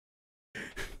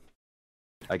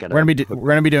We're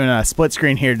gonna be doing a split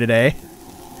screen here today.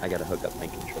 I gotta hook up my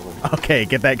controller. Okay,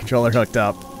 get that controller hooked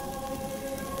up.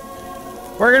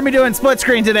 We're gonna be doing split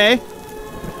screen today,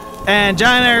 and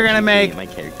John and I are gonna make my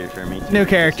character for me. New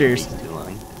characters. Too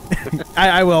long.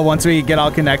 I will once we get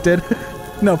all connected.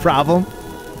 No problem.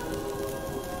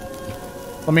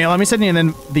 Let me send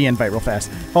you the invite real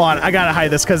fast. Hold on, I gotta hide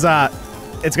this because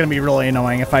it's gonna be really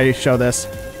annoying if I show this.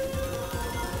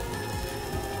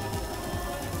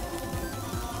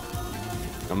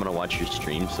 I'm gonna watch your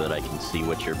stream so that I can see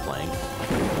what you're playing.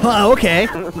 Oh, okay.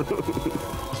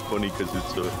 It's funny because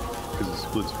it's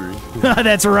split screen.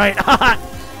 That's right.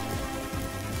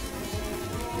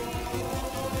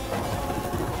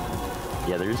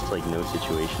 Yeah, there's like no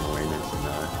situational awareness in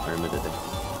Armitage.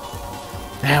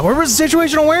 Yeah, where was the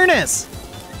situational awareness?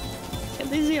 Can't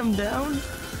they see I'm down?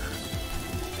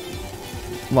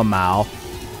 Lamau.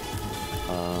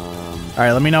 All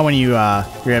right, let me know when you're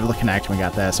able to connect. We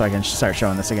got that, so I can start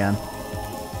showing this again.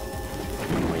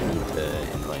 You might need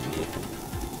to invite me.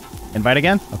 Invite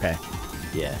again? Okay.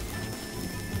 Yeah.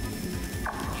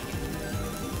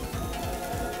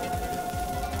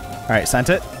 All right, sent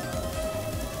it.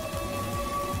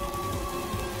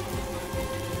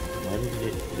 Why did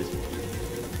it just...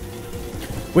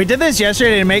 We did this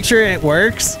yesterday to make sure it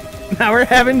works. Now we're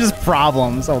having just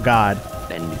problems. Oh God.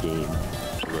 Endgame.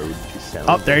 Road to sell.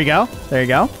 Oh, there you go. There you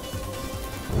go.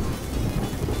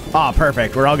 Oh,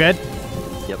 perfect. We're all good?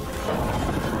 Yep.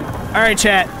 All right,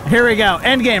 chat. Here we go.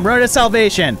 Endgame, Road to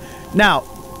Salvation. Now,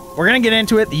 we're going to get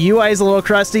into it. The UI is a little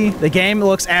crusty. The game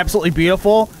looks absolutely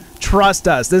beautiful. Trust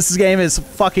us. This game is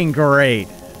fucking great.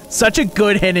 Such a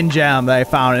good hidden gem that I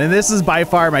found. And this is by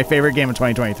far my favorite game of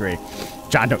 2023.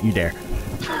 John, don't you dare.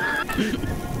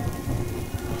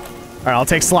 All right, I'll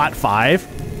take slot 5.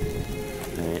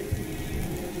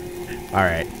 All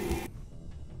right.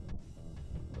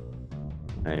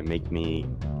 All right, make me.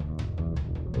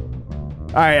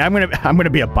 All right, I'm gonna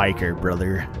be a biker,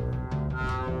 brother.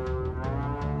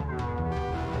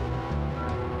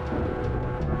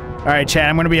 All right, Chad,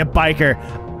 I'm gonna be a biker.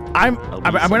 I'm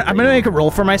gonna make a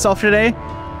rule for myself today.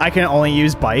 I can only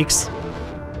use bikes.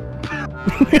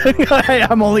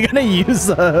 I'm only gonna use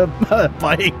a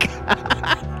bike.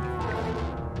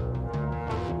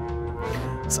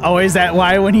 It's always that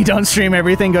why when you don't stream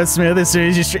everything goes smooth as soon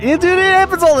as you stream. Dude, it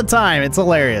happens all the time. It's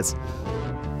hilarious.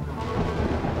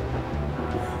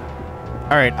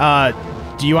 All right,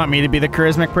 do you want me to be the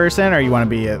charismatic person, or you want to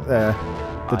be the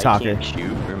talker? I can't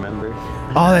shoot, remember?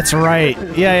 Oh, that's right.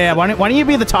 Yeah. Why don't you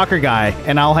be the talker guy,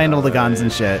 and I'll handle the guns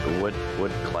and shit. What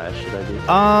class should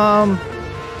I do?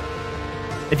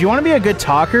 If you want to be a good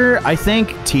talker, I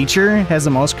think teacher has the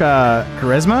most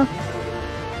charisma.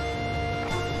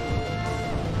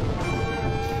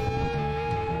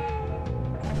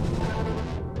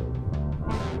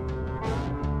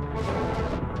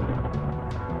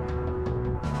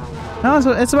 No,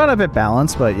 it's about a bit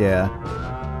balanced, but yeah.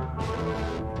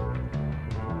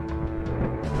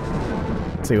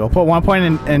 Let's see, we'll put 1 point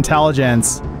in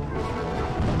intelligence,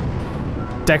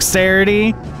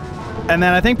 dexterity, and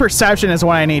then I think perception is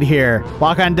what I need here.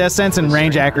 Lock on distance and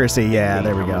range accuracy. Yeah,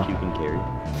 there we go. How much you can carry?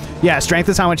 Yeah, strength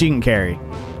is how much you can carry.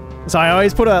 So I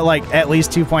always put at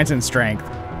least 2 points in strength.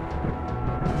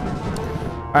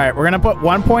 All right, we're gonna put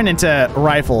 1 point into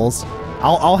rifles.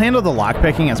 I'll handle the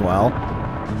lockpicking as well.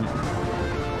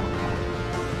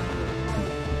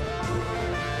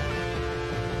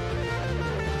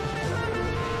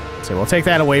 So we'll take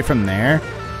that away from there.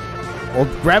 We'll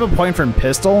grab a point from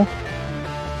pistol.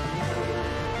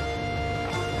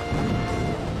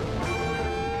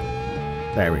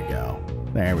 There we go.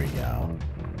 There we go.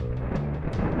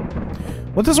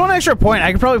 With this 1 extra point,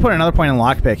 I could probably put another point in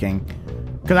lockpicking.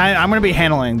 Because I'm going to be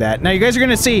handling that. Now, you guys are going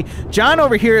to see John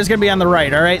over here is going to be on the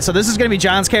right, all right? So this is going to be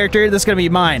John's character. This is going to be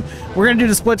mine. We're going to do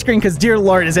the split screen because, dear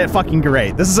Lord, is it fucking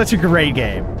great. This is such a great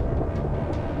game.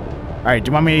 All right, do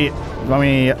you want me...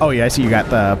 Oh, yeah, I see you got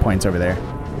the points over there.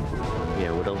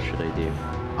 Yeah, what else should I do?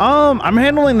 I'm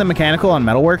handling the mechanical and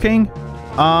metalworking.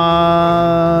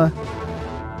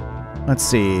 Let's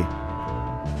see.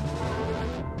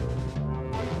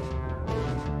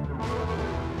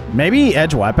 Maybe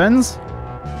edge weapons.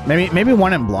 Maybe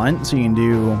 1 in blunt, so you can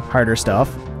do harder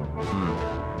stuff.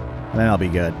 And then I'll be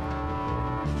good.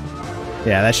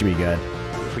 Yeah, that should be good.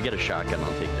 If we get a shotgun,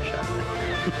 I'll take the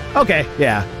shotgun. Okay,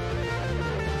 yeah.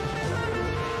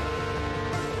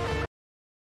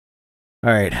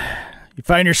 All right. You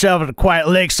find yourself at a quiet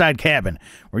lakeside cabin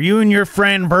where you and your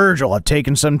friend Virgil have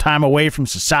taken some time away from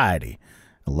society.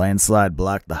 A landslide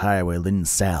blocked the highway leading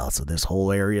south, so this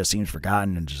whole area seems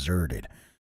forgotten and deserted.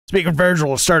 Speaking of Virgil,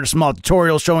 we'll start a small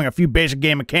tutorial showing a few basic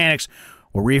game mechanics.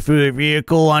 We'll refuel your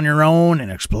vehicle on your own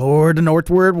and explore the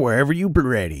northward wherever you be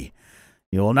ready.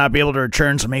 You will not be able to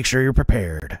return, so make sure you're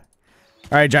prepared.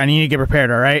 All right, John, you need to get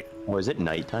prepared, all right? Was it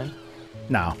nighttime?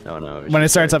 No. Oh, no. When it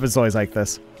starts up, it's always like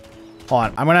this. Hold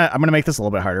on, I'm gonna make this a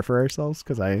little bit harder for ourselves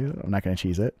because I'm not gonna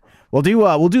cheese it. We'll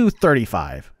do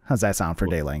 35. How's that sound for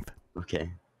day length?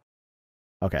 Okay.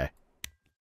 Okay.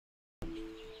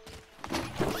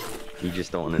 You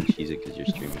just don't want to cheese it because you're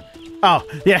streaming. Oh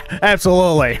yeah,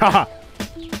 absolutely.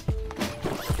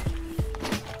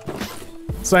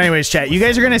 So, anyways, chat, you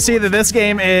guys are gonna see that this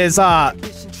game is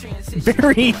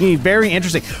very, very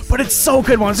interesting, but it's so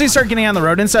good. Once we start getting on the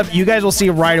road and stuff, you guys will see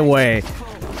right away.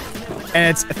 And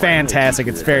it's fantastic.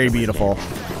 It's very beautiful.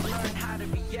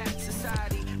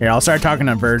 Here, I'll start talking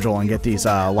to Virgil and get these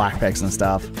lockpicks and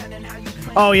stuff.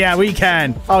 Oh, yeah, we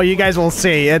can. Oh, you guys will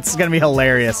see. It's going to be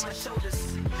hilarious.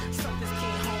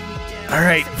 All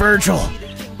right, Virgil.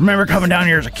 Remember coming down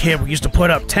here as a kid? We used to put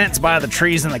up tents by the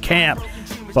trees in the camp.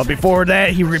 But before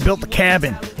that, he rebuilt the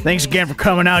cabin. Thanks again for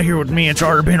coming out here with me. It's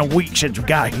already been a week since we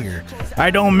got here. I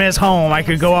don't miss home. I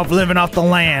could go up living off the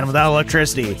land without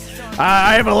electricity.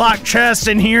 I have a locked chest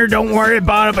in here. Don't worry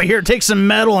about it. But here, take some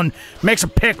metal and make some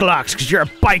pick locks because you're a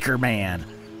biker man.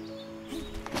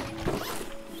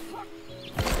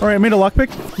 All right, I made a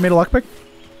lockpick. Made a lockpick.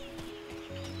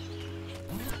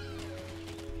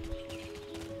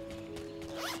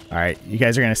 All right, you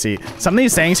guys are gonna see some of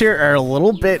these things here are a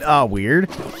little bit weird.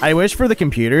 I wish for the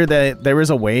computer that there was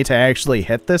a way to actually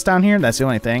hit this down here. That's the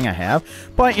only thing I have.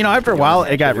 But you know, after a while,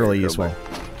 it got really useful.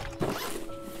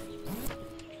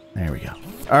 There we go.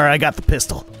 All right, I got the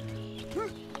pistol.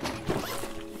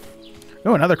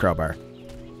 Oh, another crowbar.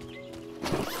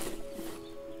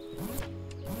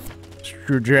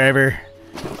 Screwdriver.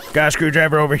 Got a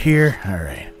screwdriver over here. All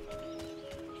right.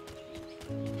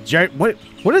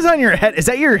 What is on your head? Is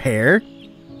that your hair?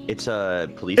 It's a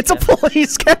police cap. It's a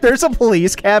police cap. There's a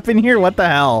police cap in here. What the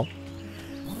hell?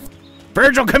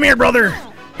 Virgil, come here, brother.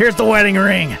 Here's the wedding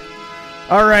ring.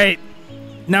 All right.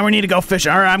 Now we need to go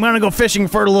fishing. All right, I'm going to go fishing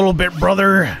for a little bit,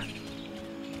 brother.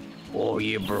 Oh,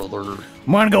 yeah, brother.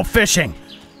 I'm going to go fishing.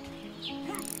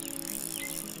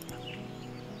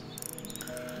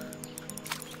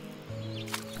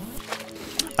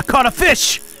 I caught a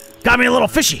fish. Got me a little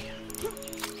fishy.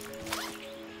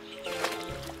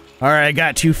 All right, I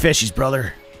got 2 fishies,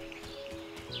 brother.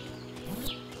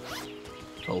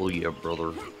 Oh, yeah,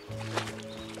 brother.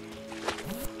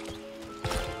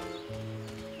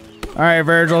 All right,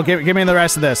 Virgil, give me the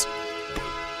rest of this.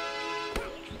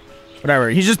 Whatever.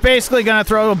 He's just basically going to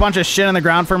throw a bunch of shit on the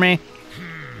ground for me.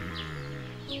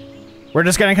 We're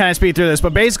just going to kind of speed through this.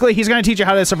 But basically, he's going to teach you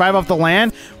how to survive off the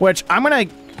land, which I'm going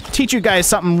to teach you guys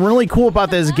something really cool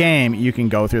about this game. You can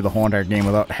go through the whole entire game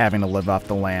without having to live off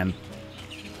the land,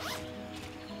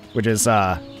 which is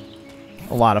a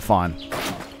lot of fun.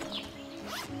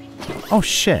 Oh,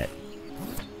 shit.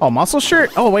 Oh, muscle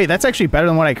shirt? Oh, wait, that's actually better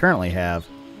than what I currently have.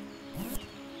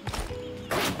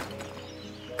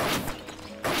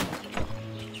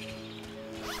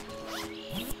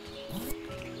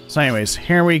 So anyways,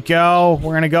 here we go.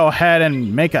 We're going to go ahead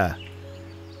and make a...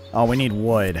 Oh, we need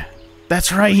wood.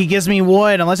 That's right, he gives me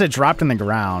wood, unless it dropped in the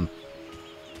ground.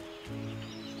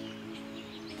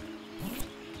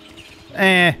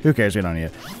 Who cares? We don't need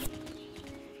it.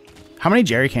 How many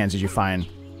jerry cans did you find,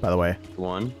 by the way?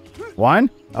 1. 1?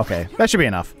 Okay, that should be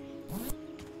enough.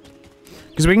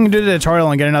 Because we can do the tutorial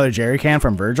and get another jerry can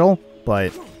from Virgil,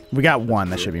 but we got 1.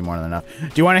 That should be more than enough. Do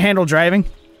you want to handle driving?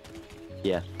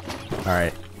 Yeah. All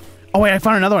right. Oh, wait, I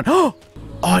found another one. Oh,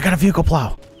 I got a vehicle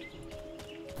plow.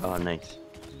 Oh, nice.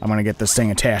 I'm going to get this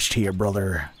thing attached to you,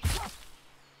 brother.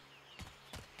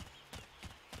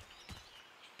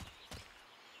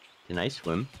 Can I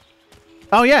swim?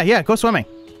 Oh, yeah, go swimming.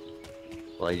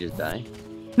 Will I just die?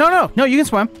 No, you can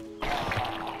swim.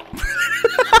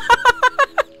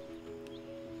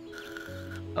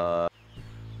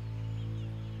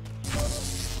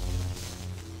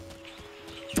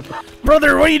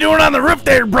 Brother, what are you doing on the roof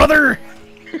there, brother?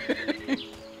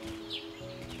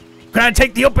 Can I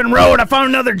take the open road? I found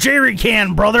another jerry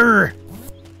can, brother.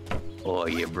 Oh,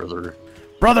 yeah, brother.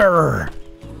 Brother.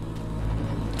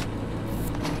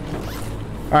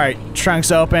 All right,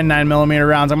 trunks open, 9mm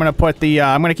rounds. I'm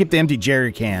gonna keep the empty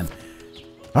jerry can.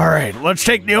 All right, let's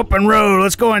take the open road.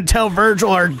 Let's go and tell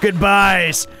Virgil our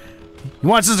goodbyes. He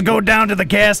wants us to go down to the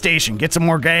gas station, get some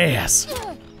more gas.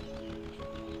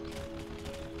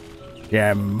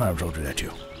 Yeah, I might as well do that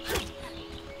too.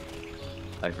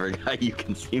 I forgot you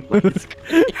can see my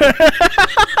screen.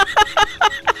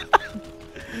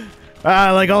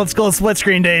 Like old school split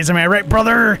screen days, am I right,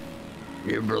 brother?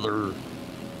 Yeah, brother.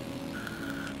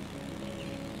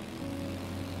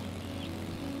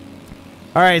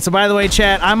 Alright, so by the way,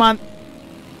 chat, I'm on...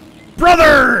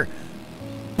 Brother!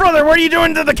 Brother, what are you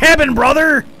doing to the cabin,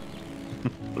 brother?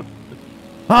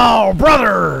 Oh,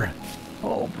 brother!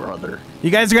 Oh, brother.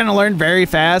 You guys are going to learn very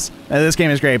fast. This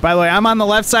game is great. By the way, I'm on the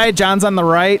left side, John's on the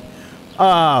right.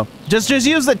 Just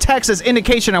use the text as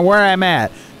indication of where I'm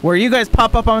at. Where you guys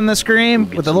pop up on the screen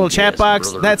with the little chat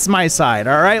box, brother. That's my side,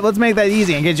 alright? Let's make that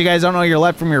easy in case you guys don't know your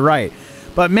left from your right.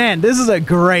 But man, this is a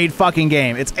great fucking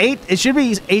game. It should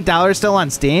be $8 still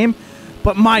on Steam,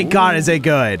 but my god is it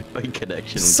good. My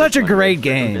connection. Such a great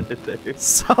game.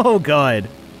 So good.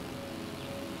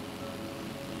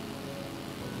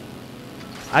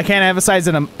 I can't emphasize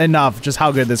it enough just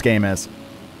how good this game is.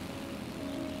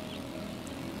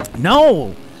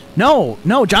 No,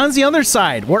 John's the other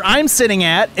side. Where I'm sitting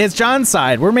at is John's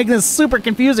side. We're making this super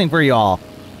confusing for y'all.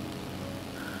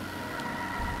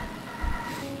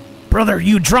 Brother,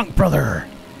 you drunk, brother.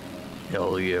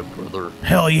 Hell yeah, brother.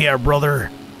 Hell yeah,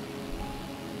 brother.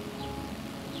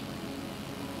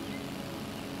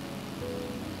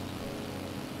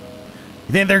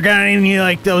 You think they're got any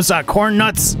like those corn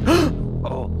nuts? Oh.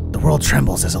 The world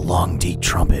trembles as a long, deep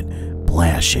trumpet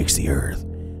blast shakes the earth.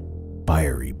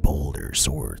 Fiery boulders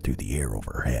soar through the air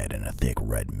overhead, and a thick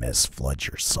red mist floods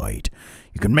your sight.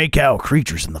 You can make out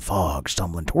creatures in the fog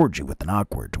stumbling towards you with an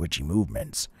awkward, twitchy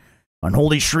movements.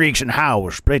 Unholy shrieks and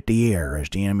howls split the air as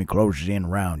the enemy closes in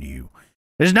around you.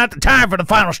 This is not the time for the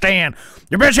final stand.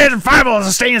 Your best chance of survival is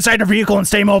to stay inside the vehicle and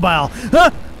stay mobile.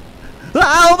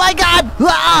 Oh my god!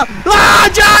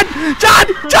 John!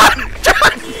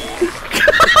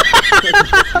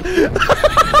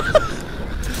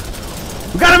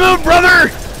 We gotta move,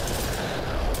 brother!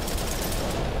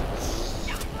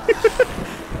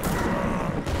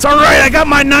 It's alright, I got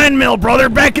my 9mm, brother,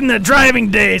 back in the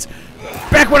driving days.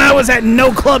 Back when I was at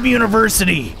No Club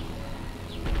University.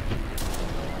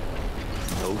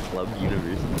 No Club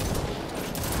University.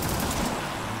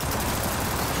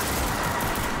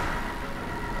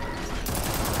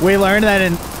 We learned that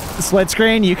in split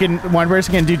screen, one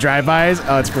person can do drive-bys.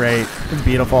 Oh, it's great. It's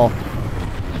beautiful.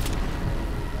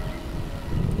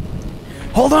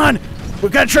 Hold on!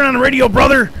 We've got to turn on the radio,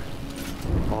 brother!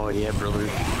 Oh, yeah, brother.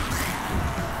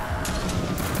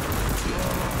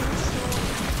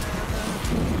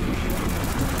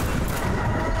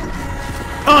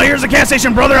 Oh, here's the gas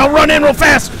station, brother! I'll run in real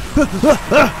fast!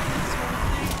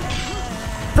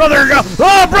 Brother, go!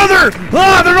 Oh, brother!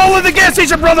 Oh, they're all in the gas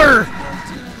station, brother!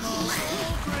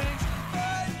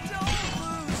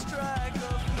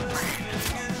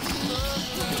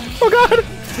 Oh, God!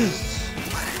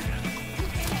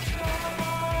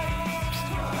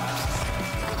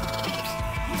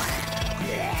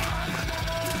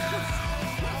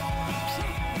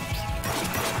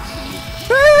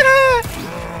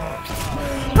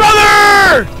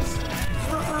 Brother!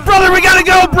 Brother, we gotta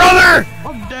go, brother!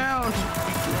 I'm down.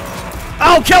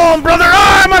 I'll kill him, brother!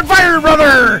 Oh, I'm on fire,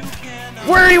 brother!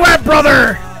 Where are you at,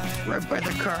 brother? Right by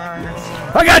the car.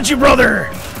 I got you,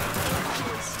 brother!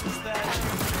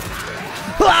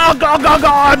 Oh, go,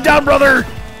 I'm down, brother!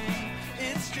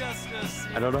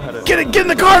 I don't know how to... Get in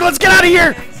the car, let's get out of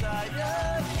here!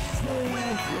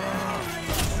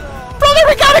 Brother,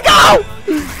 we gotta go!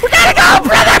 We gotta go,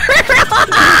 brother!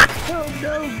 Oh,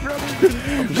 no,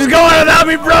 brother. Just go on without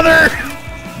me, brother!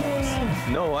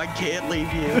 No, I can't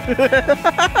leave you.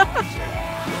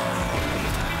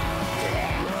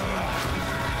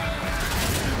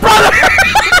 Brother!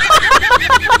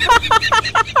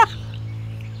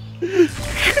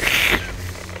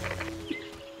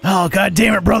 Oh, god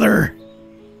damn it, brother!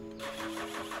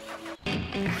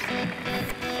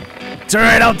 It's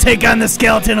alright, I'll take on the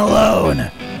skeleton alone.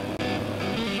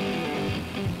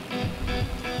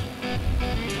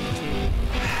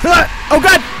 Oh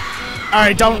god!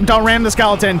 Alright, don't ram the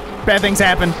skeleton. Bad things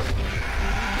happen.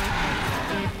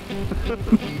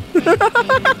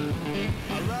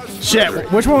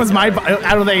 Shit, which one was my...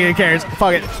 I don't think it cares.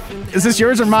 Fuck it. Is this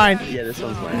yours or mine? Yeah, this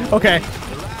one's mine. Okay.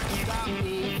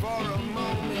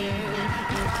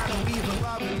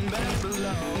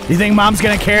 You think Mom's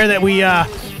gonna care that we,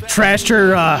 trashed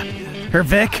her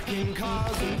Vic?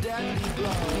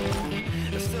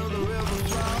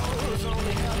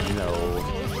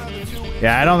 No.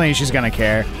 Yeah, I don't think she's gonna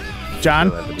care.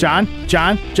 John,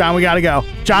 we gotta go.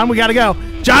 John, we gotta go.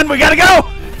 John, we gotta go!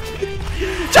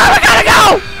 John, we gotta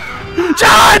go!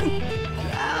 John!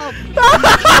 Oh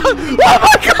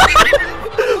my god!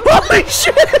 Holy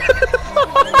shit!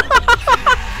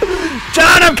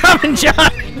 John, I'm coming,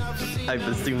 John! I've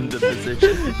assumed the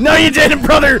position. No, you didn't,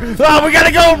 brother. Oh, we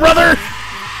gotta go, brother.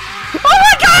 Oh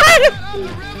my God!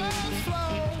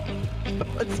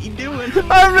 What's he doing? Oh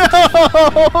no!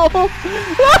 Oh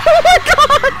my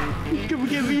God! Come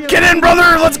get me. Get in,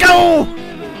 brother. Let's go.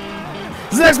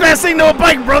 It's the next best thing to a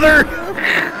bike, brother.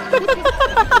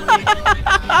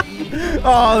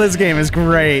 Oh, this game is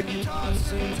great.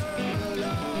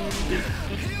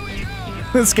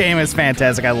 This game is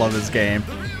fantastic. I love this game.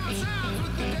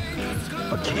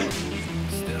 Okay.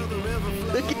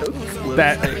 Look how close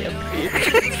That. I am.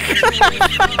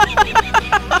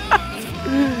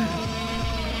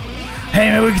 Hey,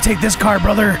 maybe we can take this car,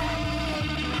 brother.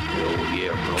 Oh,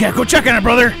 yeah, bro. Yeah, go check on it,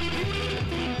 brother.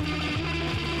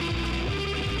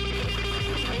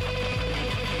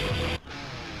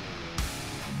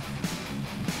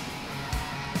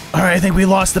 All right, I think we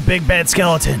lost the big bad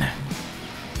skeleton.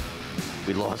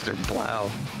 We lost our plow.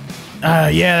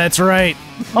 Yeah, that's right.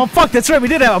 Oh, fuck, that's right. We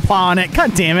did have a plow on it.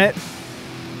 God damn it.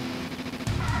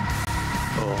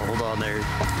 Oh, hold on there.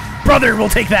 Brother, we'll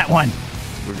take that one.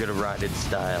 We're gonna ride in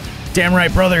style. Damn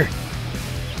right, brother.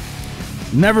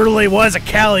 Never really was a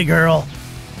Cali girl.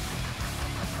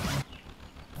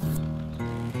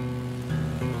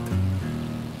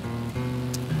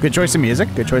 Good choice of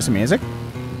music. Good choice of music.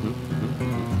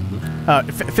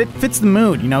 Fits the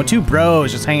mood, you know. Two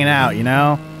bros just hanging out, you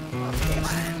know.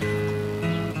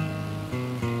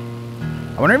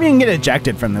 I wonder if you can get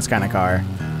ejected from this kind of car.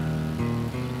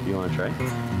 You wanna try?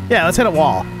 Yeah, let's hit a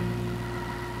wall.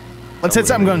 Let's hit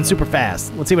something going super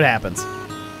fast. Let's see what happens.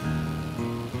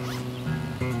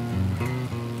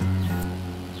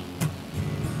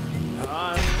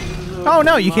 Oh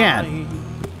no, you can't.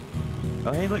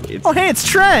 Oh hey, look, it's. Oh hey, it's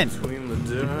Trent.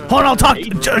 Hold on, I'll talk.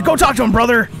 Go talk to him,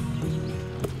 brother.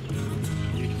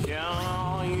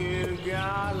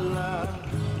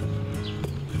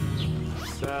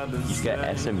 He's got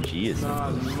SMG,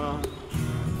 isn't he?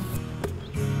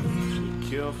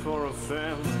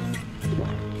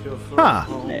 Huh. I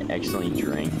accidentally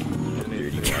drank.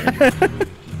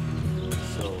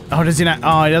 Oh, does he not?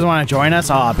 Oh, he doesn't want to join us?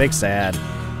 Oh, big sad.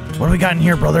 What do we got in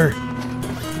here, brother?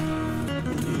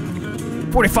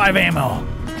 45 ammo.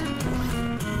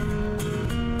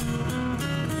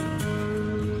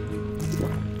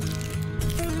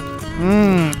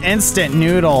 Instant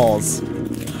noodles.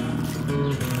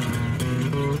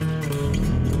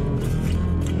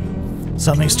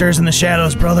 Something stirs in the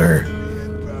shadows, brother.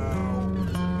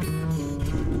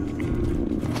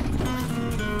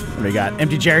 What do we got?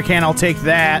 Empty jerry can, I'll take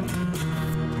that.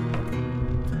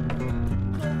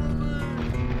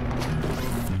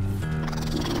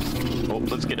 Oh,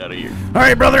 let's get out of here. All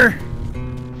right, brother.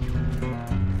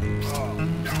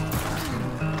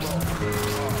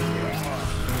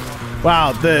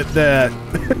 Wow, the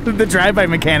the drive-by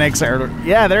mechanics are,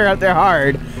 yeah, they're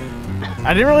hard.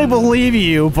 I didn't really believe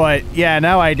you, but yeah,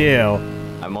 now I do.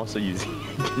 I'm also using.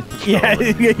 Yeah,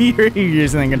 you're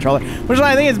using the controller. Which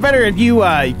I think it's better if you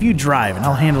drive, and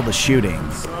I'll handle the shooting.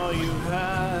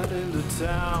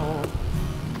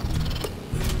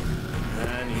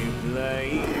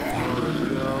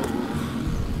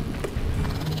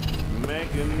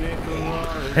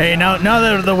 Hey, now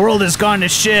that the world has gone to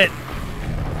shit,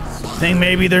 think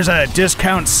maybe there's a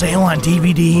discount sale on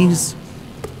DVDs?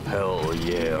 Hell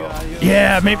yeah.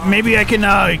 Yeah, maybe I can,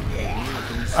 oh,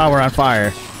 we're on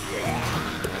fire.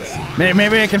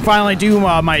 Maybe I can finally do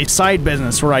my side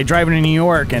business where I drive into New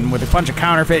York and with a bunch of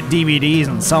counterfeit DVDs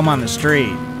and sell them on the street.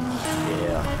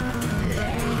 Yeah.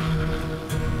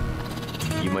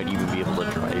 You might even be able to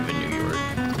drive in New York.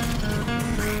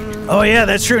 Oh yeah,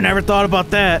 that's true. Never thought about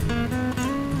that.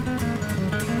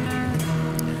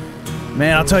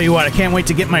 Man, I'll tell you what, I can't wait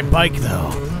to get my bike though.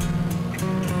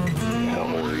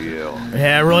 Oh yeah.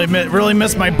 Yeah, I really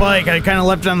missed my bike. I kind of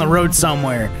left it on the road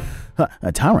somewhere.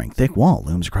 A towering, thick wall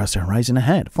looms across the horizon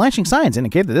ahead. Flashing signs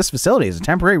indicate that this facility is a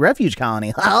temporary refuge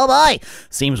colony. Oh boy!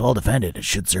 Seems well defended. It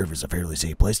should serve as a fairly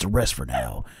safe place to rest for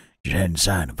now. You should head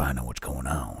inside and find out what's going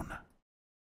on.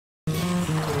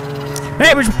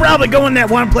 Hey, we should probably go in that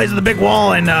one place with the big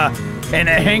wall and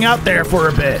hang out there for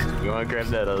a bit. You want to grab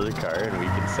that other car and we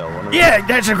can sell one of them? Yeah,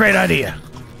 that's a great idea.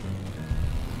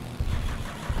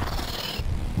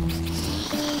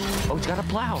 Oh, it's got a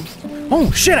plow.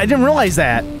 Oh shit! I didn't realize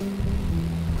that.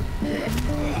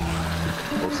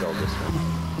 We'll sell this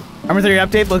one. Armor 3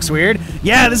 update looks weird.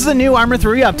 Yeah, this is a new Armor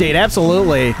 3 update.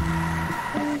 Absolutely.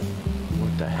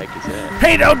 What the heck is that?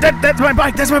 Hey, no, that's my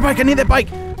bike. That's my bike. I need that bike.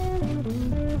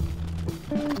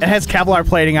 It has Kevlar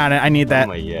plating on it. I need that. Oh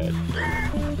my god.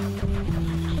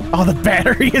 Oh, the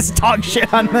battery is dog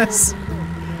shit on this.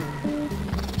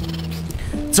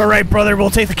 It's all right, brother. We'll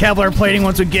take the Kevlar plating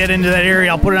once we get into that area.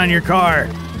 I'll put it on your car.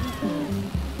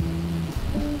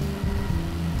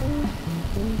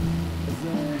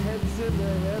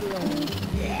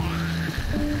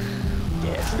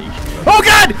 Oh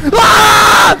God!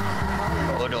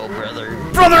 Ah! Oh no, brother.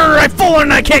 Brother, I've fallen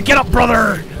and I can't get up,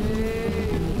 brother.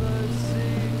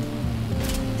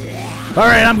 All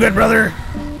right, I'm good, brother.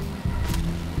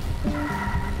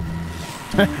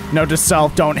 Note to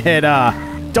self: don't hit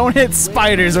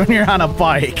spiders when you're on a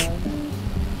bike.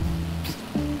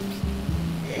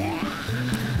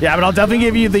 Yeah, but I'll definitely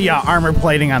give you the armor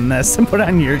plating on this and put it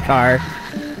on your car.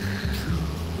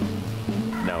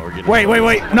 No, we're gonna.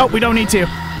 Wait. Nope, we don't need to.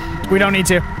 We don't need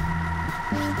to.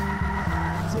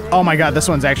 Oh my God, this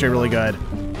one's actually really good.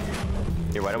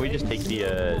 Here, why don't we just take the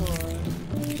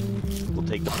we'll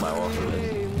take the plow off of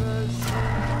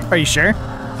this. Are you sure?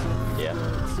 Yeah.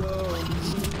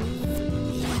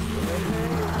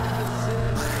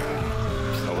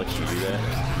 I'll let you do that.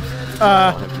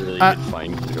 I don't have really good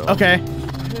fine control. Okay.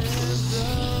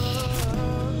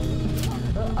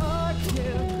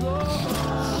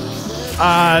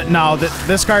 No,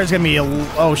 this car is gonna be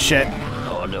oh shit.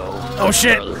 Oh no. Oh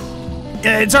shit. Brother.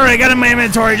 Yeah, it's alright, I got it in my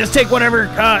inventory. Just take whatever.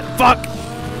 Fuck.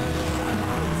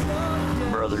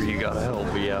 Brother, you gotta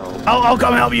help me out. I'll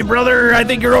come help you, brother. I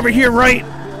think you're over here, right?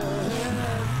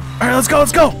 Alright, let's go,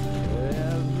 let's go.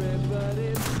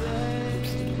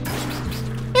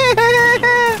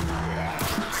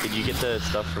 Did you get the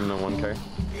stuff from the one car?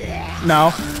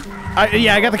 No.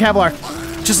 Yeah, I got the Kevlar.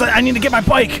 Just I need to get my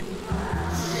bike.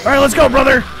 Alright, let's go,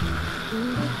 brother.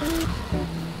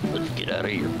 Let's get out of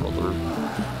here, brother.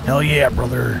 Hell yeah,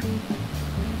 brother.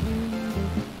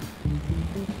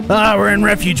 Ah, we're in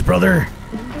refuge, brother.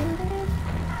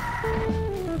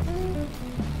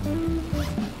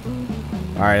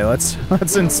 All right, let's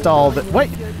install the. Wait,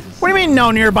 what do you mean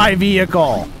no nearby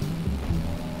vehicle?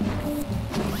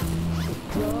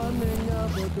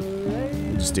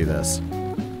 Just do this.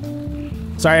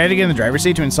 Sorry, I had to get in the driver's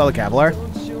seat to install the Kevlar.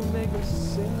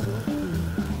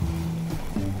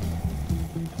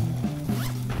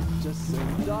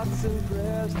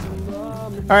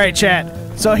 Alright, chat.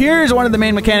 So here's one of the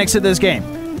main mechanics of this game.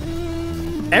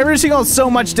 Every single so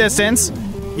much distance,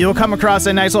 you'll come across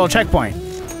a nice little checkpoint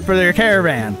for your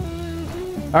caravan.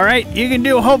 Alright, you can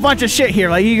do a whole bunch of shit here.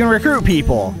 Like, you can recruit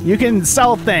people. You can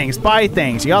sell things, buy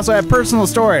things. You also have personal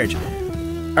storage.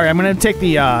 Alright, I'm gonna take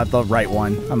the right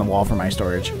one on the wall for my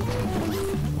storage.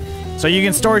 So you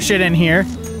can store shit in here,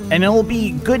 and it'll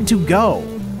be good to go.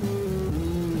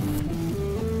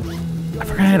 I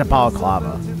forgot I had a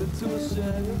balaclava.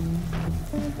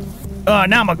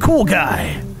 Now I'm a cool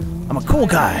guy. I'm a cool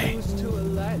guy.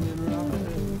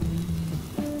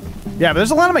 Yeah, but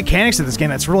there's a lot of mechanics in this game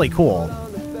that's really cool.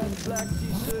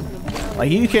 Like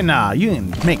you can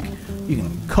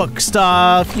cook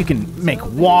stuff. You can make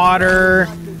water.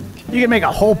 You can make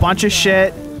a whole bunch of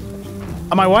shit.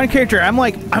 On my one character, I'm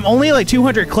only like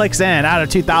 200 clicks in out of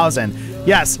 2,000.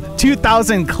 Yes,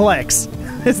 2,000 clicks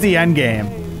is the end game.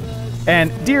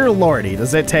 And dear lordy,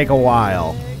 does it take a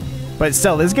while. But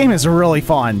still, this game is really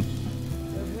fun.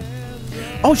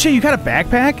 Oh shit, you got a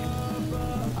backpack?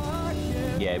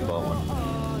 Yeah, I bought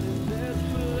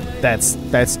one.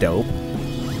 That's dope.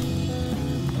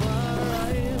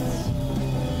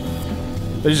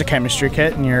 There's a chemistry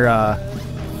kit in your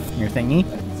thingy.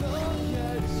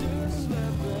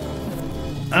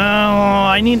 Oh,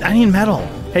 I need metal.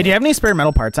 Hey, do you have any spare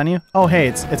metal parts on you? Oh, hey,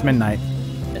 it's midnight.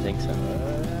 I think so.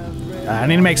 I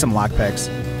need to make some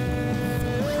lockpicks.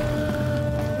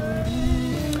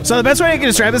 So the best way I can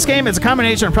describe this game is a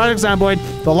combination of Project Zomboid,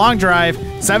 The Long Drive,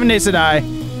 7 Days to Die.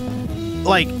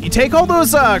 Like, you take all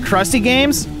those crusty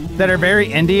games that are very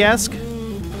indie-esque.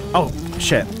 Oh,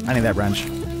 shit. I need that wrench.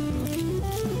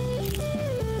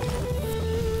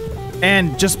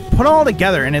 And just put it all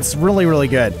together, and it's really, really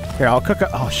good. Here, I'll cook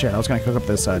up... Oh, shit. I was going to cook up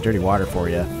this dirty water for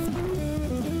you.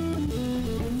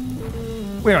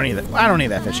 We don't need that. I don't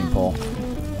need that fishing pole.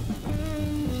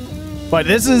 But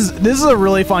this is a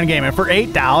really fun game, and for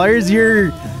 $8,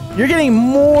 you're getting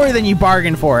more than you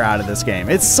bargained for out of this game.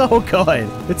 It's so good.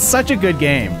 It's such a good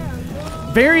game.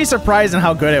 Very surprised in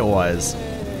how good it was.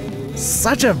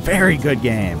 Such a very good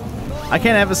game. I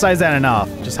can't emphasize that enough,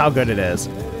 just how good it is.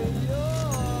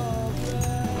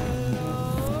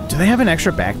 Do they have an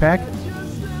extra backpack?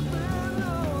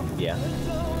 Yeah.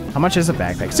 How much is a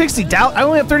backpack? $60. I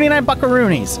only have 39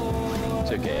 buckaroonies.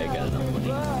 It's okay, I got enough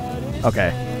money.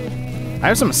 Okay. I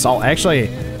have some salt. Actually,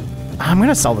 I'm going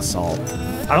to sell the salt.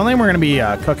 I don't think we're going to be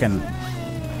cooking.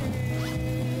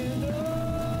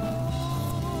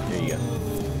 There you go.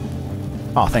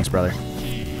 Oh, thanks, brother.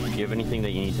 Yep. you have anything that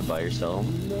you need to buy or sell?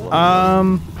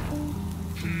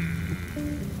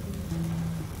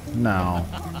 No.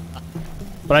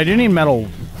 But I do need metal.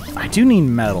 I do need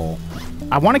metal.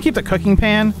 I want to keep the cooking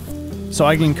pan so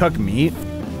I can cook meat,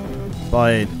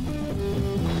 but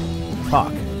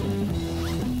fuck.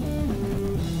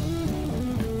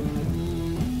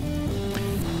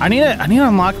 I need to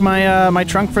unlock my my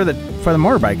trunk for the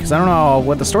motorbike because I don't know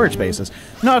what the storage space is.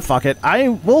 No, fuck it. I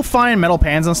will find metal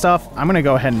pans and stuff. I'm gonna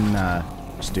go ahead and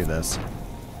just do this.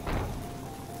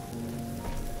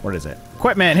 What is it?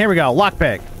 Equipment. Here we go.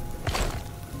 Lockpick.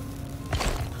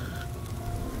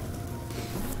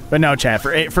 But no, chat,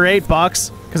 for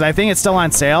 $8, because I think it's still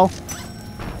on sale.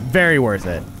 Very worth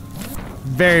it.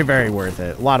 Very, very worth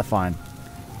it. A lot of fun.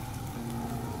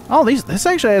 Oh, this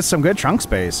actually has some good trunk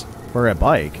space for a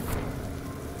bike.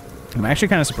 I'm actually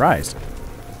kind of surprised.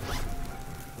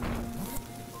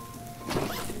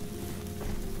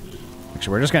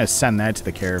 Actually, we're just gonna send that to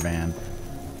the caravan.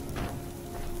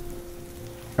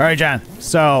 All right, John.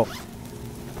 So,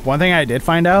 one thing I did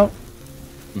find out.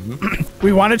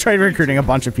 We want to try recruiting a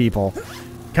bunch of people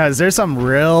because there's some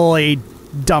really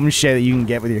dumb shit that you can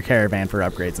get with your caravan for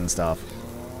upgrades and stuff.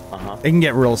 It can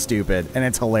get real stupid and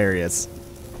it's hilarious.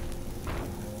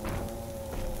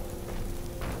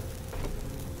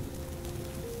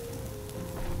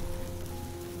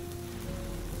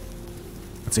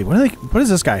 Let's see, what does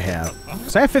this guy have?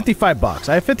 Because I have $55.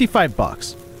 I have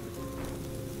 $55.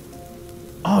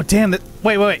 Oh damn!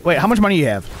 Wait! How much money do you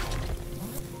have?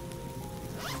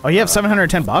 Oh, you have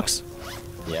 $710?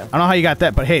 Yeah. I don't know how you got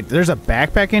that, but hey, there's a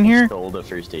backpack in here. Stole the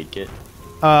first aid kit.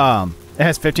 It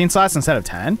has 15 slots instead of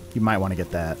 10. You might want to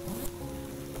get that.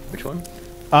 Which one?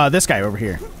 This guy over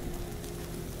here.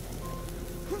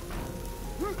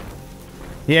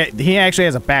 Yeah, he actually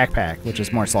has a backpack, which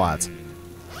is more slots.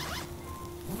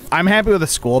 I'm happy with a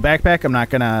school backpack. I'm not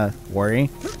gonna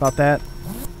worry about that.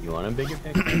 You want a bigger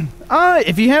backpack?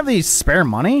 If you have the spare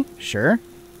money, sure.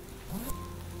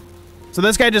 So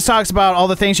this guy just talks about all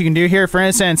the things you can do here. For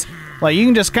instance, like you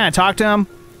can just kind of talk to him,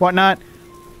 whatnot.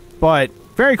 But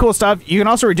very cool stuff. You can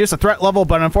also reduce the threat level,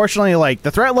 but unfortunately, like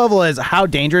the threat level is how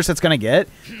dangerous it's gonna get.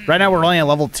 Right now we're only at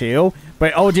level 2,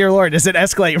 but oh dear lord, does it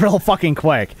escalate real fucking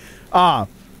quick?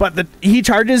 But he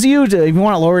charges you to, if you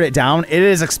want to lower it down, it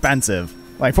is expensive.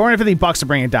 Like $450 to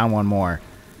bring it down one more.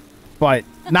 But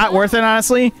not worth it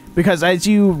honestly, because as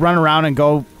you run around and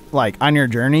go like on your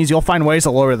journeys, you'll find ways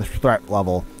to lower the threat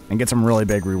level and get some really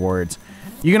big rewards.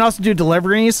 You can also do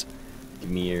deliveries. Give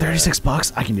me your,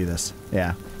 $36? I can do this.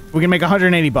 Yeah. We can make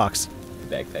 $180.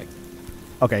 Backpack.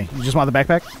 Okay, you just want the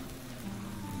backpack?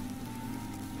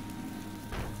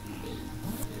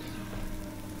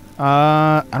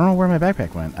 I don't know where my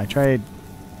backpack went. I tried...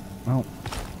 Well...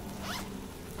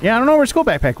 Yeah, I don't know where school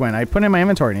backpack went. I put it in my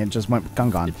inventory and it just went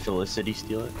gone. Did Felicity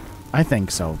steal it? I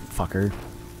think so, fucker.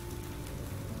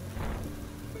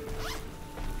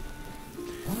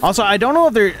 Also, I don't know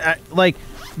if they're like,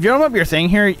 if you open up your thing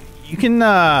here, you can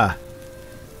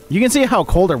see how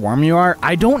cold or warm you are.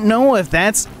 I don't know if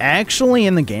that's actually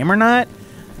in the game or not,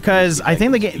 because I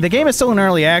think the game is still in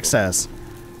early access.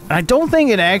 And I don't think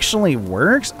it actually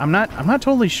works. I'm not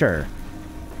totally sure.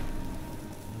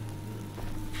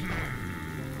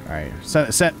 All right,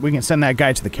 we can send that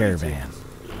guy to the caravan.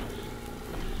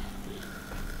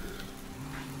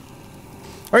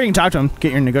 Or you can talk to him,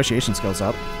 get your negotiation skills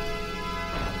up.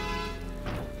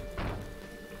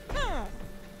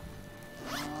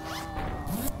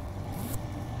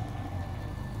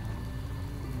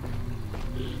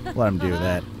 Let him do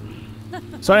that.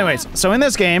 So anyways, so in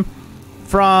this game,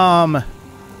 from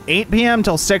 8 p.m.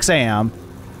 till 6 a.m.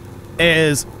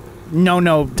 is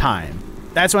no time.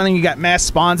 That's when you got mass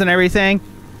spawns and everything,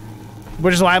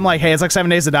 which is why I'm like, hey, it's like 7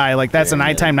 days to die. Like, that's a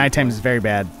nighttime. Nighttime is very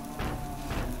bad.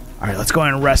 All right, let's go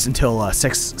ahead and rest until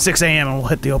 6 a.m. and we'll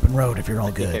hit the open road if you're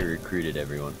all good. I think I recruited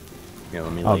everyone. Here,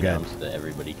 let me lay down so that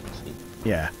everybody can sleep.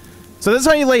 Yeah. So this is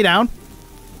how you lay down.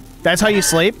 That's how you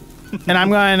sleep. And I'm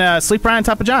going to sleep right on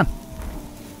top of John.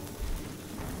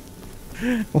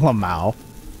 Lamau.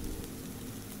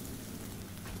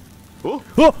 Oh,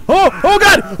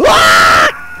 God! Ah!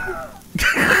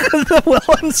 The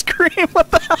Willen scream,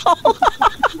 what the hell?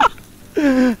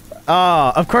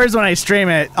 Oh, of course when I stream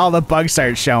it, all the bugs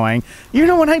start showing. You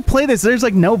know, when I play this, there's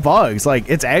like no bugs. Like,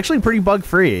 it's actually pretty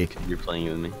bug-free. You're playing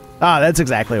with me. Ah, that's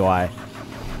exactly why.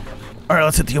 All right,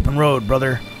 let's hit the open road,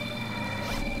 brother.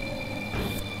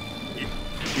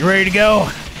 You ready to go?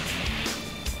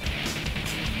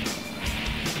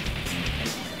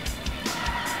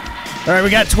 All right, we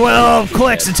got 12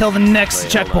 clicks until the next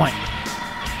checkpoint.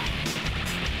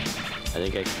 I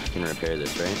think I can repair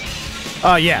this, right?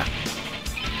 Oh, yeah.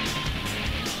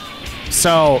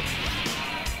 so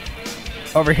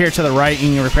over here to the right,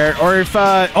 you can repair it. Or if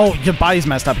oh, your body's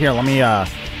messed up. Here, let me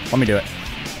do it.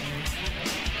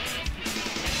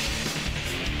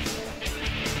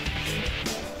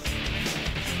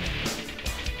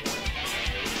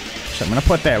 So I'm gonna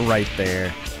put that right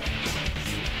there.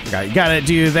 You gotta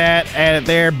do that. Add it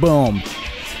there. Boom.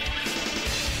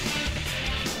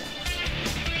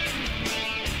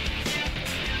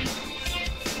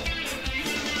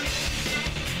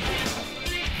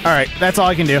 All right, that's all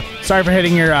I can do. Sorry for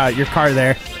hitting your car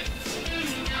there.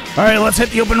 All right, let's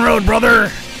hit the open road, brother.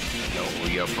 Oh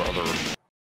yeah, brother.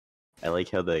 I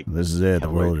like how the. This is it. The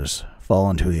world has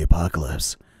fallen to the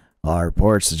apocalypse. Our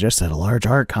reports suggest that a large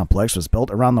art complex was built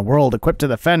around the world, equipped to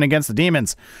defend against the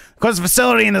demons. The closest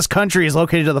facility in this country is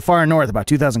located to the far north, about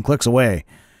 2,000 clicks away.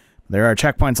 There are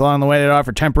checkpoints along the way that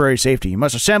offer temporary safety. You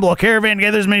must assemble a caravan,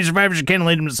 gather as many survivors as you can, and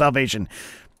lead them to salvation.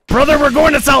 Brother, we're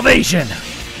going to salvation.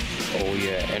 Oh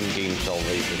yeah, Endgame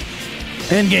salvation.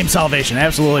 Endgame salvation,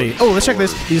 absolutely. Oh, let's check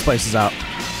these places out.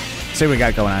 See what we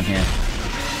got going on here.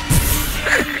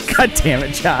 God damn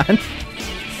it, John.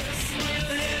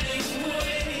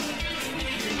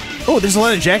 Oh, there's a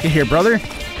leather jacket here, brother.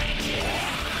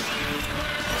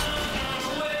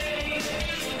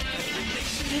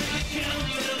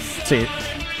 Let's see.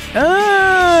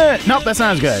 Nope, that's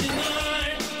not as good.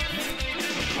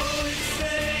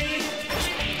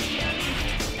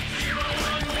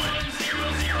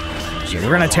 So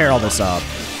we're gonna tear all this up.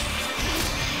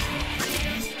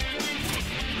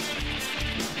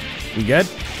 You good?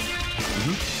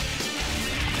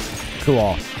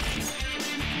 Cool.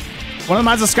 One of the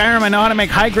mods of Skyrim, I know how to make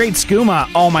high-grade skooma.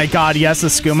 Oh my god, yes, the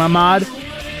skooma mod.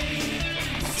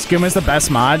 Skooma is the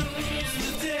best mod.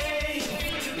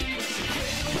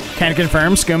 Can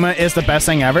confirm, skooma is the best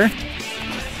thing ever.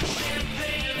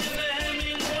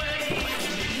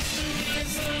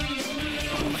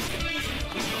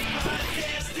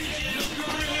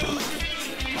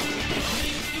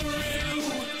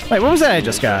 Wait, what was that I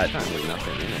just got?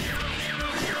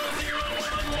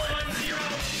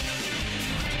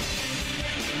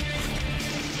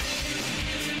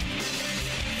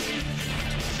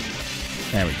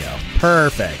 There we go.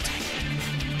 Perfect.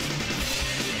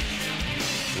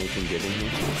 Anything good in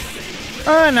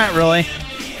here? Not really.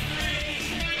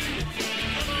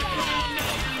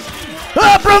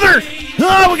 Ah, brother!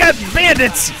 Oh, we got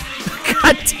bandits!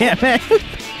 God damn it.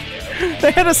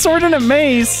 They had a sword and a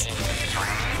mace.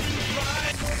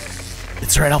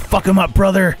 It's right, I'll fuck him up,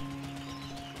 brother.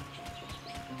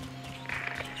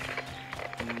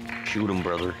 Shoot him,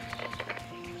 brother.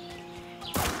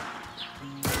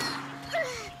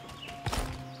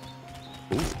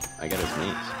 Ooh, I got his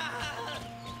mace.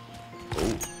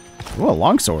 Ooh, a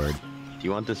longsword. Do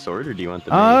you want the sword or do you want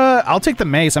the mace? I'll take the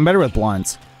mace. I'm better with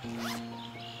blunts.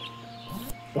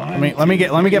 Let me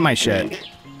get my shit.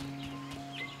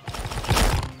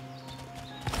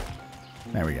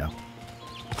 There we go.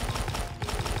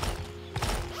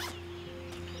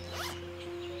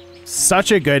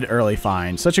 Such a good early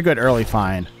find. Such a good early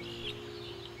find.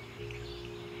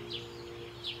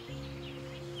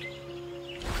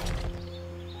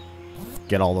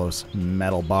 Get all those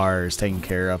metal bars taken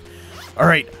care of. All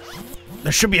right.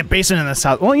 There should be a basement in this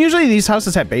house. Well, usually these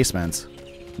houses have basements.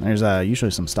 There's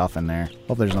usually some stuff in there.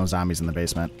 Hope there's no zombies in the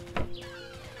basement.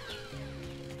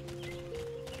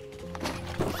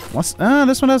 What's...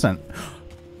 this one doesn't.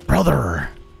 Brother.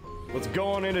 Let's go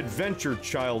on an adventure,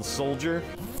 child soldier.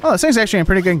 Oh, this thing's actually in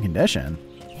pretty good condition.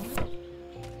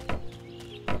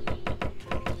 All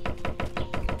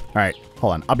right,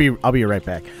 hold on. I'll be right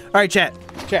back. All right, chat.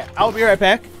 I'll be right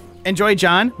back. Enjoy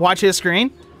John. Watch his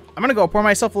screen. I'm gonna go pour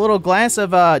myself a little glass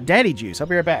of daddy juice. I'll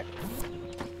be right back.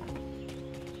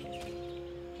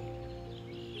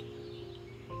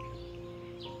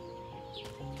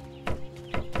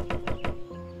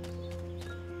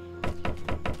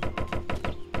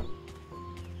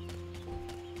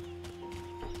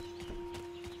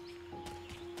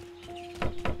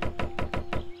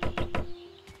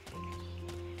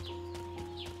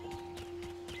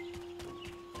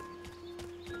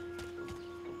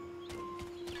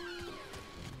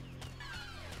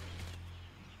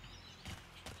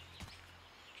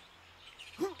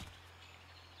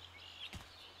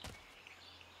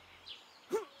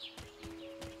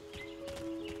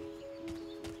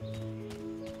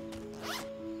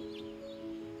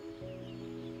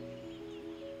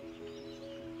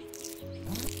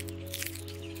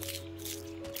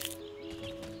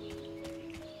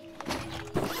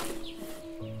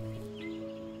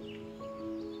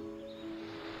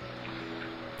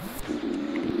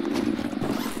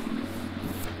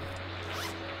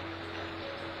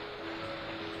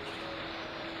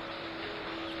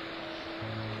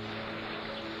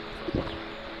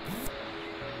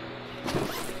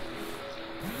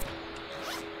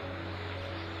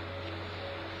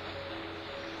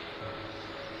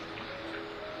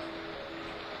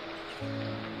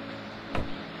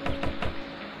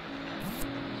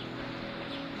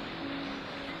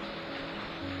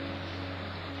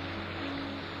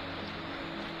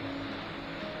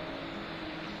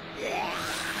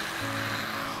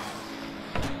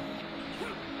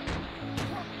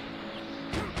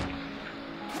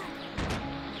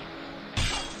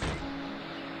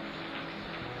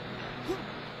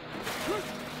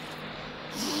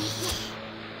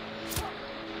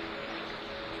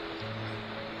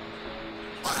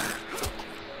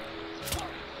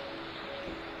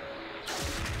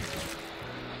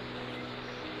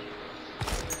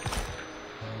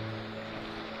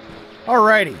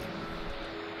 Alrighty.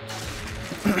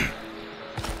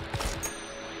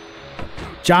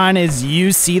 John, as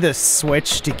you see the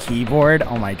switch to keyboard,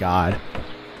 oh my god.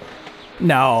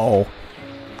 No.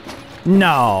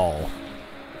 No.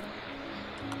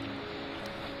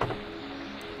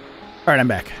 Alright, I'm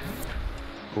back.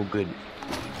 Oh, good.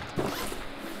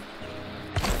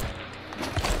 I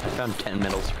found 10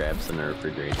 metal scraps in the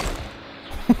refrigerator.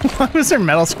 Why was there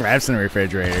metal scraps in the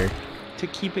refrigerator? To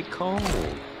keep it cold.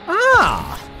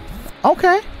 Ah!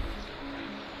 Okay.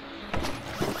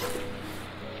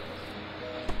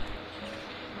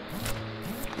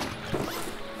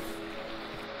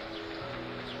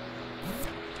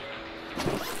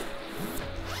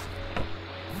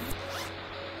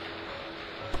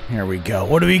 Here we go.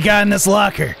 What do we got in this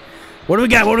locker? What do we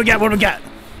got? What do we got? What do we got?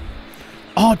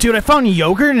 Oh, dude, I found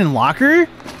yogurt in locker.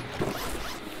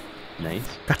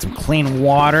 Nice. Got some clean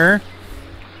water.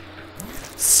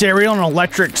 Cereal and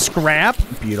electric scrap.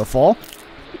 Beautiful.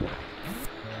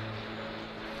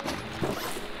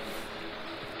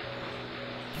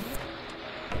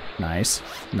 Nice.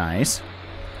 Nice.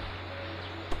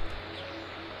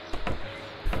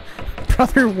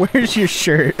 Brother, where's your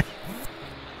shirt?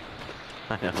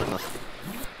 I don't know.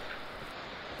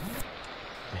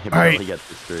 I Alright. probably got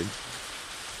destroyed.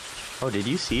 Oh, did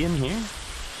you see in here?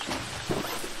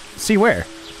 See where?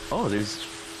 Oh, there's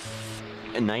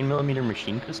a 9mm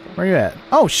machine pistol. Where you at?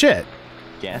 Oh, shit.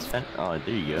 Gas vent. Oh,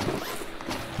 there you go.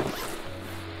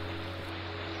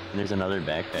 And there's another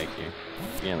backpack here.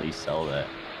 You can at least sell that.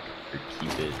 Or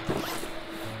keep it.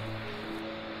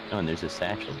 Oh, and there's a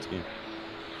satchel too.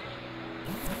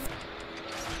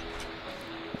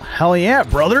 Hell yeah,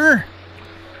 brother.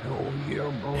 Oh yeah,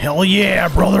 bro. Hell yeah,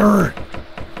 brother.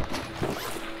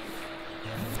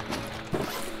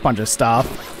 Bunch of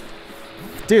stuff.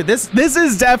 Dude, this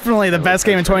is definitely the best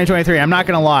game in 2023. I'm not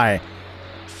gonna lie.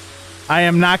 I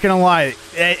am not gonna lie.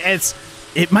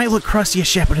 It might look crusty as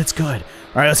shit, but it's good.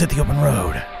 All right, let's hit the open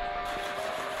road.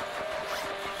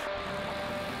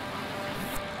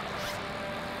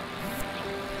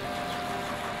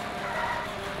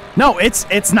 No,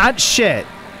 it's not shit.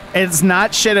 It's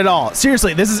not shit at all.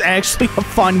 Seriously, this is actually a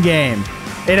fun game.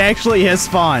 It actually is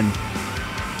fun.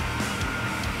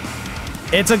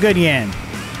 It's a good game.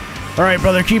 All right,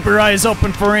 brother, keep your eyes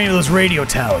open for any of those radio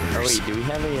towers. Oh wait, do we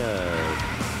have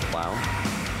a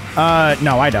plow?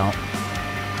 No, I don't.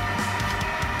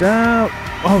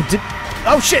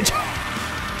 Oh shit!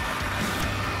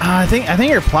 I think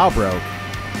your plow broke.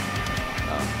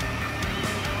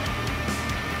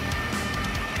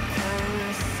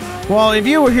 Well, if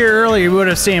you were here earlier, you would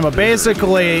have seen, but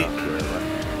basically...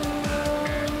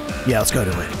 Yeah, let's go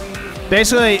to it.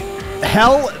 Basically,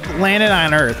 hell landed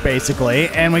on Earth, basically,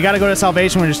 and we gotta go to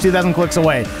Salvation, which is 2,000 clicks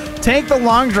away. Take the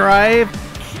long drive,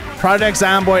 Project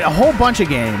Zomboid, a whole bunch of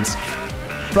games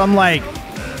from, like,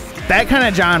 that kind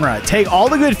of genre. Take all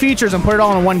the good features and put it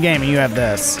all in one game, and you have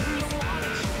this.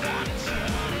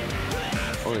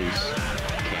 Oh, there's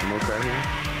camo right here.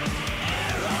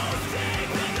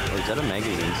 Oh, is that a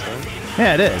magazine store?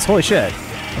 Yeah, it is. Holy shit.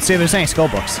 Let's see if there's any skull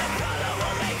books.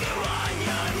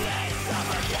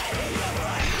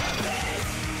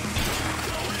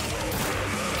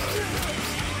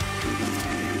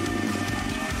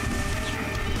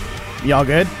 Y'all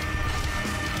good? I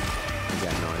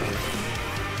got no idea.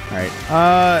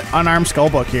 Alright. Unarmed skull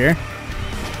book here.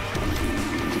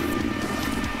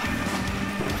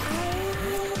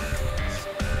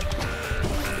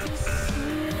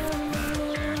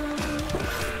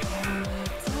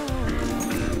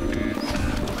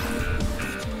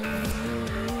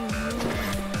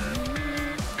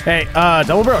 Hey,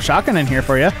 double barrel shotgun in here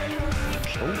for you.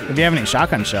 If you have any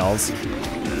shotgun shells.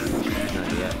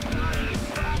 Not yet.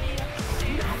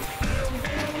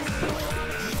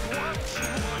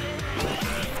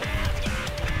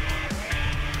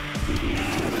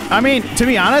 I mean, to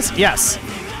be honest, yes.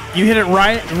 You hit it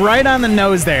right on the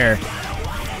nose there.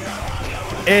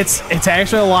 It's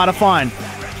actually a lot of fun.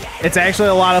 It's actually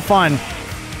a lot of fun.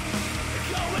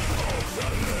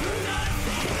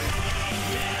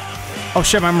 Oh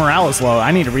shit, my morale is low.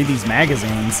 I need to read these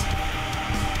magazines.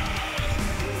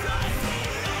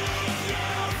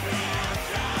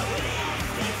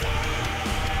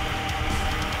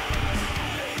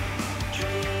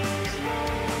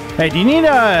 Hey, do you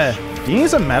need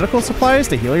some medical supplies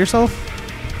to heal yourself?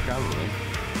 Probably.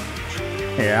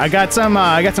 Here, I got some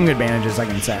good bandages I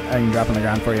can drop on the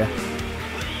ground for you.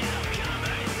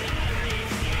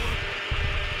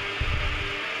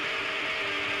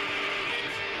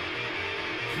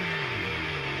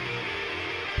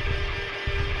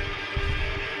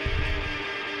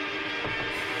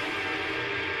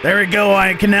 There we go.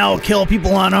 I can now kill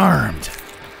people unarmed.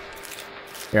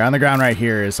 Here, on the ground right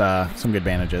here is some good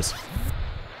bandages.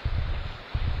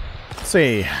 Let's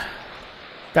see.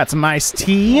 Got some iced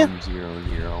tea.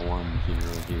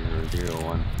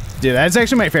 1-0-0-1-0-0-0-1. Dude, that's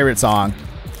actually my favorite song.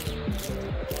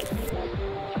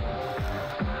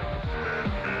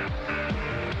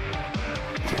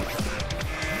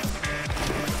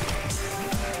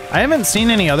 I haven't seen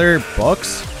any other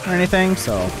books or anything,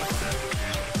 so...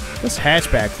 This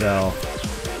hatchback, though,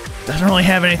 doesn't really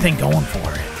have anything going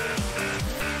for it.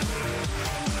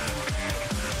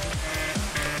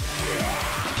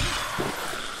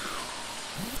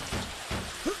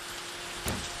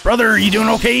 Brother, you doing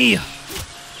okay?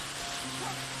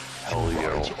 Hell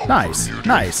yeah. Nice,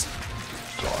 nice.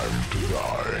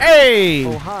 Hey!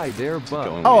 Oh, hi there,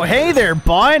 bud. Oh, hey there,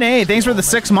 bud. Hey, thanks for the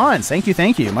 6 months. Thank you,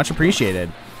 thank you. Much appreciated.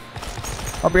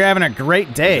 Hope you're having a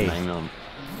great day. Handgun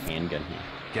here.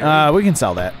 We can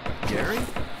sell that. Gary?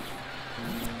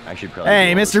 I should probably.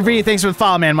 Hey, Mr. V, thanks for the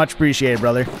follow, man. Much appreciated,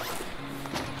 brother.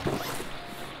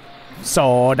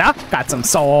 Soda. Got some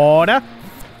soda.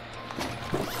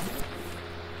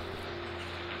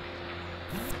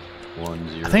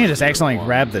 I think I just accidentally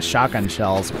grabbed the shotgun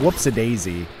shells.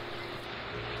 Whoops-a-daisy.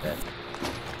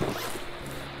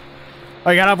 Oh,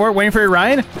 you got off work waiting for your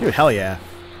ride? Dude, hell yeah.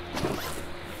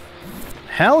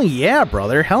 Hell yeah,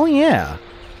 brother. Hell yeah.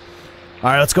 All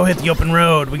right, let's go hit the open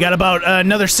road. We got about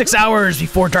another 6 hours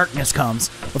before darkness comes.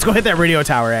 Let's go hit that radio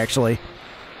tower, actually.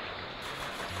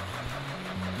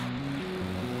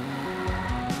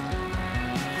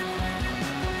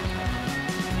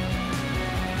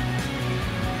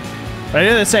 But I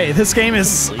gotta say, this game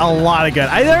is a lot of good.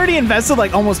 I already invested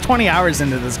like almost 20 hours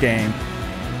into this game.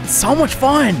 It's so much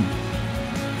fun.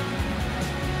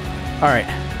 All right.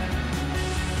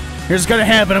 Here's what's gonna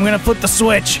happen. I'm gonna flip the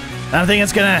switch. And I think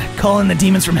it's gonna call in the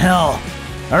demons from hell.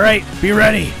 All right, be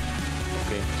ready.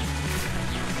 Okay.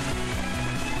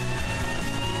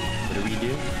 What do we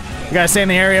do? We gotta stay in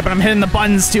the area, but I'm hitting the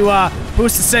buttons to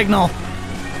boost the signal.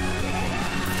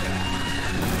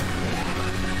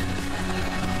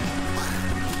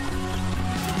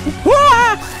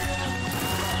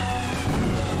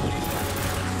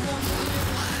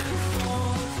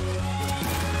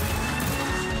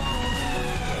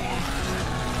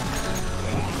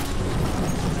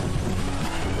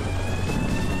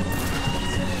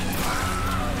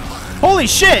 Holy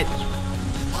shit!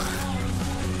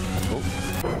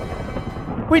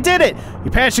 We did it! You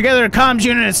patched together a comms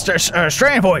unit and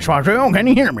strand voice box. Oh, can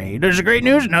you hear me? There's a great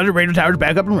news. Another radio tower's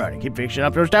back up and running. Keep fixing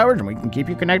up those towers and we can keep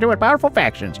you connected with powerful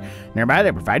factions. Nearby,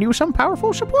 they provide you with some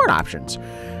powerful support options.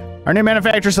 Our new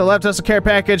manufacturers have left us a care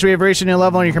package. We have reached a new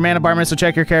level in your command department, so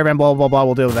check your caravan, blah, blah, blah.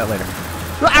 We'll deal with that later.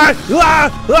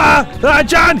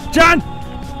 John!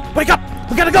 Wake up!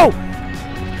 We gotta go!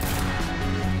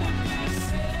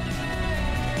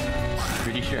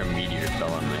 Pretty sure a meteor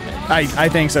fell on my head. I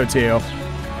think so too.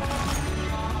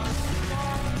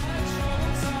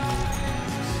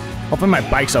 Hopefully my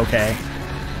bike's okay.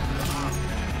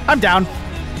 I'm down.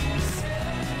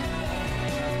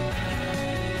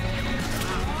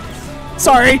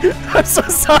 Sorry. I'm so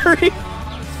sorry.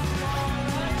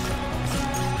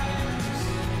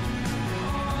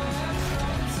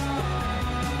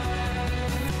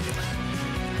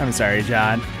 I'm sorry,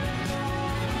 John.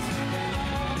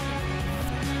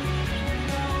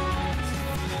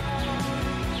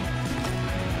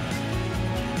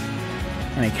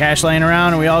 Any cash laying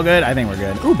around? Are we all good? I think we're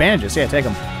good. Ooh, bandages. Yeah, take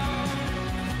them.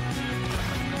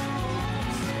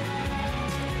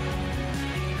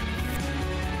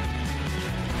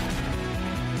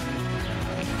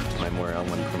 My morale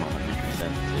went from 100% to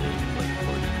like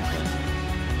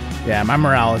 40%. Yeah, my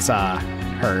morale is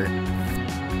hurt.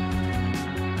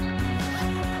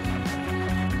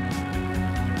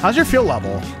 How's your fuel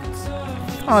level?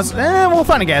 Oh, it's, we'll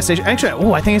find a gas station. Actually,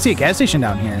 oh, I think I see a gas station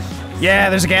down here. Yeah,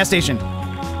 there's a gas station.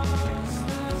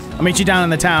 I'll meet you down in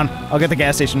the town. I'll get the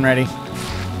gas station ready.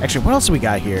 Actually, what else do we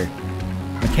got here?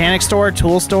 Mechanic store,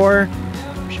 tool store.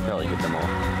 We should probably get them all.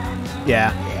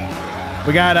 Yeah.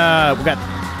 We got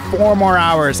 4 more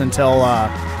hours until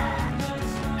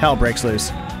hell breaks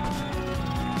loose.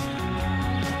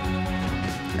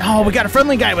 Oh, we got a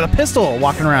friendly guy with a pistol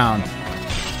walking around.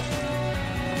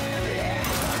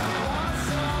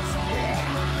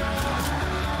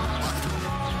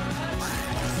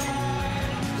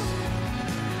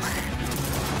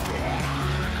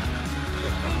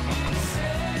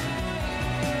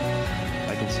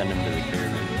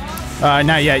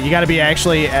 Not yet. You got to be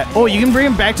actually at, oh, you can bring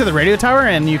him back to the radio tower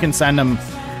and you can send him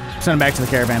back to the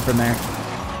caravan from there.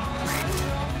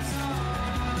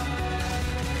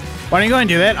 Why don't you go ahead and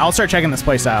do that? I'll start checking this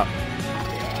place out.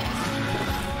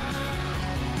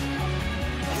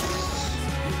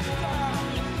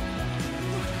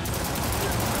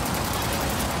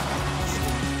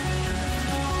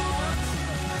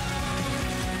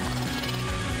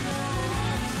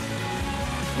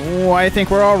 Oh, I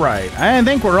think we're all right. I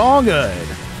think we're all good.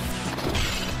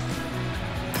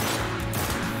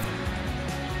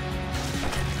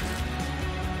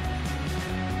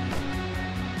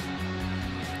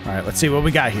 All right, let's see what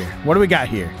we got here. What do we got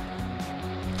here?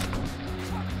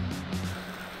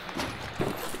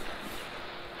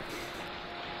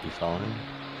 You following?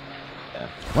 Yeah.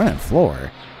 What floor?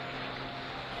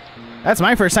 That's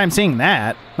my first time seeing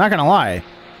that. Not gonna lie.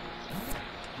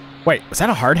 Wait, was that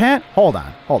a hard hat? Hold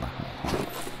on, hold on.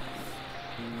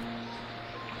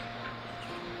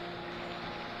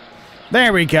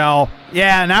 There we go.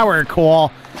 Yeah, now we're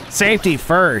cool. Safety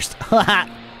first. All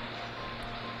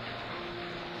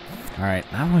right,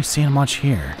 not really seeing much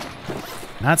here.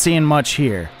 Not seeing much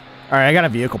here. All right, I got a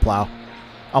vehicle plow.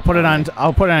 I'll put it on.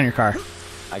 I'll put it on your car.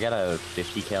 I got a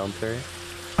 50 cal turret.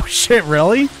 Oh shit!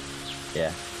 Really?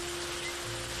 Yeah.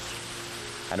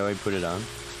 How do I put it on?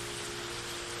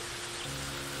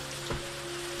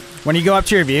 When you go up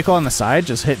to your vehicle on the side,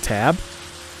 just hit tab.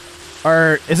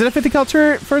 Or is it a 50 cal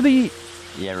turret for the?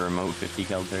 Yeah, remote 50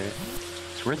 cal turret.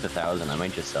 It's worth 1,000. I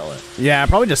might just sell it. Yeah,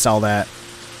 probably just sell that.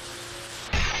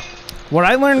 What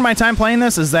I learned in my time playing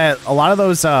this is that a lot of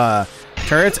those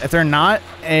turrets, if they're not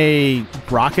a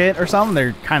rocket or something,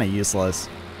 they're kind of useless.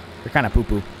 They're kind of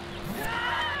poo-poo.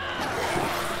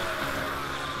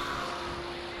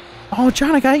 Oh,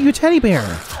 John, I got you a teddy bear.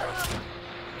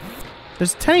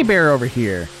 There's a teddy bear over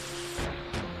here.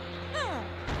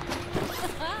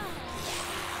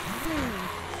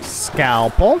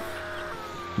 Scalpel.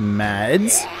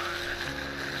 Meds.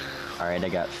 Alright, I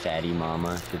got Fatty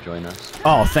Mama to join us.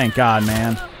 Oh, thank God,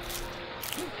 man.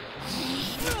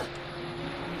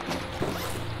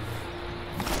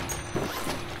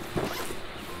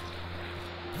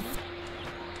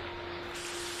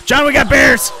 John, we got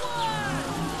bears!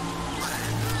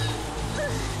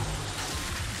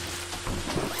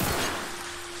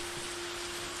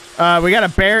 We got a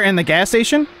bear in the gas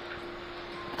station.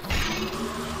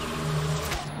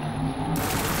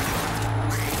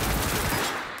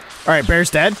 All right, bear's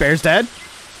dead. Bear's dead.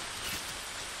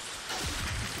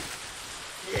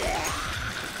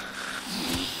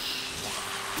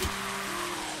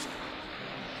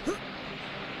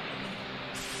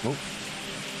 Oh.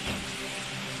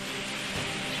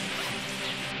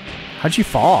 How'd you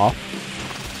fall?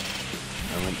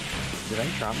 Did I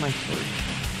drop my sword?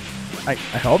 I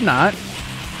hope not.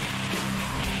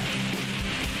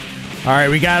 All right,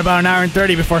 we got about an hour and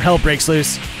 30 before hell breaks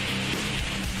loose.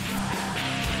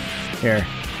 Here.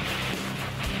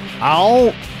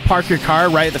 I'll park your car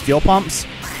right at the fuel pumps.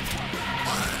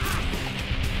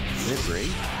 Did it break?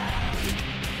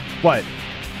 What?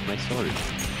 My sword.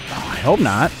 Oh, I hope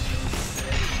not.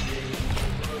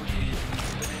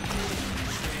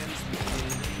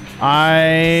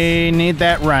 I need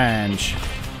that wrench.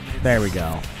 There we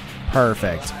go.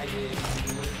 Perfect.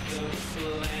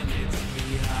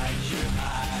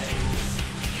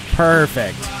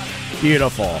 Perfect.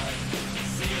 Beautiful.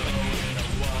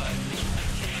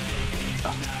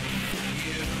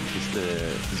 It's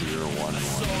the 011.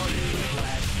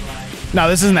 No,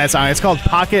 this isn't that song. It's called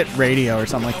Pocket Radio or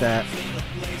something like that.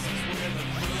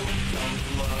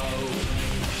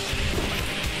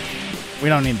 We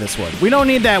don't need this wood. We don't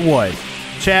need that wood.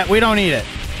 Chat, we don't need it.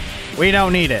 We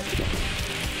don't need it.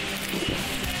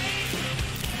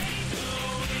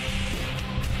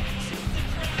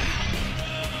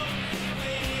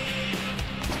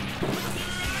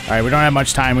 All right, we don't have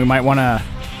much time. We might want to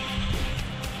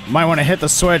hit the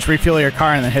switch, refuel your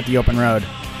car, and then hit the open road.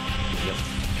 Yep.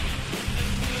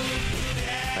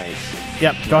 Nice.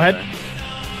 Yep, go ahead.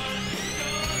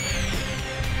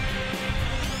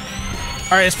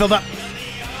 All right, it's filled up.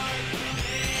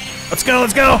 Let's go,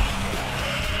 let's go.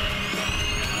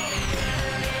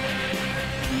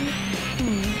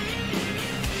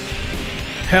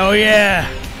 Hell yeah.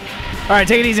 All right,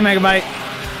 take it easy, Megabyte.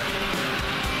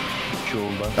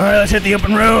 All right, let's hit the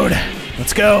open road.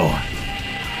 Let's go.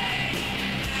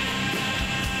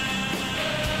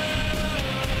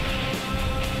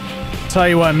 Tell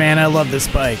you what, man, I love this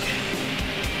bike.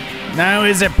 Not only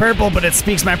is it purple, but it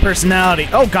speaks my personality.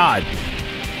 Oh, God.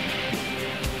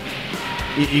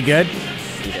 You good?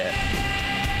 Yeah.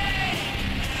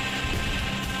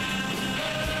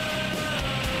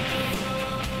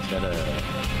 Is that a...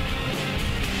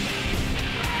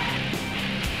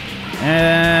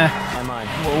 Am I?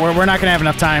 We're not gonna have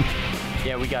enough time.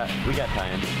 Yeah, we got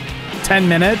time. 10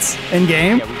 minutes in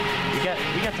game. Yeah,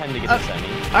 we got time to get the semi.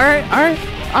 All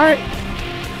right.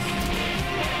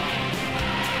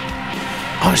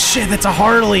 Oh shit, that's a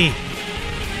Harley.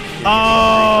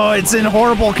 Oh, it's in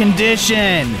horrible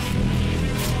condition.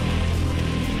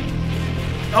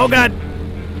 Oh god.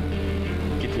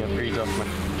 Get the upgrades off my...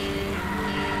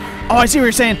 Oh, I see what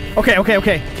you're saying.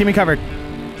 Okay. Keep me covered.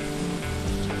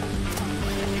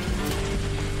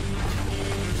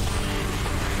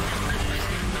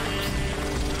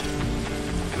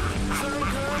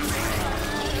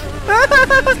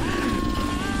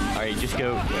 Alright, just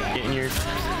go. Get in your...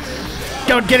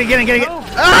 Go, get it.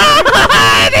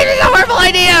 Ah! This is a horrible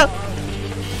idea!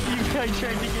 You guys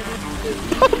tried to get it.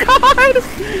 Oh god!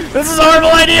 This is a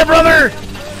horrible idea, brother!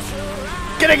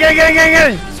 Get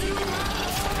it!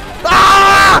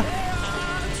 Ah!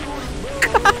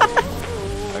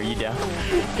 Are you down?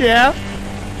 Yeah?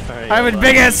 Alright. I have a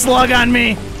big ass slug on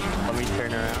me! Let me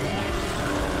turn around.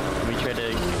 Let me try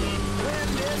to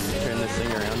turn this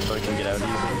thing around so I can get out easy.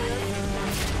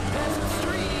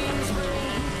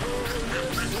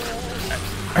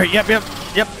 Alright,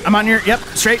 yep. I'm on your,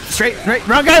 straight.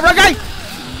 Wrong guy!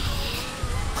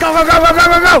 Go!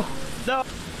 No!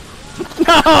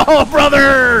 No,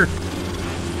 brother!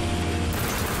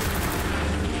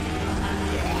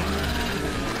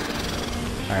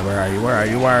 Alright, where are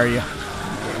you?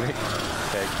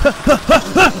 Okay.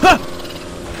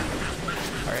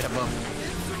 Alright, I'm up.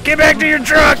 Get back to your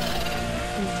truck!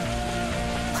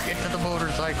 Get to the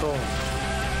motorcycle.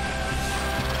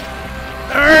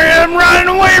 Alright, I'm running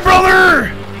away,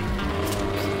 brother!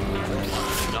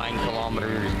 9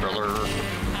 kilometers, brother.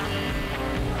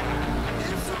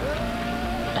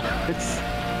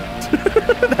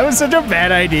 That was such a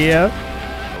bad idea.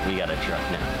 But we got a truck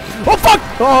now. Oh fuck!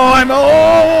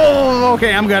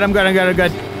 Okay, I'm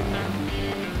good.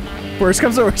 Worst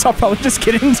comes to worst, I'll probably just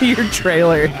get into your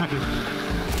trailer.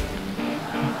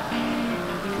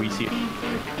 We see it.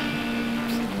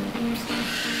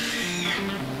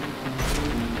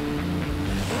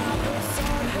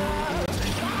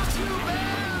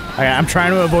 Okay, I'm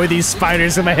trying to avoid these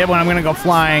spiders. If I hit one, I'm gonna go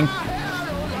flying.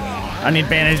 I need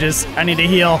bandages. I need to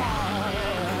heal.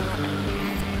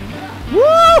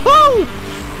 Woohoo!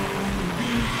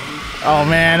 Oh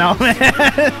man,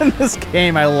 this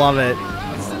game, I love it.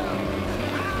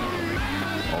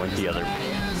 I went the other.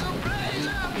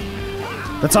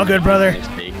 That's all good, brother.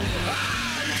 Mistake.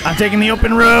 I'm taking the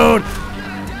open road.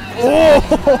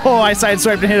 Oh, I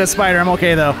sideswiped and hit a spider. I'm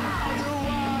okay though.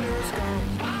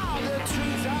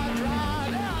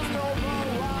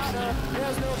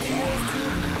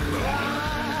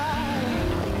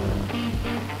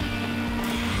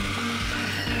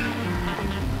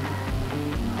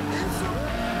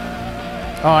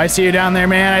 Oh, I see you down there,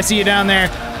 man. I see you down there.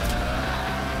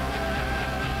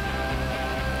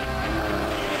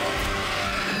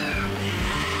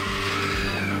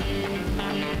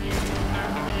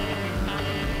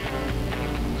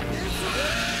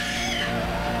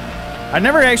 I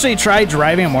never actually tried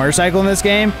driving a motorcycle in this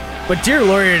game, but dear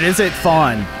lord, is it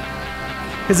fun.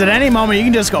 Because at any moment, you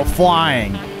can just go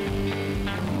flying.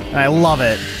 And I love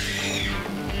it.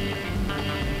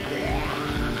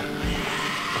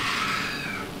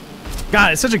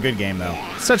 God, it's such a good game, though.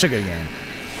 Such a good game.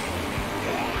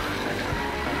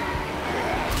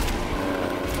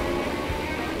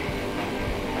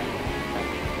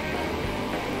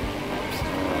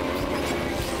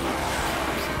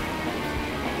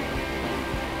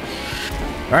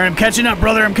 All right, I'm catching up,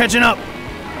 brother. I'm catching up.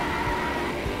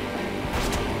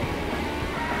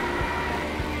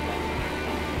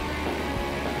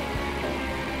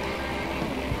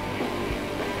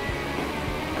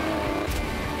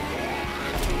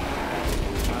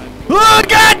 Oh,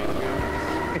 God!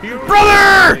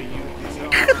 Brother!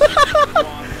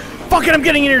 Fuck it, I'm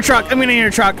getting in your truck. I'm getting in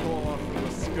your truck.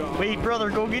 Wait, brother,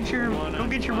 go get your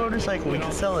motorcycle. We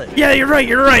can sell it. Yeah, you're right.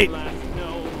 You're right.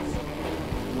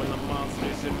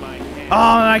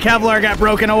 Oh, my Kevlar got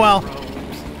broken. Oh, well.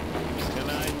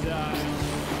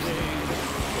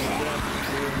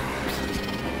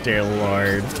 Dear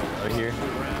Lord. Over here.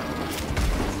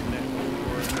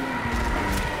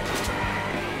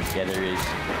 Yeah, there is.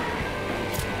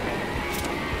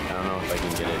 I don't know if I can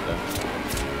get it, though.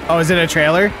 Oh, is it a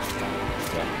trailer? Yeah.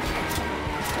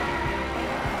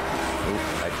 Oop,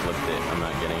 I flipped it. I'm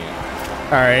not getting it.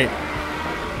 All right.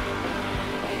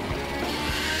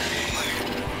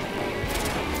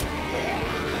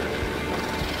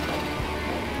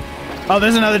 Oh,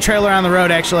 there's another trailer on the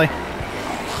road, actually.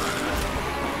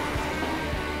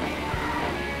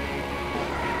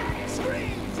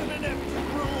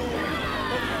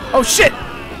 Oh, shit!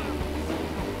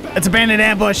 It's a bandit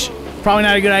ambush. Probably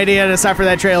not a good idea to stop for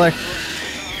that trailer.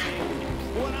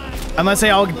 Unless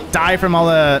they all die from all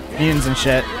the mutants and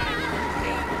shit.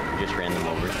 Just ran them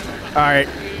over. Alright.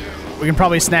 We can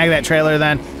probably snag that trailer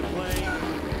then.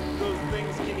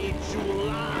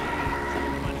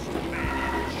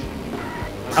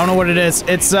 I don't know what it is.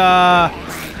 It's, I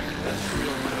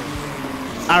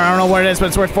don't know what it is, but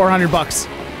it's worth 400 bucks.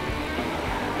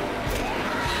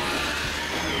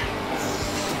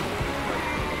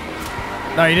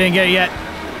 No, you didn't get it yet.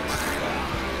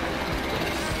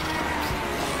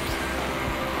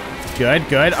 Good,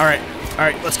 good. All right. All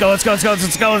right, let's go, let's go, let's go,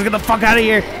 let's go. Let's get the fuck out of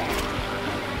here.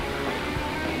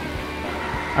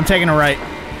 I'm taking a right.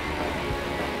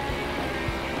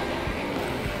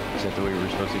 Is that the way we were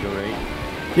supposed to go, right?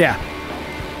 Yeah.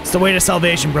 It's the way to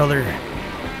salvation, brother.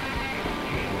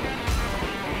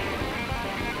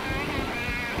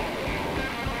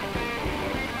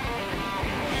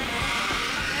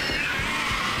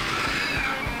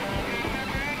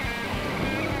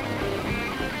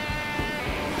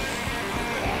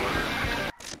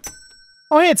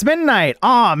 Oh, hey, it's midnight.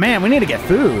 Aw, man, we need to get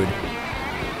food.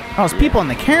 Those people in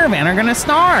the caravan are gonna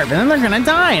starve, and then they're gonna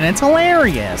die, and it's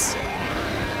hilarious.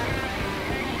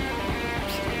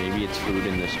 Maybe it's food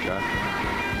in this truck.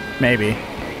 Maybe.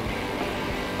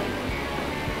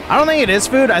 I don't think it is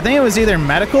food. I think it was either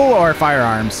medical or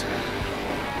firearms.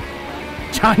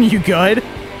 John, you good?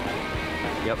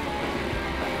 Yep.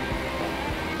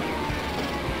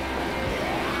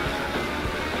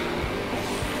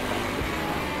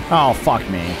 Oh, fuck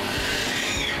me.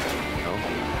 Oh.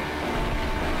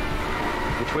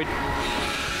 Which way?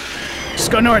 Just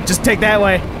go north. Just take that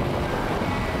way.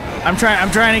 I'm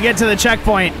trying to get to the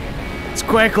checkpoint as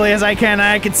quickly as I can.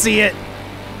 I can see it.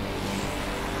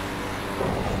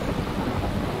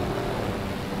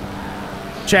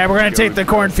 Chad, we're gonna take the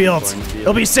cornfields.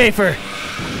 It'll be safer.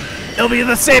 It'll be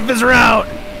the safest route.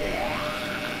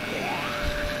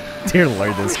 Dear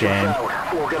Lord, this game.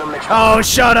 Oh,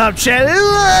 shut up,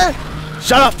 Chad.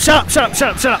 Shut up, shut up, shut up, shut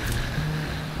up, shut up.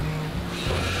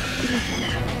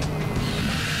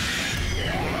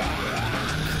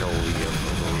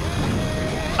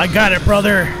 I got it,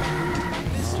 brother.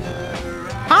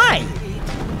 Hi.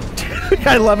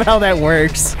 I love how that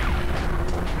works.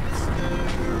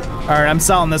 All right, I'm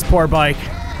selling this poor bike.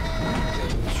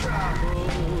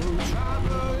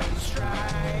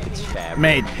 It's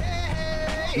fabric.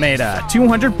 Made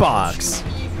 200 bucks.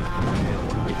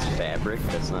 It's fabric.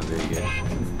 That's not very good.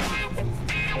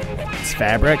 It's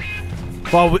fabric.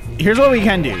 Well, here's what we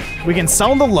can do. We can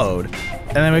sell the load,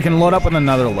 and then we can load up with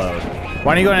another load.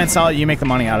 Why don't you go ahead and sell it? You make the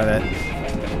money out of it.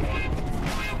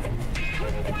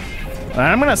 And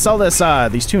I'm gonna sell this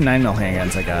these two 9mm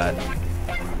handguns I got.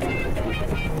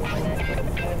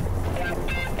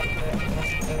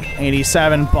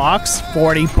 $87,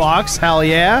 40 bucks. Hell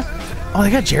yeah! Oh,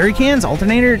 they got jerry cans,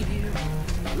 alternator.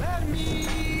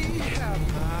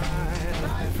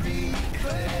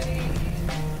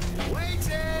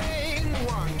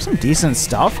 Some decent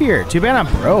stuff here. Too bad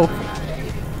I'm broke.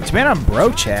 Too bad I'm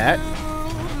broke, chat.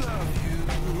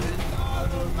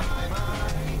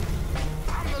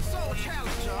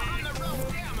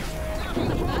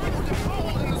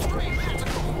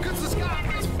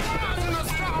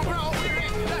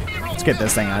 Let's get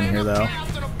this thing on here, though.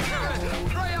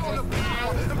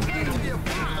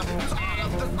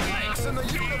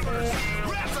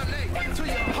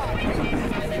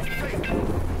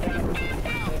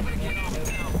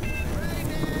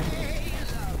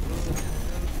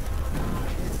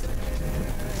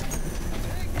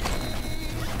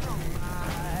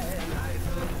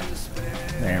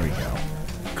 There we go.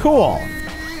 Cool.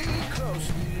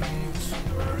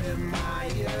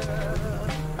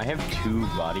 I have 2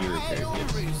 body repair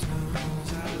kits.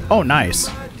 Oh, nice.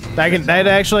 That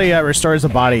actually restores the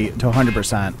body to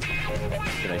 100%.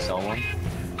 Did I sell one?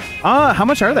 How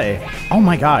much are they? Oh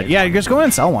my god. Yeah, just go ahead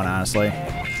and sell one, honestly.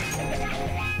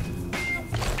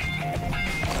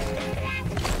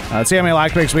 Let's see how many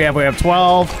lockpicks we have. We have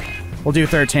 12. We'll do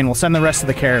 13. We'll send the rest to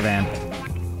the caravan.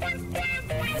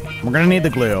 We're gonna need the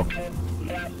glue.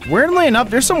 Weirdly enough,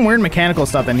 there's some weird mechanical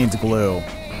stuff that needs glue.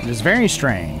 It is very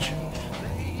strange.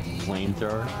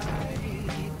 Flamethrower?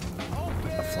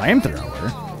 A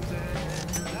flamethrower?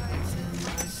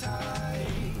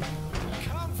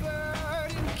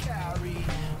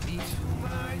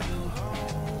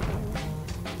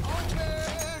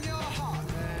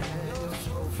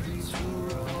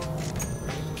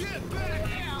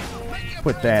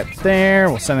 Put that there.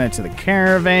 We'll send it to the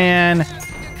caravan.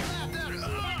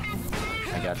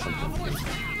 I got something.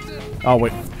 Oh,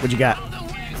 wait. What'd you got?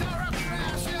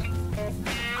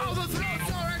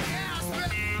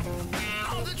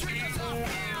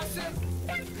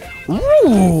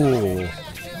 Ooh.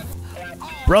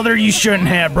 Brother, you shouldn't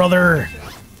have, brother.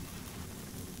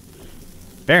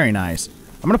 Very nice.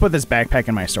 I'm gonna put this backpack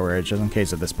in my storage just in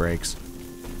case if this breaks.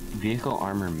 Vehicle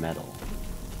armor metal.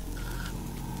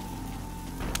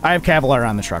 I have Kevlar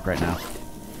on the truck right now.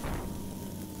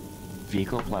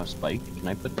 Vehicle plow spike. Can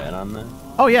I put that on the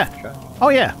Oh yeah. truck? Oh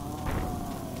yeah.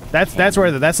 That's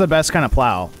the best kind of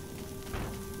plow.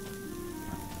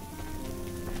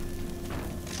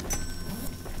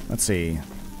 Let's see.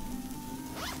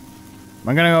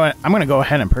 I'm gonna go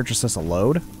ahead and purchase this a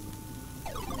load.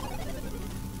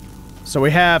 So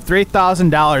we have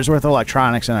 $3,000 worth of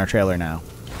electronics in our trailer now.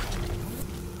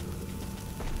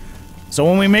 So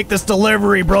when we make this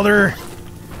delivery, brother,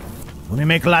 when we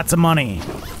make lots of money.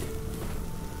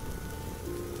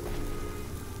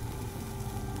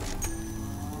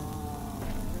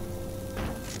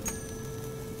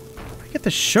 Where do I get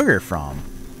the sugar from?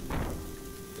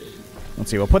 Let's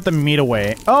see, we'll put the meat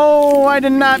away. Oh, I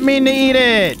did not mean to eat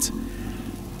it!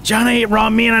 John ate raw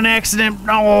meat on accident.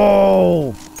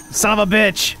 No! Son of a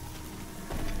bitch.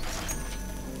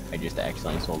 I just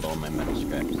accidentally sold all my metal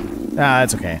scraps. Ah,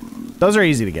 that's okay. Those are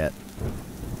easy to get.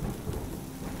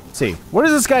 Let's see. What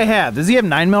does this guy have? Does he have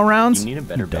 9mm rounds? You need a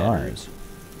better He battery. does.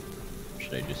 Or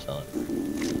should I just sell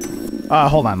it?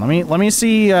 Hold on. Let me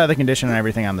see the condition and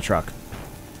everything on the truck.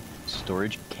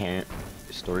 Storage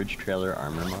trailer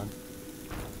armor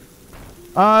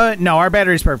mod? No, our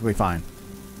battery's perfectly fine.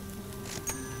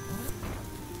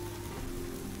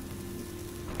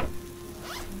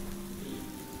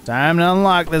 Time to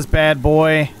unlock this bad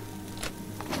boy.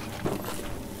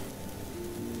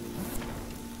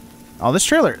 Oh, this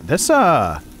trailer, this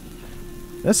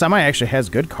semi actually has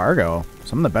good cargo.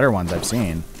 Some of the better ones I've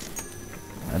seen.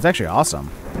 That's actually awesome.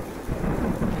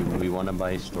 Do we want to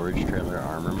buy storage trailer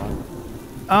armor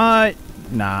mod?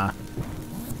 Nah.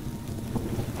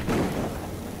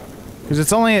 Because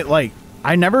it's only, like,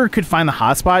 I never could find the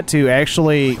hotspot to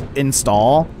actually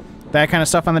install that kind of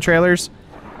stuff on the trailers.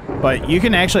 But you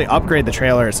can actually upgrade the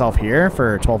trailer itself here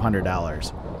for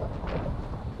 $1,200.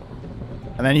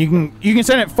 And then you can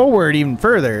send it forward even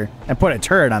further and put a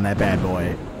turret on that bad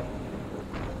boy.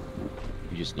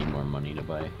 We just need more money to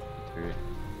buy a turret.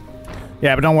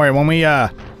 Yeah, but don't worry. When we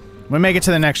make it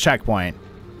to the next checkpoint,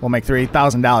 we'll make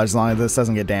 $3,000 as long as this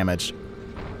doesn't get damaged.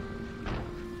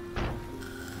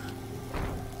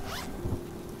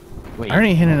 Wait. I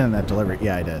already hit it in that delivery.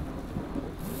 Yeah, I did.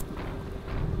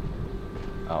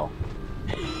 Oh.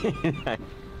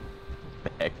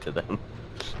 Back to them.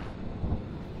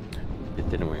 It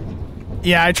didn't work.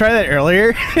 Yeah, I tried that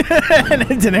earlier, and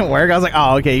it didn't work. I was like,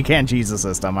 oh, okay, you can't cheese the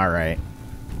system. All right.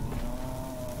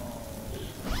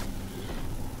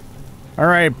 All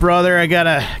right, brother, I got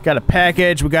a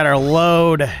package. We got our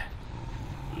load.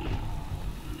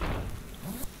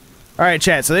 All right,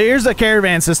 chat. So here's the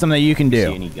caravan system that you can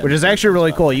do, which is actually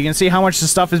really cool. You can see how much the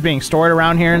stuff is being stored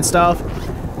around here and stuff.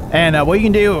 And what you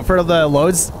can do for the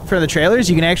loads for the trailers,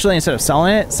 you can actually, instead of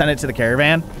selling it, send it to the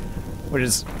caravan, which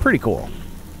is pretty cool.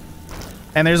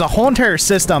 And there's a whole entire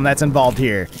system that's involved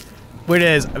here, which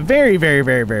is very, very,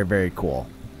 very, very, very cool.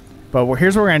 But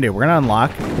here's what we're going to do. We're going to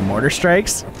unlock the mortar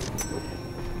strikes.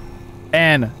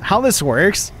 And how this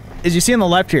works is you see on the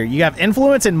left here, you have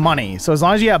influence and money. So as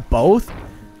long as you have both,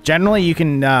 generally you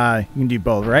can do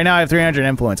both. Right now I have 300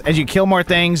 influence. As you kill more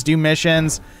things, do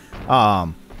missions,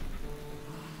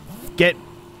 get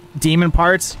demon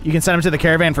parts, you can send them to the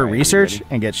caravan for research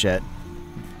and get shit.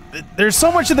 There's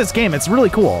so much to this game. It's really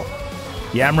cool.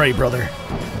 Yeah, I'm ready, brother.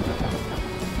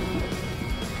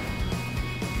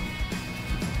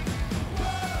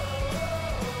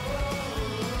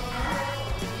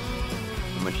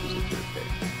 How much is it to repair?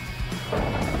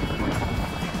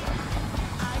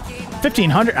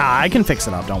 1,500? Ah, I can fix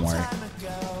it up. Don't worry.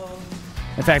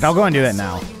 In fact, I'll go and do that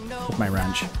now with my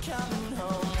wrench.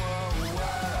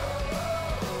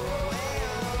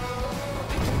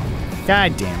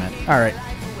 God damn it. All right.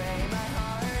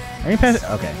 Are you past?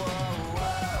 Okay.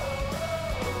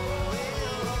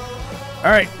 All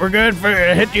right, we're good for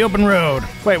hit the open road.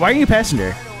 Wait, why are you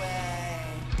passenger?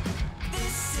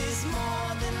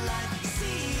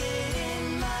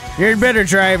 You're a better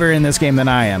driver in this game than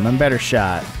I am. I'm a better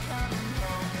shot.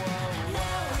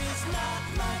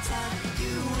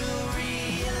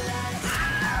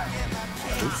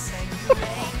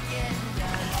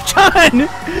 John!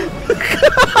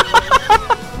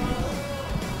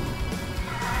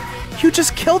 You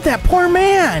just killed that poor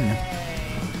man!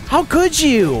 How could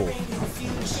you?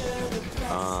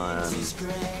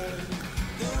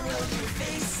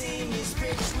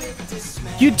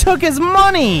 You took his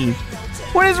money!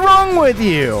 What is wrong with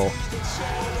you?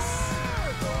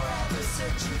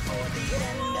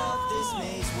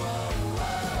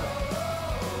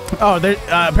 Oh,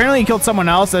 apparently he killed someone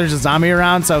else. There's a zombie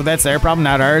around, so that's their problem,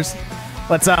 not ours.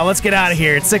 Let's get out of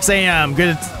here. It's 6 a.m.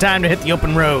 Good time to hit the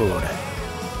open road.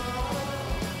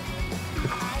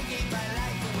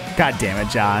 God damn it,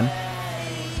 John.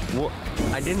 Well,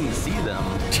 I didn't see them.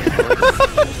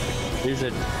 There's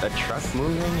a truck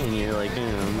moving, and you're like,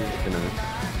 I'm just gonna...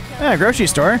 Yeah, grocery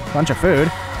store. Bunch of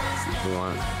food.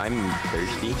 I'm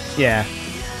thirsty. Yeah.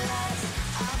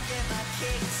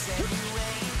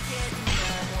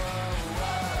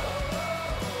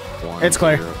 It's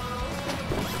clear.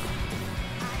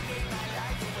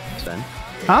 Sven?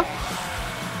 Huh?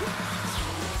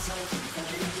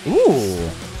 Ooh.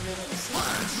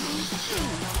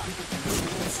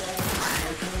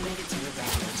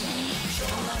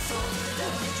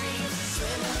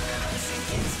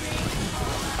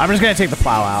 I'm just gonna take the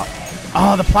plow out.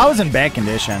 Oh, the plow is in bad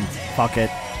condition. Fuck it.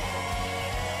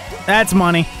 That's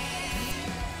money.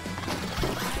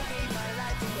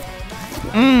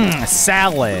 Mmm,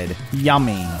 salad.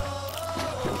 Yummy.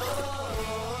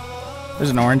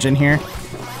 There's an orange in here.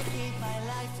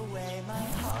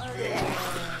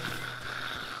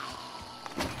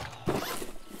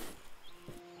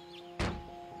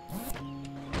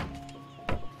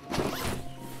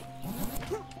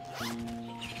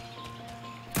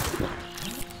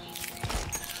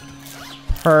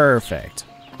 Perfect.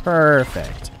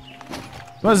 Perfect.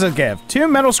 What does it give? 2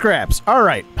 metal scraps. All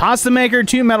right. Pasta maker,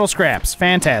 2 metal scraps.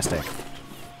 Fantastic.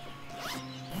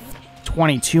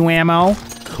 22 ammo.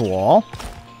 Cool.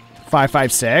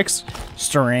 5.56.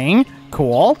 String.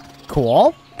 Cool.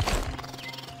 Cool.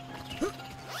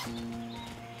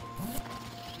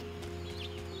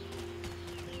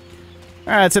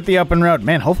 All right, let's hit the open road.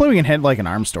 Man, hopefully we can hit like an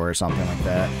arms store or something like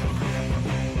that.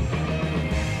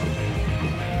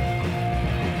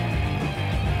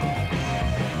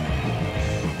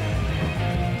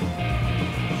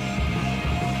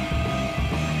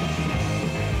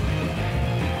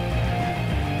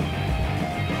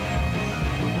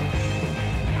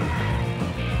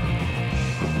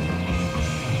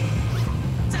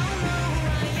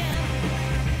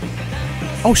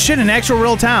 Oh shit, an actual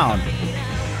real town.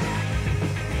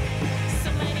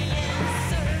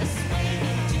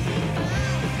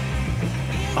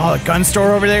 Oh, a gun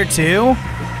store over there too?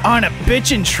 On a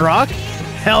bitchin' truck?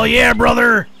 Hell yeah,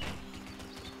 brother!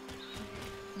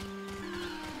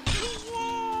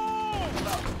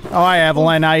 Oh, hi,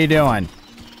 Evelyn. How you doing?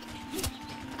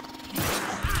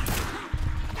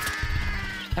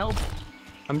 Help!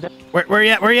 I'm dead. Where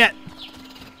you at? Where you at?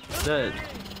 Dead.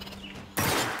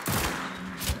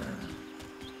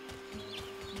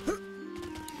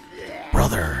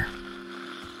 Brother.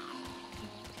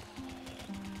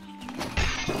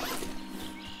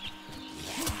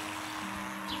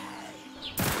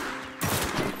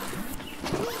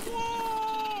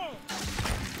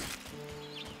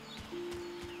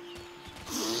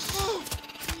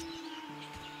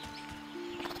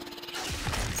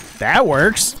 That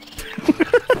works.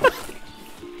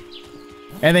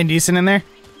 Anything decent in there?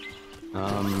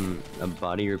 A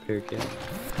body repair kit.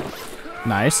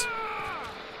 Nice.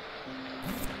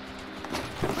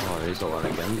 Oh, there's a lot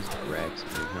of guns racks in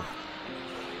here.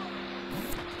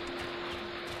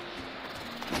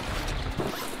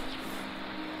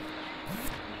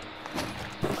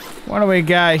 What do we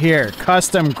got here?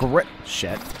 Custom grip.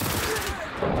 Shit.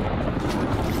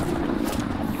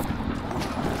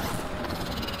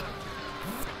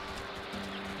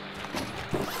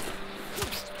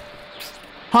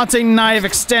 Hunting knife,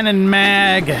 extended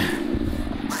mag.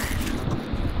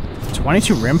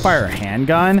 22 rimfire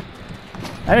handgun?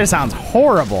 That just sounds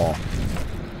horrible.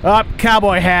 Up,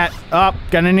 cowboy hat. Up,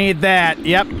 gonna need that.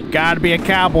 Yep, gotta be a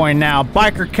cowboy now.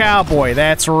 Biker cowboy,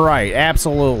 that's right,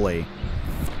 absolutely.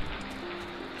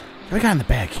 What we got in the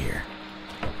back here?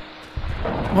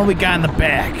 What we got in the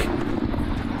back?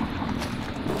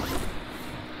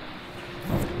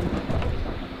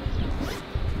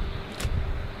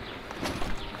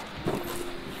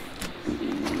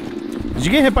 Did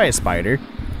you get hit by a spider?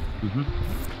 Mm-hmm.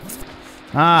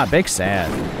 Ah, big sad.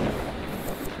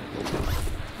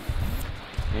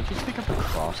 Can I just pick up a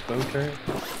crossbow turret?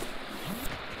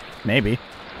 Maybe.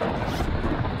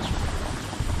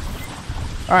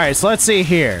 Alright, so let's see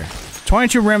here.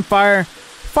 22 rimfire.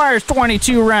 Fires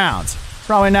 22 rounds.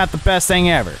 Probably not the best thing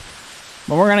ever.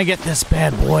 But we're gonna get this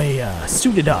bad boy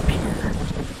suited up here.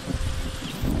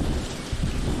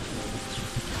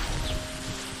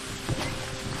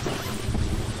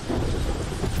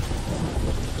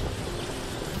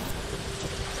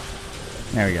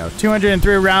 There we go.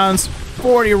 203 rounds,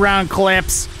 40 round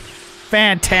clips.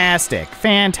 Fantastic.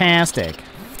 Fantastic.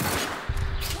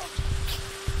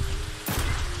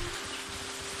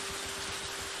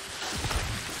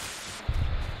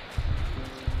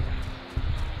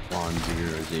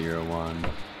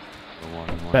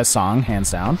 1-0-0-1. Best song,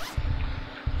 hands down.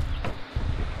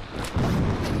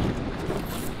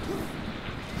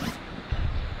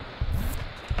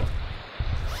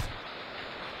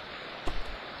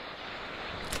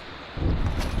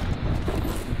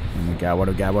 What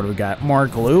do we got? What do we got? More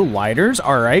glue, lighters.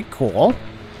 All right, cool.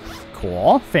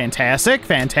 Cool. Fantastic.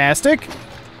 Fantastic.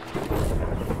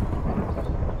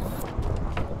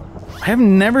 I have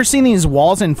never seen these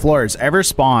walls and floors ever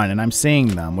spawn, and I'm seeing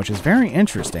them, which is very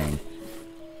interesting.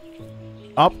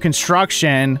 Up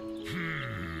construction.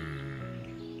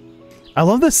 I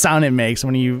love the sound it makes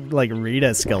when you, like, read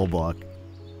a skill book.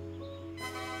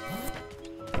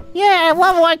 Yeah,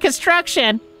 level 1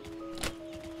 construction.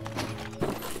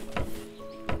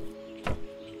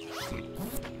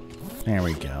 There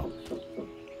we go.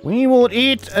 We will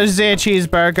eat the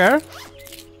cheeseburger.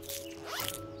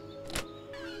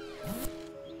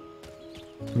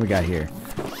 What do we got here?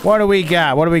 What do we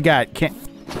got? What do we got?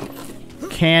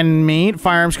 Canned meat,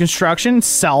 firearms construction,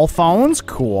 cell phones.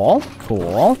 Cool.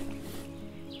 Cool.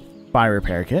 Body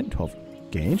repair kit, 12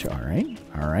 gauge. All right.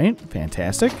 All right.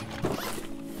 Fantastic.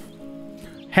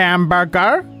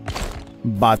 Hamburger.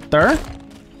 Butter.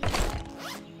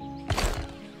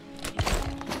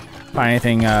 Find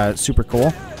anything super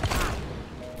cool?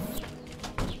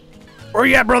 Where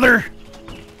you at, brother?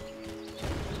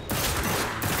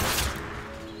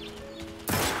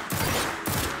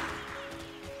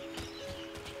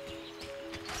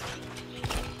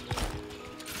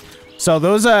 So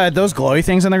those glowy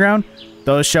things on the ground,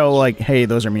 those show like, hey,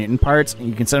 those are mutant parts.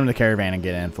 You can send them to the caravan and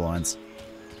get influence.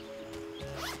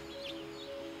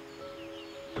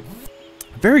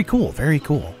 Very cool. Very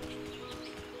cool.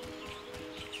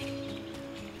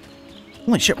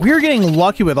 Holy shit, we are getting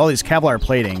lucky with all these Kevlar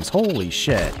platings. Holy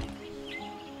shit.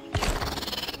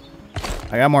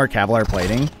 I got more Kevlar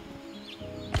plating.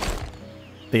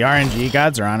 The RNG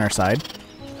gods are on our side.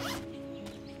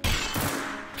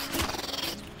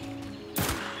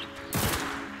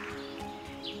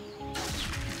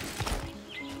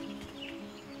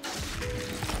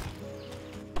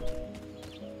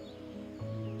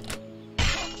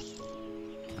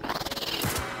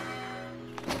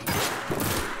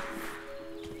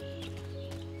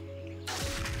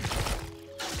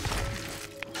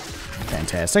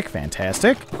 Fantastic,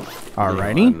 fantastic.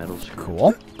 Alrighty.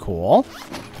 Cool, cool.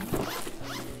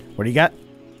 What do you got?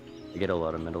 I get a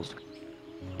lot of medals.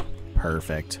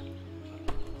 Perfect.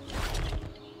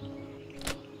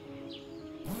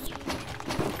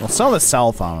 We'll sell the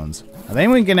cell phones. I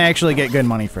think we can actually get good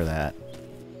money for that.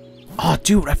 Oh,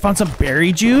 dude, I found some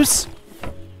berry juice.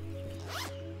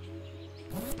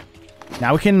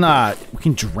 Now we can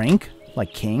drink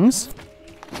like kings.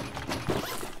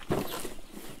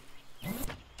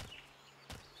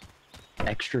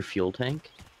 Extra fuel tank?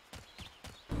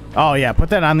 Oh, yeah, put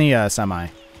that on the semi.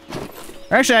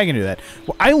 Or actually, I can do that.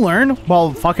 Well, I learned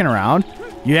while fucking around,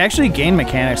 you actually gain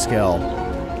mechanic skill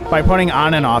by putting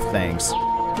on and off things.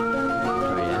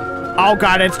 Oh, yeah. Oh,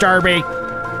 God, it's Derby.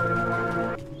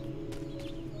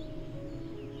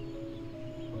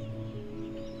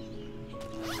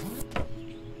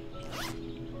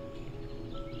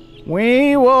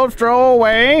 We will throw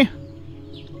away.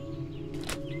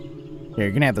 Here,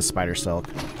 you're gonna have the spider silk.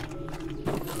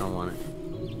 I don't want it.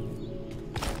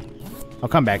 I'll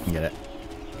come back and get it.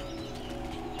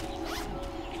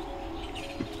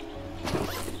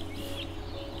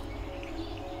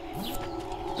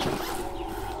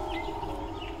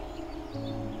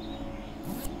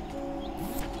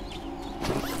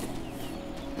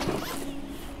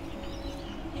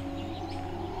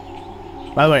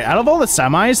 By the way, out of all the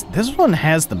semis, this one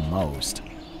has the most.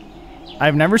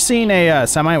 I've never seen a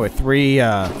semi with three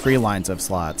lines of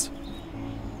slots.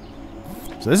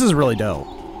 So this is really dope.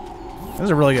 This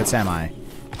is a really good semi.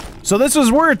 So this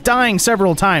was worth dying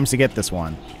several times to get this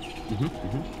one.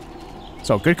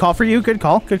 So good call for you. Good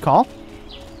call. Good call.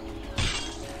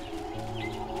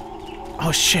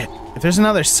 Oh shit! If there's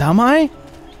another semi, we've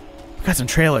got some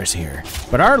trailers here.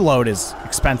 But our load is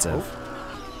expensive.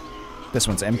 This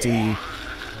one's empty.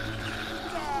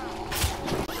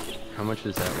 How much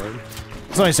is that load?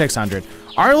 It's only 600.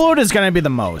 Our load is gonna be the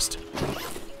most.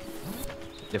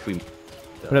 If we...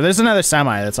 But if there's another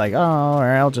semi that's like, oh,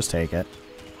 alright, I'll just take it.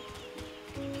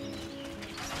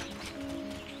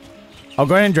 I'll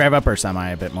go ahead and drive up our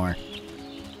semi a bit more.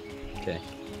 Okay.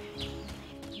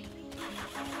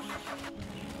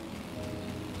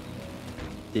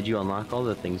 Did you unlock all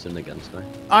the things in the gun store?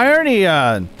 I already,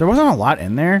 there wasn't a lot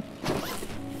in there.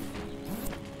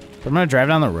 But I'm gonna drive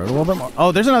down the road a little bit more.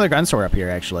 Oh, there's another gun store up here,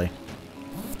 actually.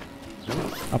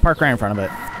 I'll park right in front of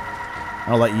it.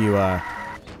 I'll let you,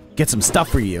 get some stuff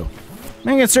for you.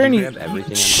 I'm concerned you. grab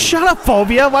everything Shut up,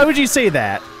 Phobia. Why would you say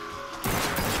that?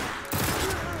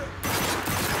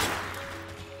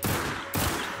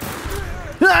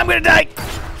 I'm gonna die.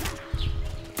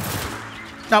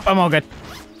 Nope, I'm all good.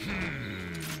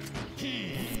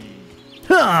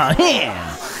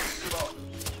 Yeah.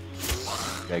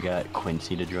 I got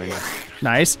Quincy to join us.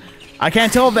 Nice. I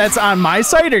can't tell if that's on my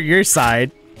side or your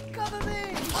side.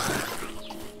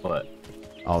 What?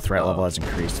 Oh, threat level has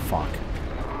increased. Fuck.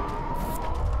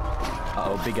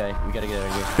 Uh-oh, big guy. We gotta get out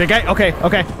of here. Big guy? Okay,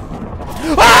 okay.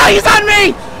 Ah, he's on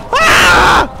me!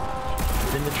 Ah!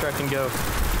 Get in the truck and go.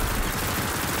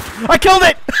 I killed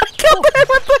it! I killed it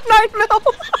with the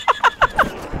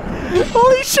 9mm!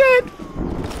 Holy shit!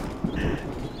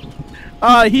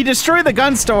 He destroyed the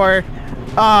gun store.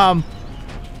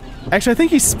 Actually, I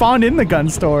think he spawned in the gun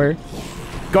store.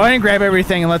 Go ahead and grab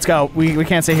everything and let's go. We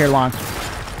can't stay here long.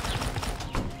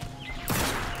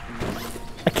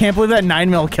 I can't believe that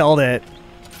 9mm killed it.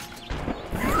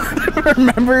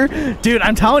 Remember? Dude,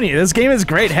 I'm telling you, this game is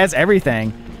great. It has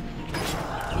everything.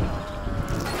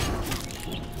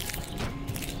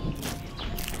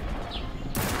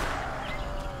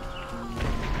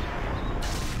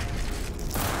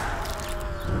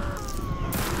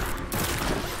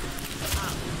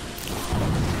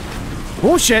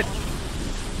 Oh, shit.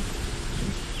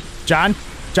 John,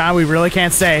 we really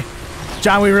can't stay.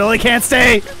 John, we really can't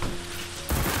stay.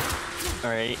 All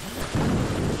right.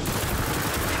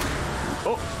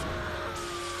 Oh.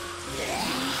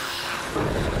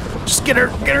 Just get her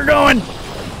going.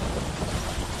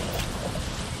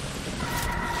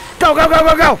 Go, go, go,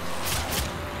 go, go.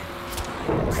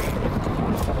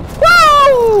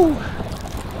 Woo!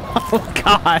 Oh,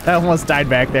 God, I almost died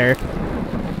back there.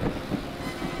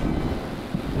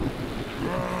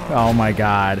 Oh my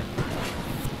God.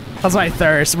 How's my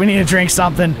thirst? We need to drink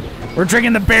something. We're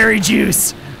drinking the berry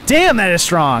juice. Damn, that is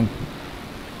strong.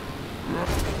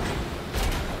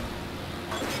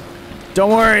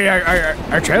 Don't worry,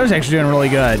 our trailer's actually doing really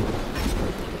good.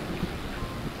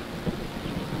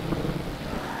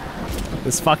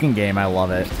 This fucking game, I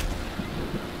love it.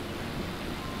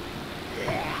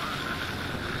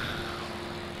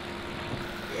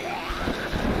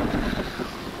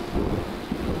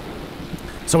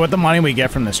 So with the money we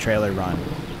get from this trailer run,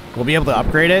 we'll be able to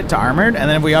upgrade it to armored, and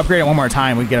then if we upgrade it one more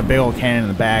time, we get a big old cannon in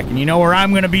the back. And you know where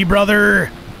I'm gonna be, brother?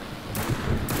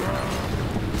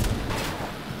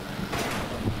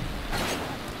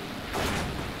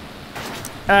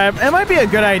 It might be a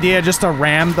good idea just to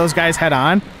ram those guys head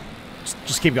on.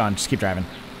 Just keep going, just keep driving.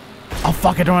 Oh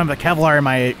fuck, I don't have the Kevlar in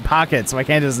my pocket, so I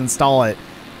can't just install it.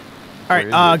 Alright,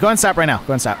 go ahead and stop right now. Go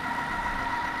ahead and stop.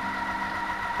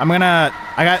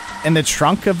 I got in the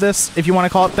trunk of this, if you want to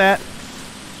call it that.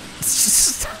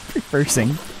 Stop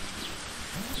reversing.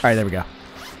 Alright, there we go.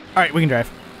 Alright, we can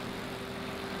drive.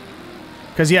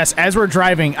 Because yes, as we're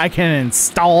driving, I can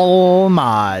install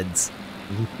mods.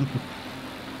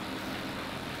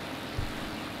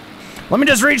 Let me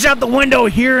just reach out the window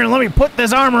here and let me put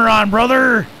this armor on,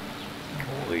 brother.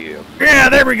 Oh, yeah. Yeah,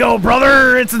 there we go,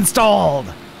 brother. It's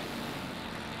installed.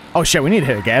 Oh shit, we need to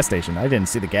hit a gas station. I didn't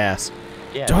see the gas.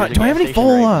 Yeah, Do I have any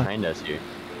full? Right behind us here.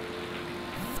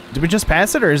 Did we just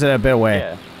pass it, or is it a bit away?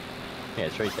 Yeah. Yeah,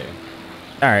 it's right there.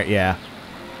 All right, yeah.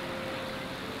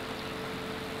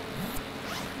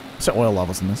 What's the oil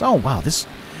levels in this? Oh wow, this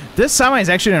semi is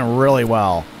actually doing really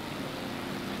well.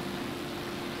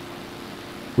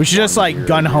 We should just like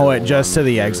gun ho it just to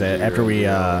the exit after we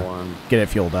get it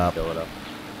fueled up. Fill it up.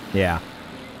 Yeah.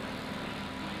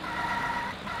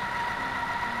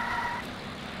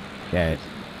 Yeah.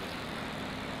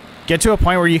 Get to a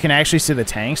point where you can actually see the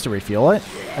tanks to refuel it,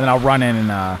 and then I'll run in and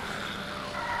All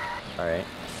right.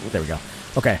 there we go.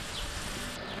 Okay.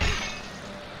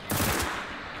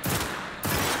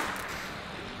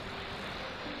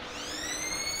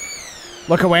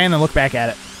 Look away and then look back at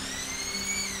it.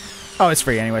 Oh, it's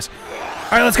free anyways.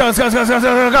 All right, let's go, let's go, let's go, let's go, let's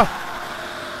go, let's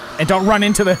go. And don't run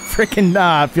into the freaking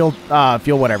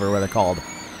fuel whatever they're called.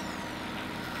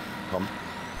 Pump.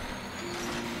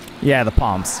 Yeah, the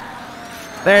pumps.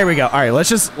 There we go. All right, let's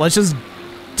just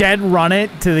dead run it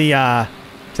to the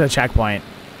checkpoint.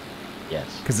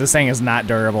 Yes. Because this thing is not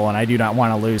durable, and I do not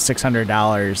want to lose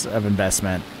 $600 of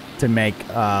investment to make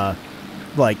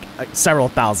like several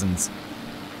thousands.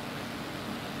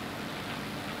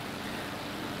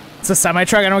 It's a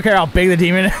semi-truck. I don't care how big the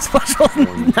demon is. Will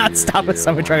not stop a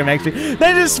semi-truck of actually.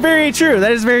 That is very true.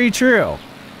 That is very true.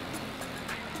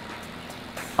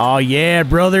 Oh yeah,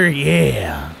 brother.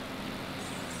 Yeah.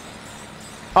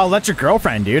 Oh, that's your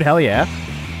girlfriend, dude. Hell yeah.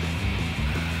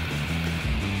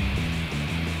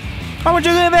 How would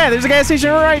you look at that? There's a gas station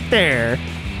right there.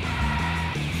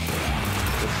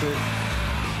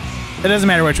 It doesn't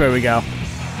matter which way we go.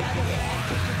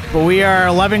 But we are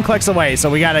 11 clicks away, so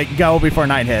we gotta go before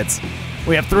night hits.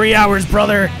 We have 3 hours,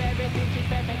 brother.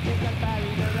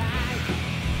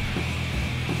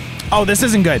 Oh, this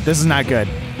isn't good. This is not good.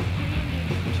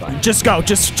 Just go.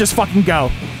 Just fucking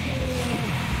go.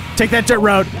 Take that dirt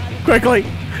road. Quickly.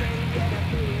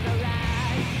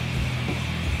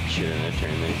 Shouldn't have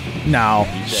turned there. No. You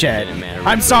said it Shit. didn't matter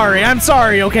I'm which sorry. way. I'm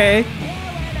sorry, okay?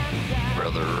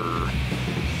 Brother.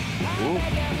 Ooh.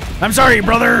 I'm sorry,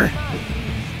 brother.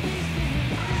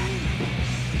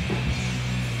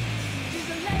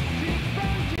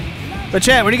 But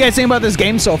chat, what do you guys think about this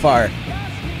game so far?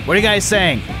 What are you guys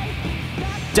saying?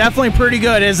 Definitely pretty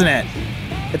good, isn't it?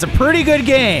 It's a pretty good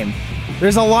game.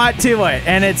 There's a lot to it,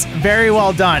 and it's very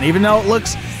well done. Even though it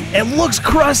looks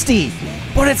crusty,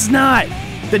 but it's not.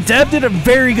 The dev did a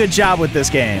very good job with this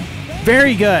game.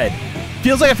 Very good.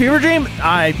 Feels like a fever dream?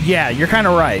 Yeah, you're kind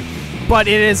of right. But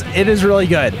it is really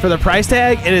good. For the price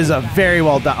tag, it is a very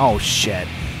well done. Oh shit.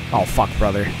 Oh fuck,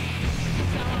 brother.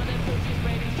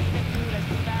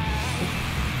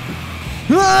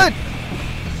 Ah!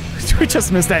 We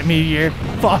just missed that meteor.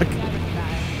 Fuck.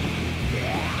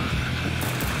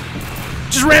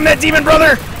 Just ram that demon,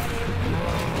 brother!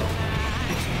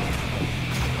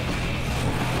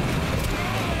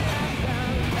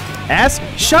 Ass?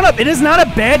 Shut up. It is not a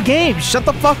bad game. Shut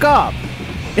the fuck up.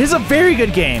 It is a very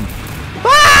good game.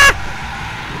 Ah!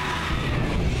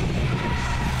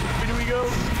 Where do we go?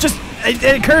 Just,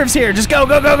 it curves here. Just go,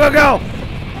 go, go, go, go.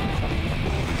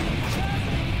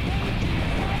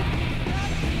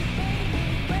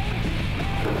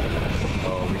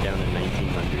 Oh, we're down to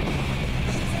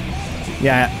 1900.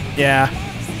 Yeah, yeah.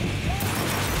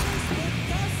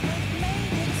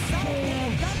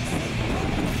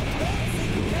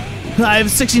 I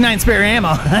have 69 spare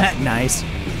ammo. Nice.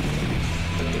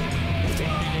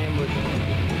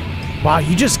 Wow,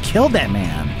 you just killed that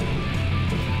man.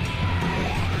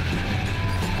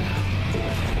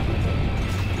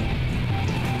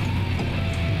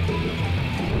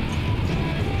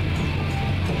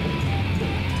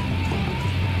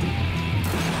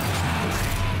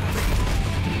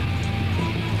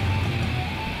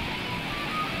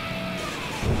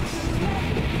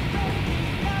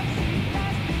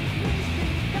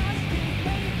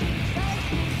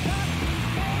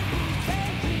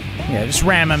 Yeah, just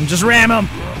ram him. Just ram him.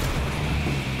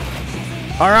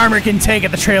 Our armor can take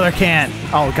it. The trailer can't.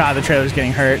 Oh, God, the trailer's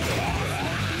getting hurt.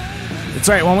 It's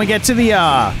all right. When we get to the,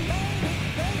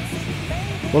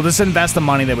 we'll just invest the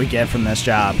money that we get from this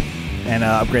job and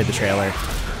upgrade the trailer.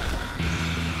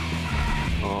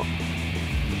 Oh.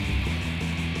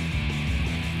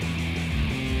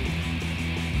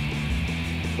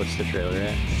 What's the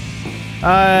trailer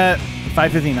at?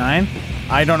 559.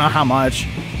 I don't know how much.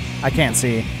 I can't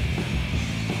see.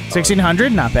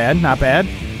 1,600? Not bad. Not bad.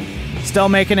 Still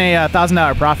making a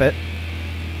 $1,000 profit.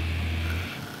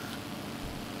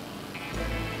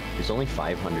 There's only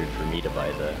 500 for me to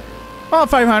buy the... Well,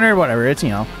 500, whatever. It's, you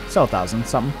know, still 1,000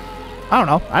 something. I don't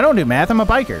know. I don't do math. I'm a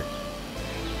biker.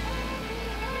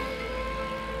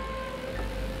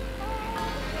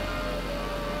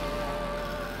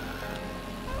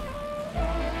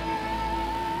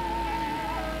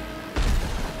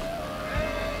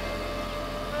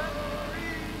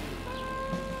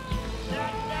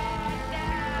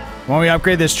 When we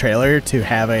upgrade this trailer to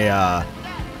have a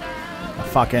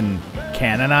fucking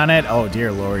cannon on it, oh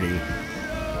dear lordy.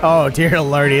 Oh dear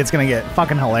lordy, it's gonna get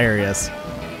fucking hilarious.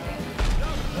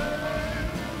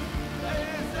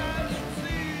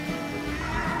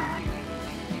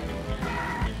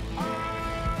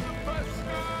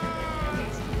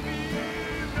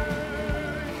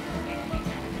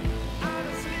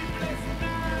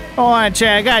 Hold on,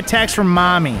 Chad, I got a text from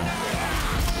mommy.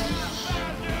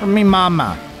 From me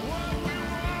mama.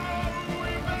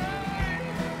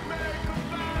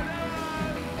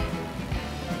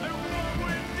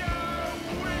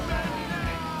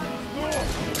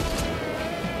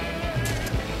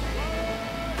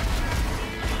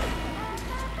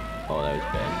 Oh, that was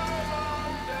bad.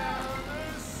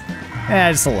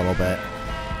 Yeah, just a little bit.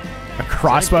 A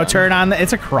crossbow turret on the...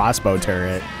 It's a crossbow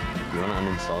turret. You want to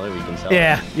uninstall it? We can sell it.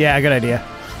 Yeah, yeah, good idea.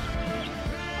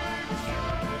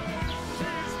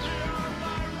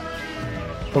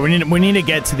 But we need to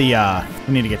get to the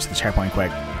checkpoint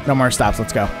quick. No more stops.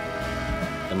 Let's go.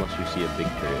 Unless we see a big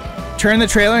turret. Turn the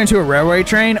trailer into a railway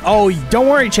train. Oh, don't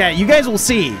worry, chat. You guys will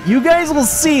see. You guys will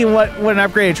see what an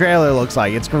upgraded trailer looks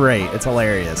like. It's great. It's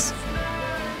hilarious.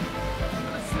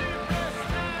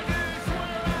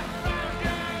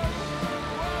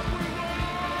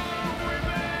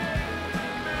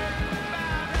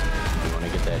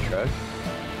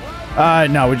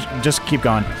 No, we just keep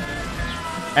going.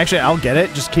 Actually, I'll get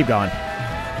it. Just keep going.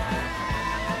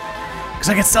 Because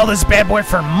I can sell this bad boy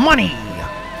for money.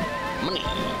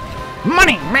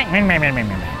 Money.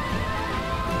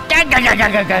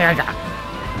 Ga.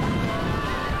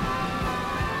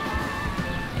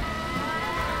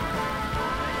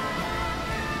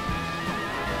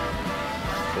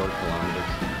 4 kilometers.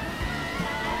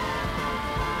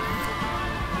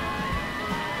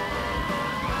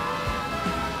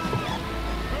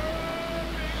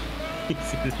 You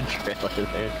see the trailer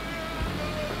there?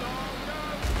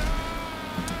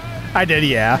 I did,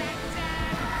 yeah.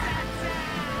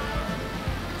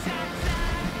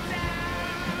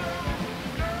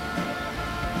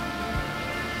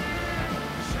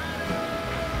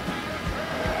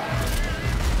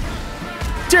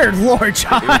 Dear Lord,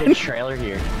 John. There's a trailer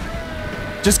here.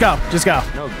 Just go.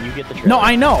 No, you get the trailer. No,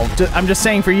 I know. I'm just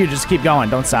saying for you, just keep going.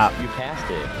 Don't stop. You passed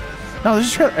it. No,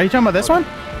 there's a trailer. Are you talking about this one?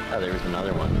 Oh, there was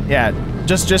another one. Yeah,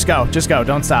 just go.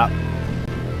 Don't stop.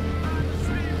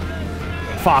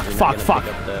 Fuck.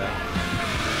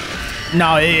 No,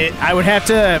 I would have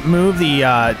to move the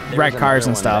wrecked cars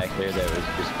and stuff. Back there that was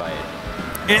just by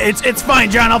it. It's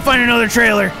fine, John. I'll find another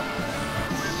trailer.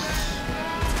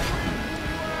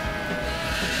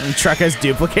 The truck has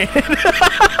duplicated.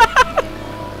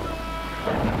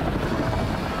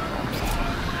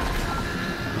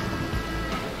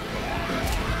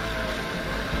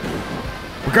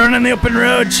 We're going on the open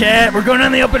road, chat. We're going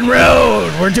on the open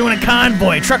road. We're doing a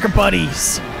convoy. Trucker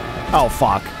buddies. Oh,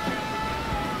 fuck.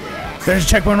 There's a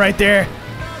checkpoint right there.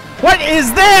 What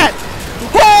is that?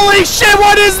 Holy shit,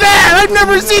 what is that? I've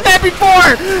never seen that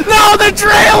before. No, the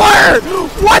trailer.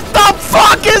 What the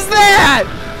fuck is that?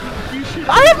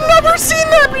 I have never seen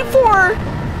that before.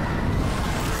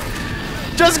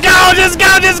 Just go.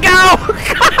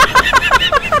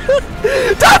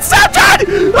 Don't stop, John.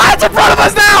 That's in front of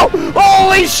us now.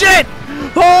 Holy shit.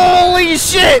 What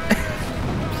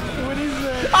is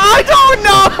that? I don't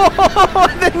know.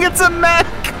 I think it's a mech.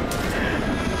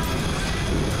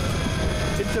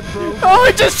 It's a broken. Oh,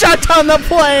 it just shot down the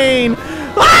plane.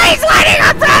 Oh, he's lighting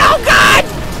up throttle gun.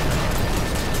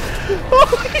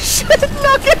 Holy shit,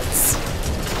 nuggets.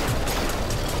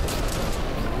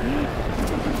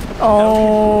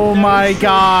 Oh my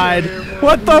god.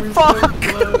 What the fuck?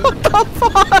 What the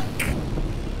fuck?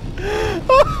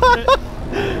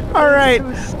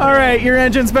 Alright, your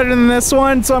engine's better than this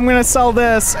one, so I'm gonna sell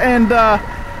this and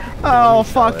oh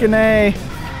fucking A.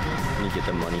 You get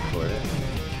the money for it.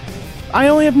 I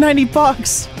only have 90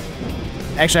 bucks.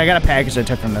 Actually, I got a package I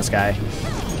took from this guy.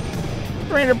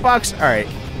 300 bucks. Alright.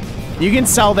 You can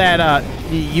sell that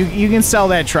you can sell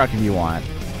that truck if you want.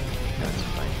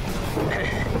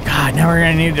 God, now we're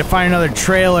gonna need to find another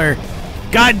trailer.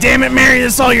 God damn it, Mary,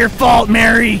 this is all your fault,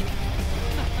 Mary!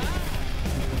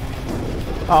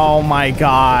 Oh my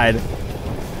god.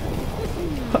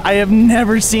 I have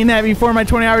never seen that before in my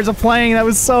 20 hours of playing. That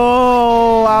was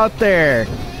so out there.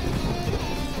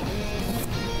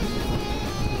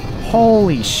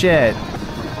 Holy shit.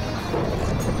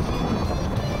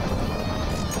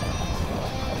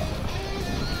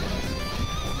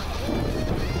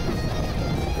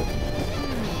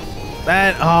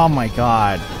 That, oh my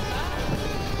god.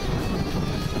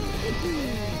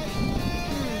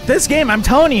 This game, I'm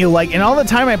telling you, like, in all the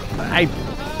time I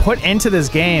put into this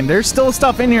game, there's still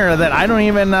stuff in here that I don't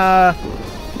even, I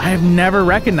have never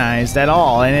recognized at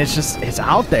all, and it's just, it's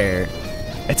out there.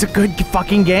 It's a good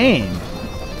fucking game.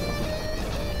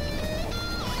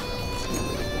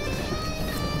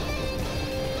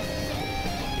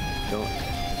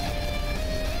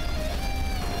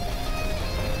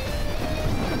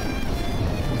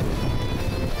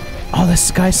 Oh,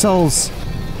 this guy sells...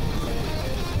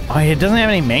 Oh, it doesn't have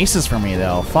any maces for me,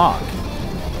 though. Fuck.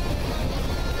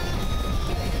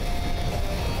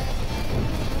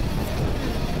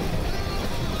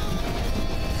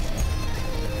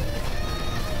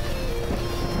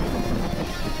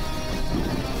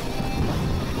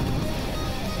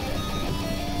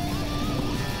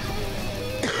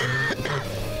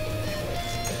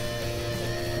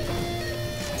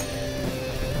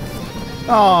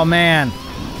 Oh, man.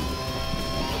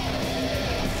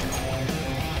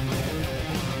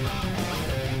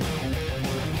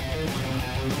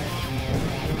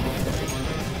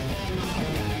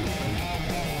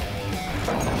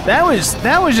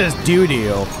 That was just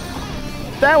doo-doo.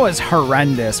 That was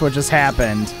horrendous what just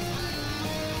happened.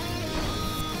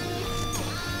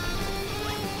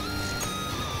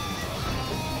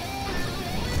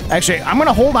 Actually, I'm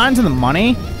gonna hold on to the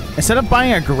money. Instead of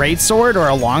buying a greatsword or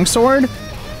a longsword,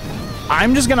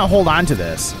 I'm just gonna hold on to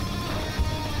this.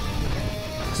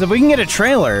 Because if we can get a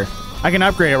trailer, I can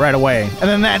upgrade it right away. And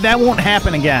then that won't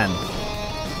happen again.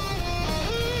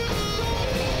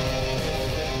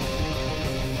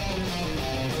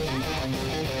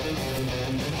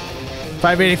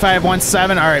 $585.17.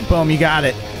 All right, boom, you got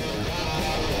it.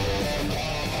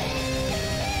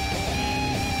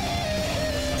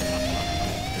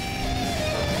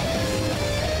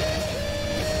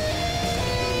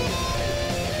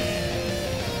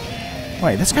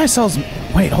 Wait, this guy sells...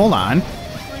 Wait, hold on.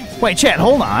 Wait, chat,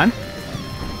 hold on.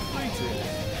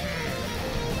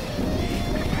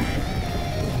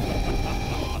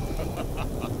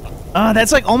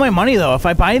 That's like all my money, though. If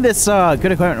I buy this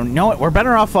good equipment... You know what? We're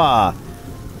better off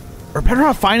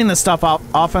finding this stuff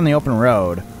off on the open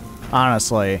road.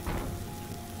 Honestly.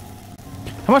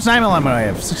 How much 9mm do I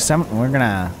have? 6, 7... We're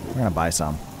gonna buy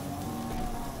some.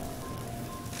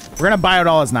 We're gonna buy it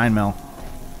all as 9mm.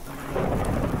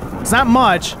 It's not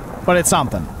much, but it's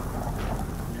something.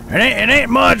 It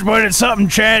ain't much, but it's something,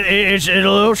 Chad. It's a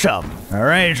little something. All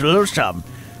right, it's a little something.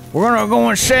 We're gonna go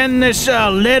and send this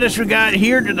lettuce we got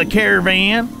here to the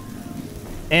caravan,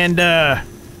 and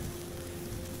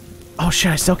oh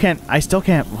shit, I still can't.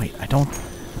 Wait, I don't.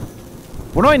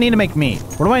 What do I need to make meat?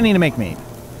 What do I need to make meat?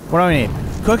 What do I need?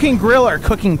 Cooking grill or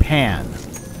cooking pan?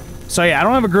 So yeah, I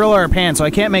don't have a grill or a pan, so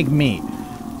I can't make meat.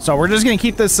 So we're just gonna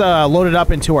keep this loaded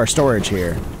up into our storage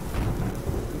here.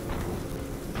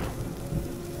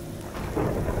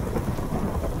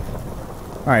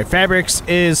 All right, fabrics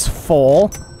is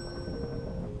full.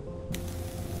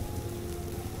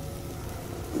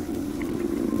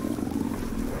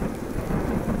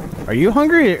 Are you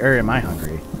hungry or am I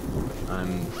hungry?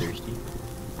 I'm thirsty.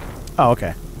 Oh,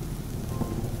 okay.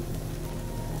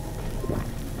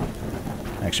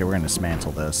 Actually, we're gonna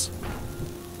dismantle this.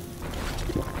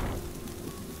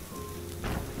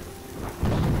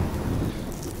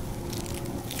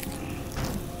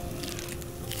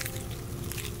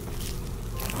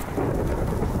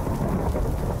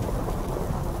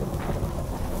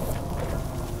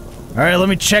 Alright, let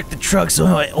me check the truck's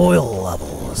oil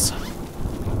levels.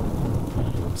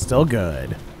 Still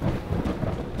good.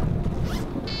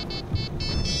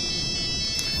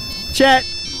 Chat,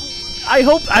 I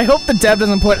hope the dev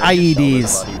doesn't put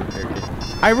IEDs.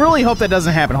 I really hope that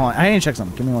doesn't happen. Hold on, I need to check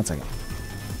something. Give me 1 second.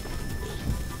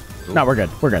 No, we're good.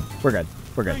 We're good. We're good.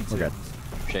 We're good. We're good.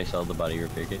 Should I sell the body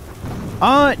repair kit?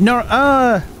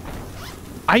 No,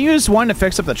 I used one to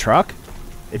fix up the truck.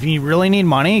 If you really need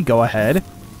money, go ahead.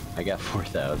 I got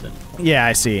 4,000. Yeah,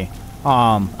 I see.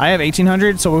 I have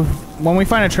 1,800, so when we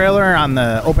find a trailer on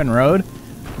the open road,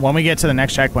 when we get to the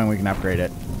next checkpoint, we can upgrade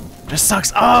it. Just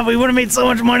sucks. Oh, we would have made so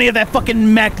much money if that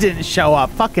fucking mech didn't show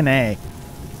up. Fucking A.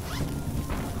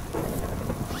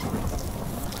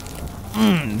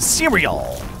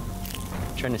 Cereal.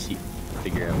 I'm trying to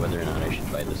figure out whether or not I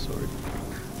should buy the sword.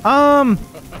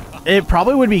 It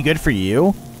probably would be good for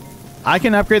you. I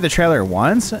can upgrade the trailer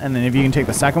once, and then if you can take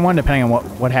the second one, depending on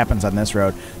what happens on this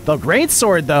road. The great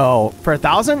sword, though, for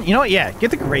 1,000, you know what? Yeah, get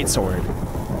the great sword.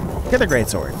 Get the great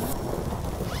sword.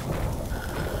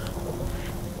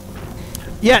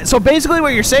 Yeah, so basically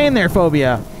what you're saying there,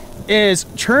 Phobia, is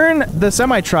turn the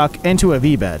semi-truck into a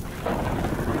V-bed.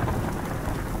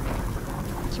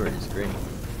 Sword is great.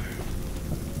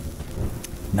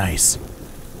 Nice.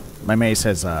 My mace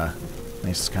has,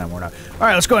 mace is kind of worn out.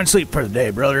 Alright, let's go ahead and sleep for the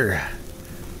day, brother.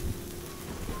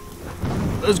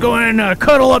 Let's go ahead and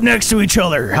cuddle up next to each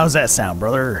other. How's that sound,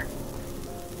 brother?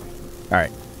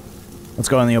 Alright. Let's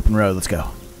go on the open road. Let's go.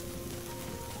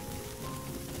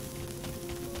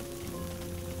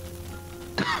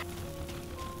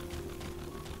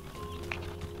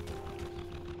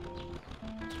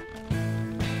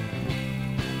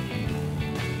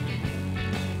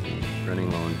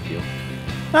 Running low on fuel.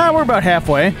 We're about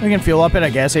halfway. We can fuel up at a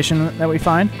gas station that we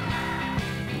find.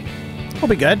 We'll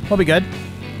be good. We'll be good.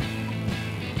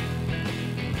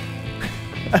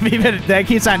 I mean, that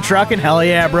keeps on trucking. Hell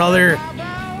yeah, brother.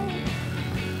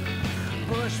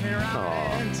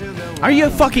 Are you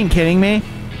fucking kidding me?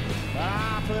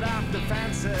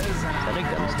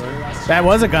 That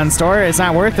was a gun store. It's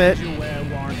not worth it.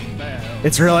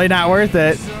 It's really not worth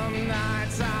it.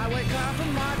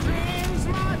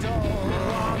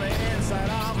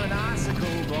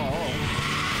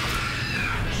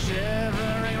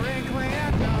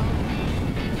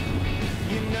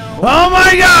 Oh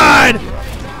my god!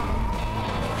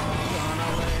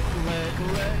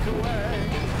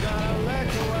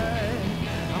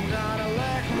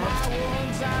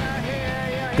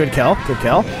 Good kill, good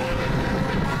kill. Do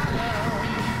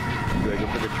I go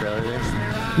for the trailer there?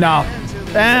 No.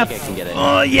 I think I can get it.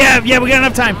 Oh, yeah, we got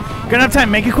enough time. Got enough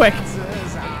time, make it quick.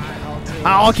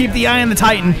 I'll keep the eye on the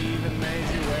Titan.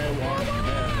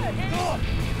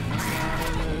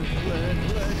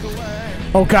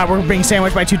 Oh god, we're being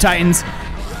sandwiched by 2 Titans.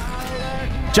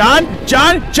 John,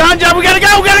 we gotta go!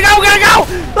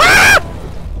 Ah!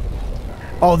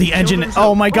 Oh, the engine.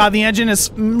 Oh my god, the engine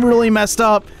is really messed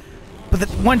up. But the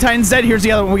one Titan's dead. Here's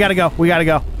the other one. We gotta go.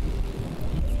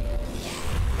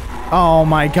 Oh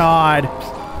my god.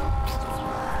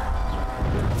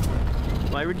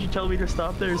 Why would you tell me to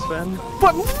stop there, Sven?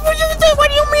 What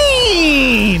do you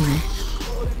mean?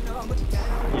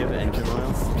 You have engine oil?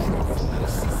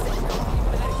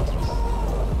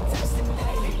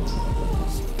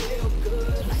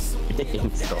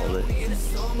 Installed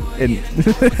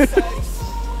it.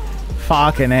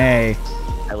 Fucking A.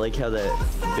 I like how that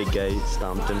big guy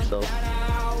stomped himself.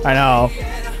 I know.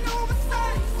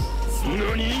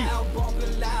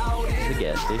 The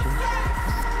gas station.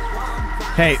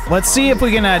 Hey, let's see if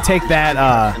we can take that.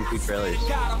 And 2 trailers.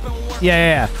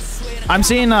 Yeah. I'm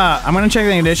seeing. I'm gonna check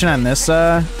the condition on this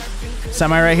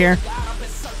semi right here.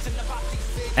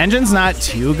 Engine's not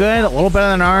too good. A little better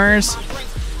than ours.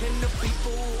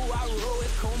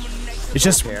 It's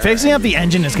just fixing up the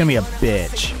engine is gonna be a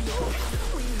bitch.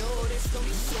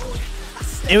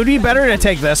 It would be better to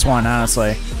take this one,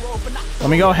 honestly. Let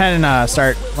me go ahead and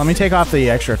start. Let me take off the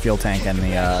extra fuel tank and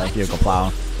the vehicle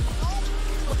plow.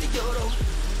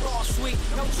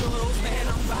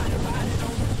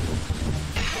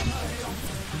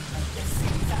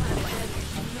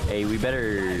 Hey, we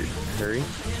better hurry.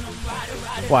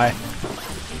 Why?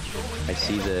 I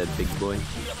see the big boy.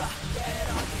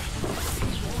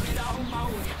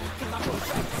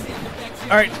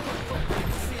 All right.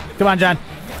 Come on, John.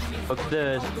 Hook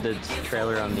the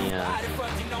trailer on the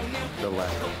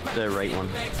left, the right one.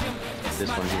 This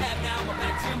one here.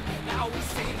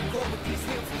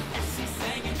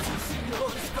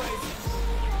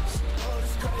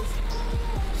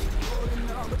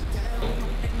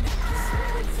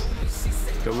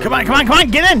 Come on,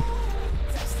 get in!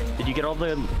 Did you get all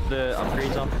the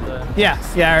upgrades off the... Yeah,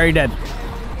 I already did.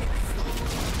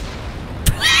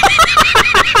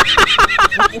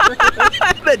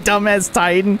 The dumbass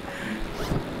Titan.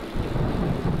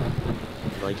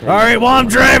 Like, Alright, while I'm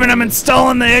driving, I'm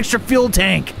installing the extra fuel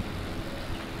tank.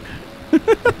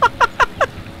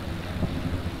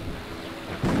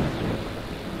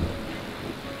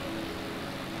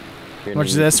 How much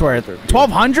is this worth?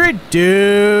 1,200?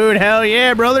 Dude, hell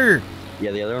yeah, brother.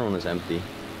 Yeah, the other one was empty.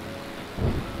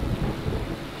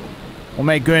 We'll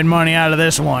make good money out of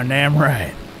this one, damn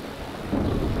right.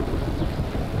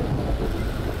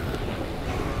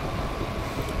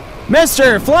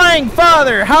 Mr. Flying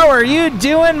Father, how are you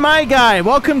doing, my guy?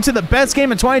 Welcome to the best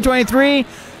game of 2023,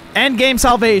 Endgame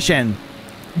Salvation.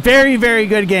 Very, very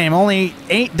good game. Only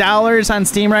 $8 on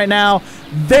Steam right now.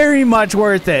 Very much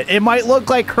worth it. It might look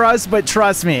like crust, but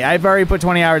trust me, I've already put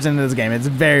 20 hours into this game. It's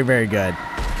very, very good.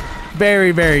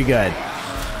 Very, very good.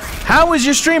 How was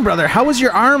your stream, brother? How was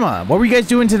your Arma? What were you guys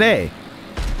doing today?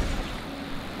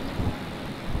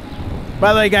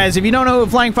 By the way, guys, if you don't know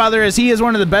who Flying Father is, he is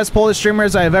one of the best Polish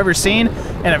streamers I have ever seen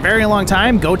in a very long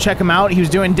time. Go check him out. He was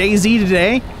doing DayZ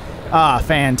today.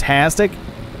 Fantastic.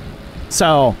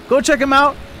 So, go check him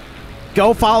out.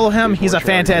 Go follow him. He's a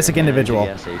fantastic individual.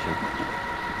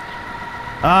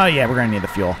 Oh, yeah, we're going to need the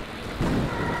fuel.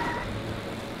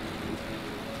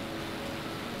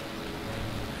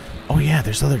 Oh, yeah,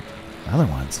 there's other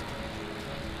ones.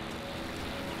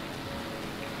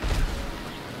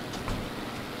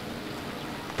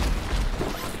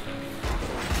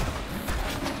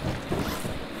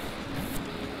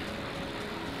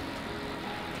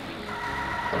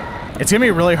 It's going to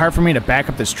be really hard for me to back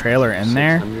up this trailer in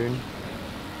there.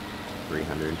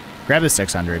 300. Grab the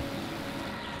 600.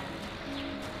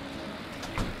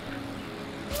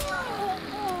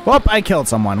 Whoop, I killed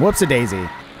someone. Whoops-a-daisy.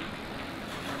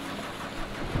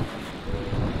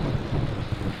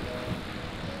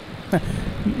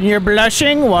 You're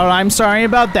blushing? Well, I'm sorry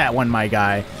about that one, my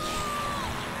guy.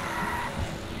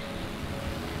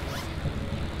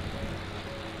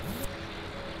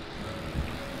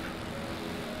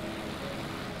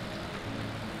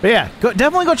 But yeah,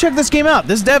 definitely go check this game out.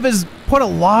 This dev has put a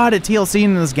lot of TLC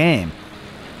in this game.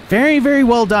 Very, very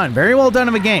well done. Very well done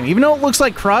of a game. Even though it looks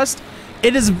like crust,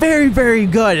 it is very, very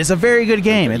good. It's a very good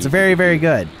game. It's very, very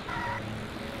good.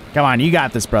 Come on, you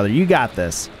got this, brother. You got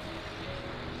this.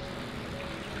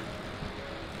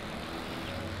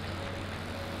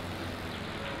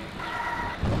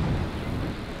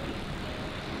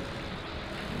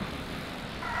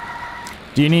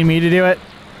 Do you need me to do it?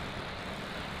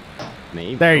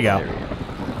 Maybe. There you go.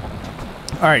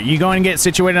 All right, you go and get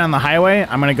situated on the highway.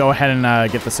 I'm going to go ahead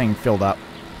and get this thing filled up.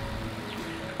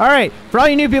 All right, for all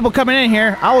you new people coming in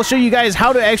here, I will show you guys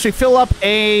how to actually fill up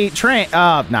a train,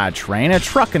 not a train, a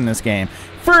truck in this game.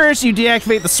 First, you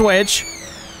deactivate the switch,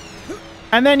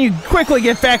 and then you quickly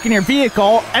get back in your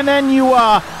vehicle, and then you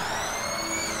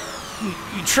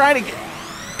try to get...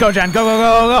 Go, John, go, go,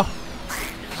 go, go, go.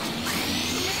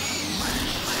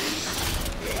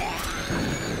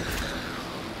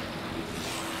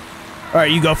 All right,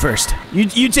 you go first.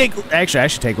 You take... Actually, I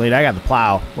should take lead. I got the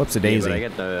plow. Whoops a daisy. Yeah, but I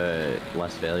get the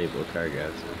less valuable cargo.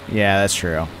 So. Yeah, that's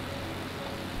true.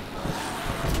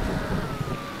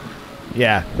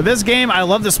 Yeah, but this game, I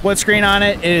love the split screen on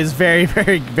it. It is very,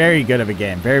 very, very good of a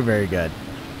game. Very, very good.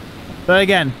 But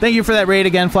again, thank you for that raid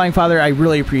again, Flying Father. I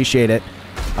really appreciate it.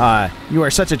 You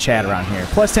are such a chat around here.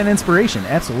 Plus 10 inspiration.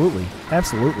 Absolutely.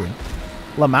 Absolutely.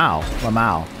 Lamau.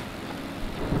 Lamau.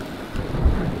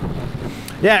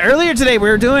 Yeah, earlier today we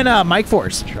were doing Mike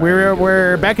Force.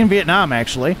 We're back in Vietnam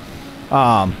actually,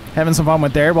 having some fun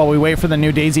with there while we wait for the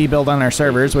new DayZ build on our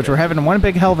servers, which we're having one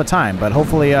big hell of a time. But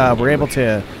hopefully we're able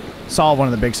to solve one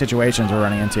of the big situations we're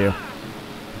running into.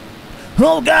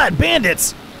 Oh God,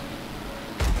 bandits!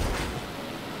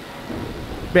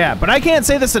 Yeah, but I can't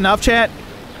say this enough, chat.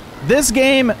 This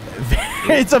game,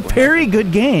 it's a very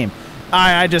good game.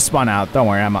 I just spun out. Don't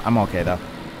worry, I'm okay though.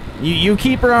 You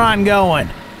keep her on going.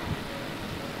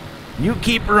 You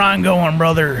keep her on going,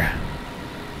 brother.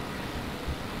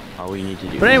 All we need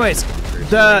to do. But anyways,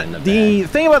 the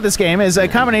thing about this game is a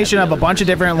combination of a bunch of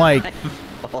different like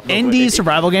indie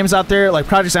survival games out there, like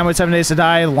Project Zomboid 7 Days to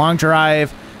Die, Long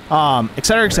Drive,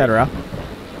 etc., etc.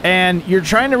 And you're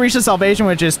trying to reach the salvation,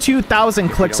 which is 2,000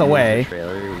 clicks away.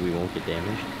 We won't get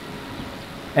damaged.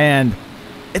 And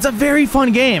it's a very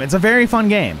fun game. It's a very fun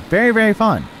game. Very, very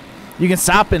fun. You can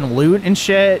stop and loot and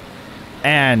shit.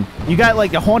 And you got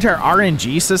like the whole entire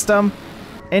RNG system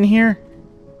in here.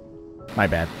 My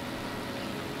bad.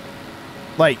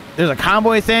 Like, there's a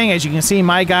convoy thing. As you can see,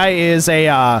 my guy is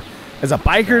a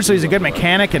biker, so he's a good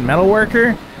mechanic and metal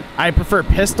worker. I prefer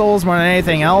pistols more than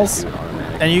anything else.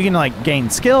 And you can like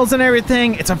gain skills and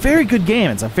everything. It's a very good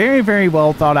game. It's a very, very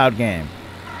well thought out game.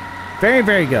 Very,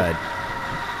 very good.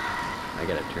 I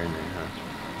gotta turn there,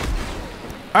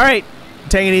 huh? All right,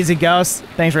 take it easy, Ghost.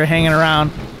 Thanks for hanging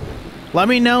around. Let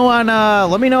me know on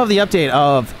let me know of the update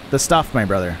of the stuff, my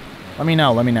brother. Let me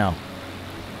know, let me know.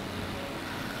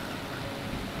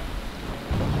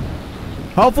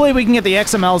 Hopefully we can get the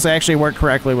XMLs to actually work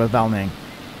correctly with Velning.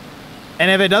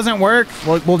 And if it doesn't work,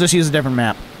 we'll just use a different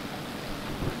map.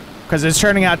 Because it's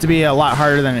turning out to be a lot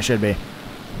harder than it should be.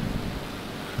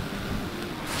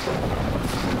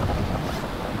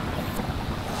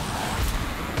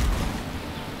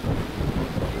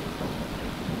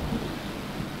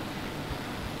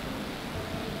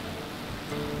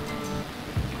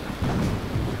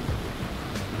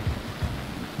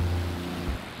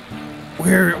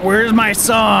 Where's my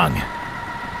song?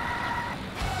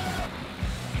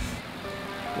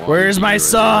 Where's my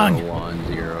song?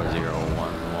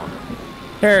 10011.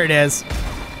 There it is.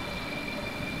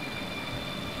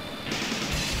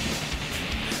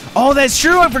 Oh, that's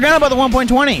true. I forgot about the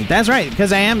 1.20. That's right,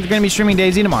 because I am going to be streaming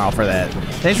DayZ tomorrow for that.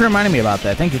 Thanks for reminding me about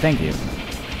that. Thank you, thank you.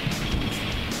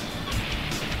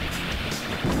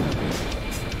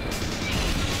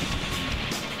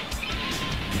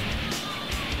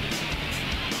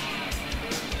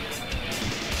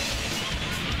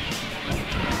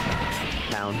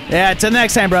 Yeah, till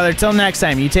next time, brother. Till next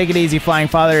time. You take it easy, Flying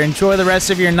Father. Enjoy the rest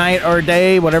of your night or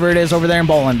day, whatever it is over there in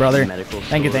Bowling, brother.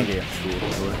 Thank you, thank you.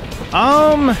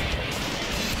 Oh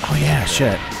yeah,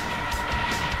 shit.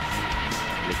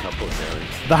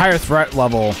 The higher threat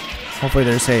level. Hopefully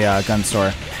there's a gun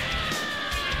store.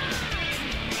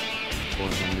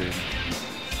 400.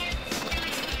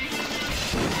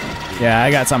 Yeah,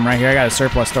 I got something right here. I got a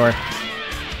surplus store.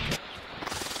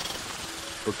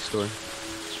 Bookstore.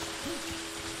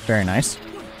 Very nice.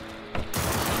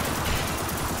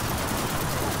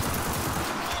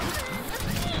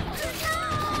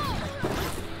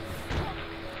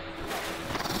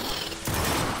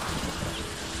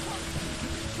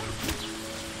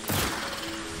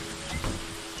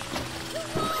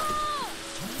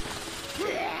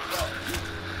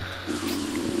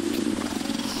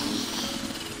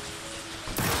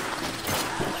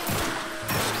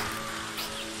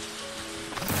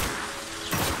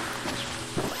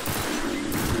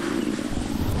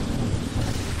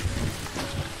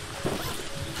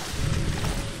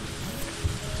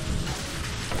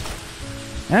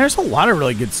 And there's a lot of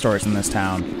really good stores in this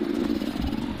town.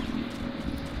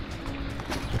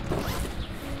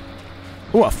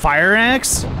 Ooh, a fire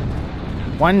axe?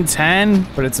 110,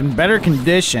 but it's in better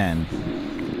condition.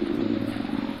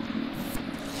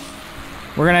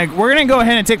 We're gonna go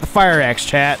ahead and take the fire axe,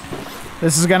 chat.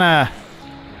 This is gonna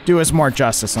do us more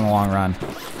justice in the long run.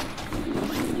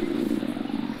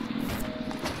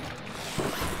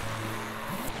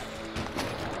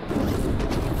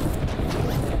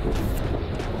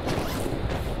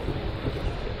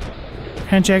 What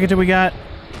kind of jacket did we got?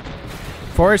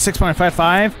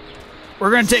 6.55.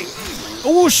 We're gonna take.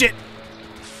 Oh shit!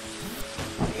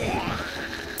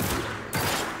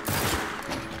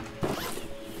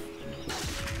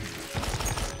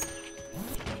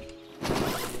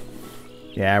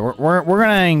 Yeah, we're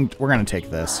gonna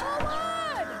take this.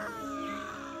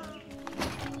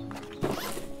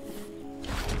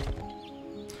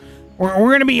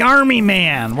 We're gonna be army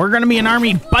man. We're gonna be an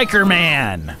army biker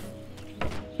man,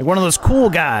 like one of those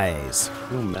cool guys.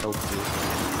 Ooh, metal suit.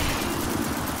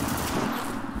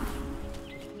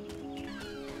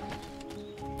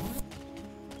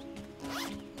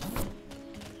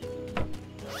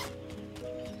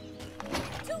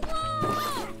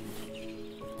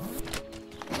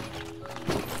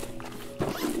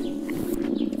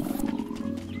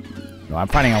 I'm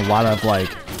finding a lot of,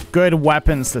 like, good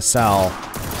weapons to sell.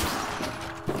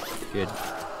 Good.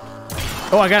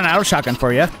 Oh, I got an auto shotgun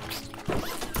for you.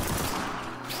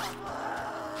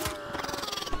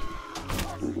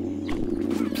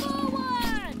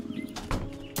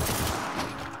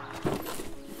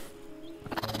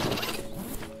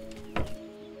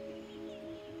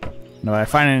 No, I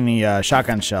find any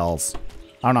shotgun shells.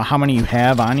 I don't know how many you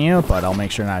have on you, but I'll make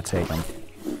sure not to take them.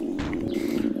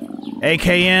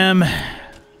 AKM.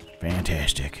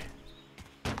 Fantastic.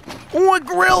 Oh, a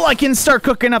grill! I can start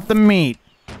cooking up the meat.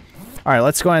 All right,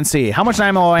 let's go ahead and see. How much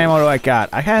ammo do I got?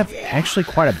 I have actually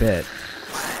quite a bit.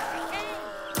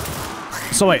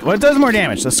 So wait, what does more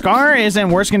damage? The Scar is in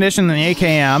worse condition than the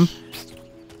AKM.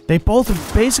 They both are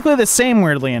basically the same,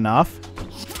 weirdly enough.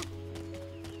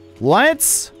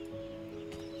 Let's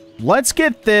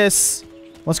get this.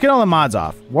 Let's get all the mods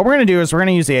off. What we're gonna do is we're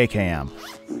gonna use the AKM.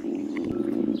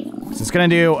 It's gonna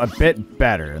do a bit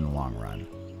better in the long run.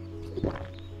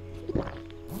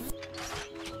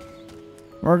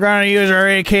 We're gonna use our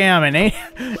AKM and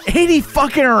 80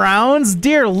 fucking rounds?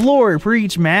 Dear Lord, for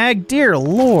each mag? Dear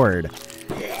Lord.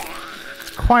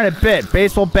 Quite a bit.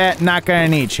 Baseball bat, not gonna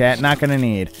need, chat. Not gonna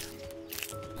need.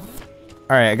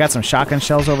 Alright, I got some shotgun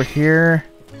shells over here.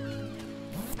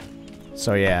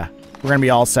 So yeah, we're gonna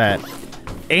be all set.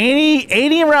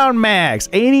 80 round mags.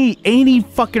 80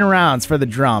 fucking rounds for the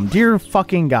drum. Dear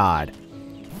fucking God.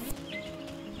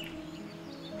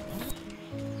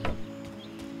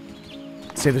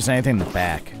 Let's see if there's anything in the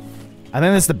back. I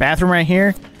think this is the bathroom right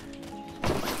here.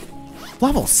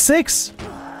 Level 6?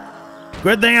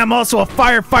 Good thing I'm also a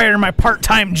firefighter in my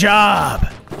part-time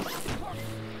job.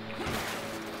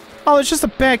 Oh, it's just a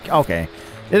back. Okay.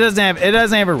 It doesn't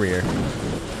have a rear.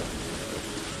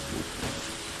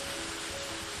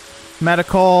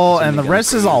 Medical, and the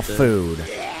rest is all food.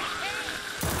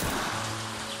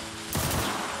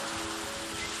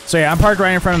 So yeah, I'm parked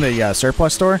right in front of the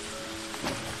surplus store.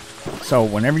 So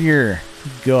whenever you're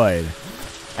good,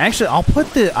 actually, I'll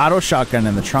put the auto shotgun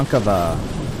in the trunk of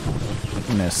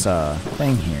in this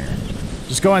thing here.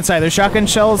 Just go inside. There's shotgun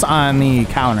shells on the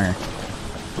counter,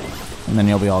 and then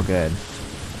you'll be all good.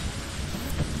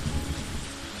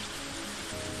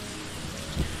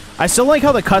 I still like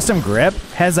how the custom grip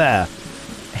has a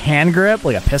hand grip,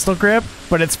 like a pistol grip,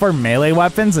 but it's for melee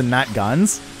weapons and not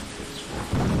guns.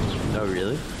 Oh,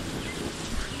 really?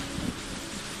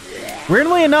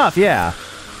 Weirdly enough, yeah.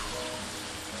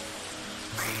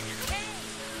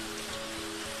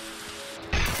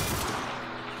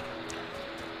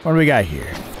 What do we got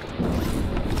here?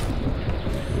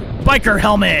 Biker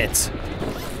helmet!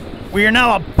 We are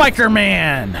now a biker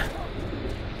man!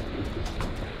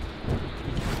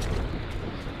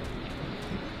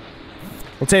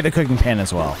 We'll take the cooking pan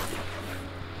as well.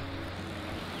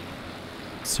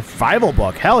 Survival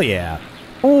book, hell yeah.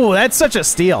 Ooh, that's such a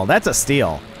steal. That's a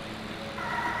steal.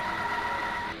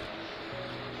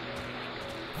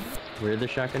 Where are the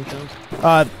shotgun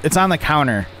shells? It's on the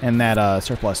counter in that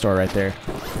surplus store right there.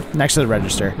 Next to the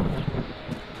register.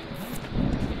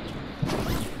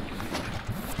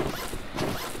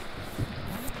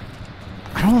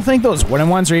 I don't think those wooden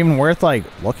ones are even worth, like,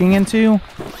 looking into.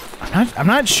 I'm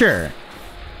not sure.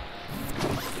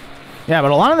 Yeah,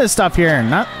 but a lot of this stuff here,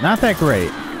 not that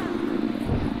great.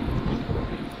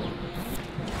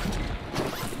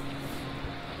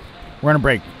 We're gonna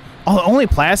break. Oh, only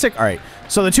plastic? All right.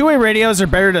 So the two-way radios are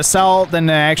better to sell than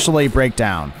to actually break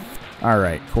down. All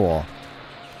right, cool.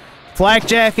 Flak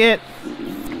jacket.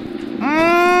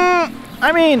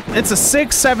 I mean, it's a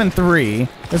 673.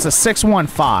 It's a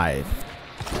 615.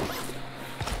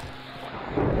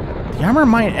 The armor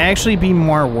might actually be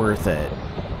more worth it.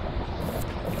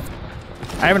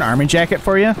 I have an army jacket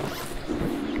for you.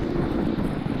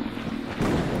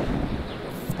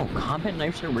 Oh, combat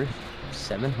knives are worth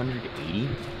 780?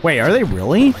 Wait, are they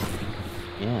really?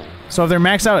 Yeah. So if they're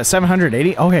maxed out at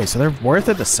 780, okay, so they're worth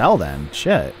it to sell then.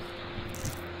 Shit.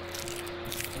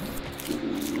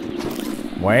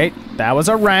 Wait, that was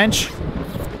a wrench.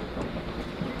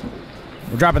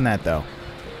 We're dropping that though.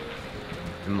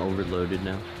 I'm overloaded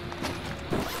now.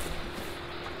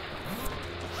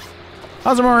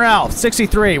 How's the morale?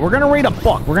 63. We're gonna read a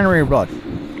book. We're gonna read a book.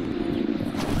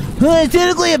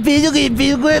 Technically a physical.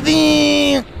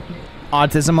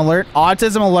 Autism alert.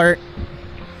 Autism alert.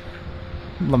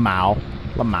 Lamau.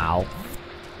 Lamau.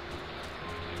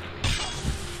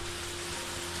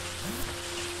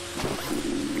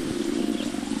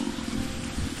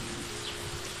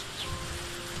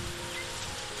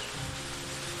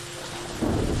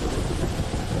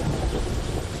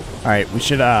 All right, we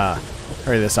should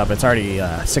hurry this up. It's already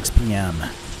 6 p.m.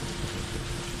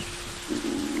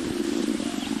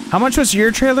 How much was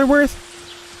your trailer worth?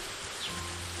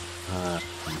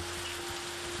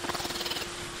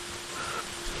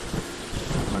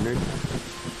 100?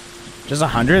 Just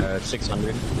 100?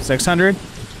 600. 600?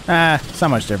 It's not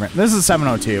much different. This is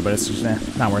 702, but it's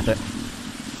just not worth it.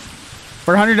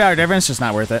 For a $100 difference, just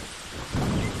not worth it.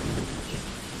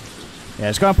 Yeah,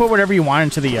 just go and put whatever you want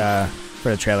into the for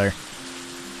the trailer.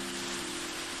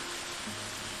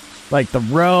 Like the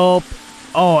rope.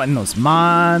 Oh, and those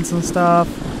mods and stuff.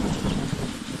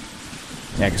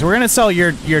 Yeah, because we're gonna sell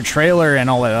your trailer and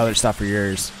all that other stuff for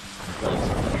yours.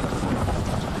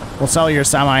 We'll sell your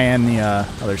semi and the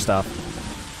other stuff.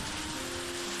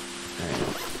 Alright.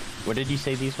 What did you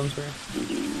say these ones were?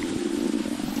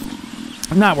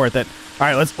 Not worth it. All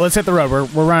right, let's hit the road. We're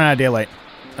running out of daylight,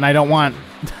 and I don't want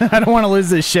I don't want to lose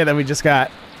this shit that we just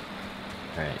got.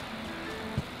 All right.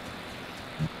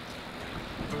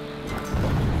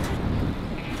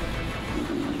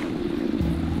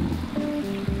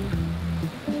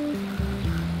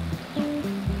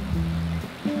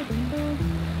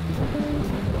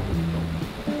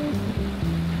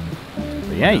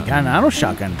 But yeah, you got an auto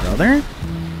shotgun, brother.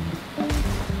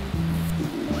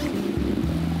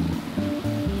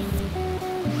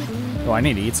 Oh, I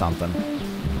need to eat something.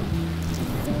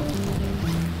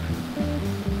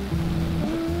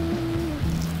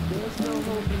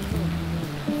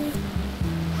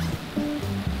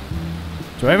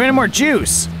 Do I have any more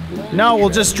juice? No, we'll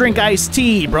just drink iced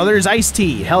tea, brothers. Iced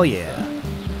tea. Hell yeah.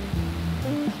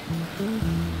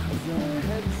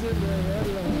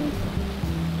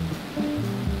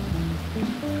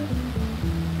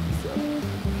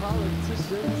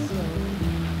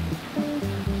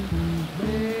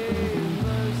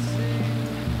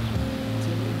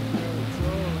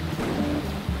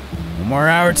 One more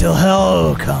hour till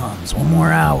hell comes. One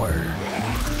more hour.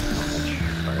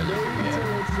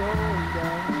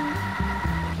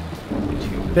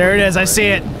 There it is. I see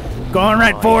it. Going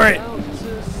right for it.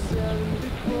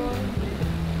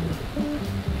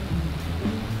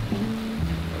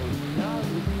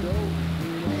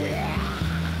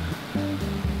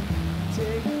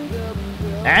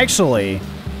 Actually,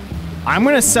 I'm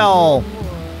going to sell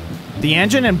the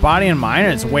engine and body and mine.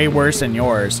 It's way worse than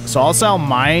yours. So I'll sell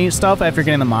my stuff after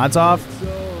getting the mods off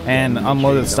and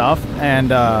unload the stuff.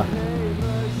 And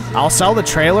I'll sell the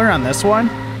trailer on this one.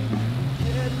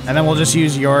 And then we'll just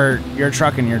use your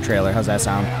truck and your trailer. How's that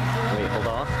sound? Wait, hold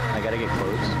off. I gotta get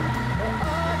clothes.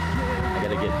 I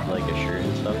gotta get, like, a shirt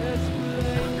and stuff.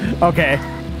 Okay.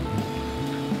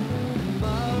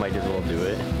 Might as well do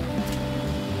it.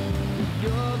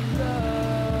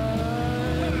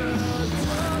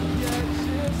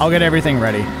 I'll get everything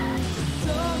ready.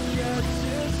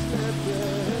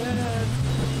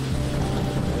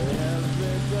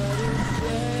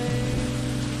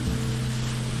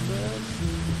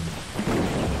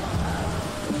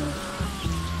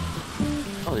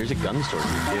 Oh, there's a gun store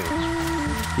here,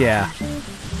 too. Yeah.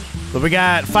 But we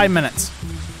got 5 minutes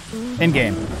in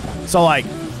game. So like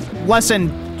less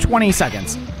than 20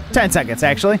 seconds. 10 seconds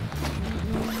actually.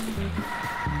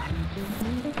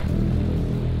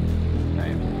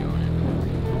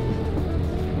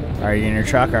 Are you in your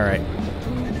truck? All right.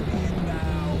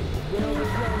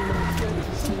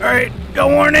 All right,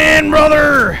 going in,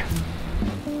 brother.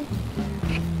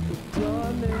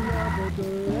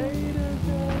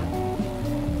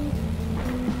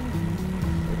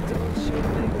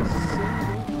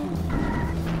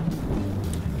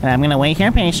 And I'm gonna wait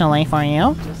here patiently for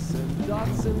you.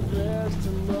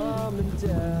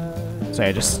 So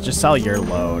yeah, just sell your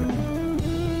load.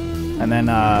 And then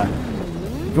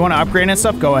if you want to upgrade and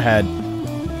stuff, go ahead.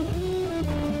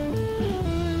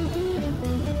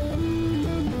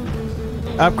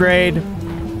 Upgrade.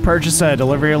 Purchase a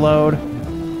delivery load.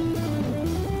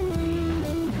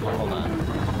 Hold on.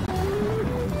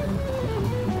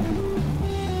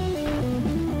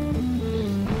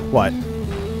 What?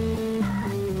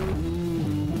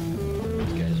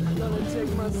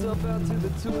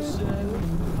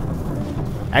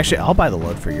 Actually, I'll buy the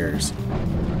load for yours.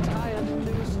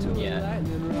 Yeah.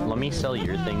 Let me sell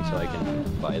your thing so I can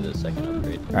buy the second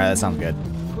upgrade. All right, that sounds good.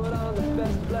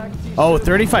 Oh,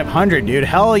 3,500, dude.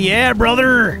 Hell yeah,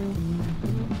 brother.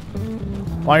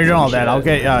 While you're doing all that, I'll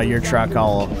get your truck.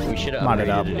 I'll We should have mod it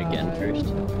up. upgraded it again first.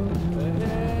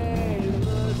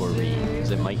 Before we,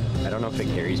 because it might, I don't know if it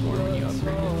carries more when you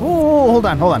upgrade it. Oh, hold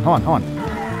on.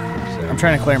 I'm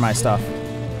trying to clear my stuff.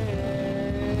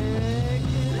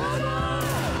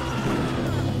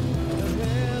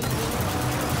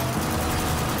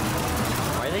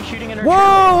 Why are they shooting at our Whoa,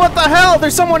 trailer? what the hell?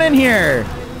 There's someone in here.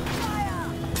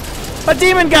 A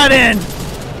demon got in.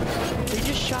 They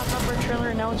just shot up our trailer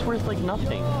and now it's worth like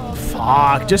nothing.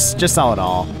 Fuck, just sell it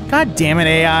all. God damn it,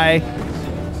 AI.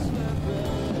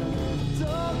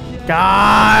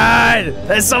 God,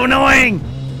 that's so annoying.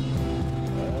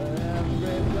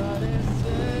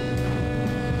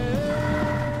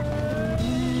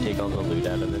 Take all the loot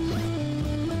out of this.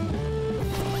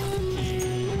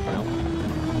 No.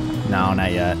 No,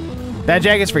 not yet. That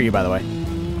jacket's for you, by the way.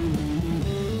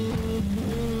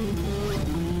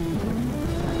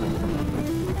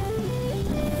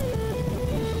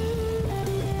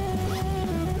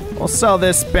 We'll sell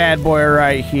this bad boy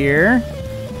right here.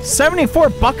 74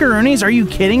 buckaroonies? Are you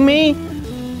kidding me?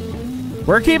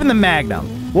 We're keeping the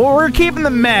Magnum. Well, we're keeping the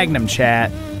Magnum,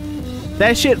 chat.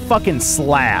 That shit fucking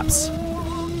slaps.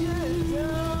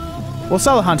 We'll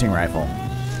sell the hunting rifle.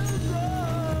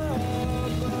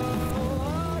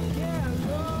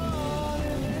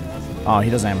 Oh,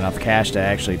 he doesn't have enough cash to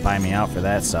actually buy me out for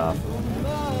that stuff.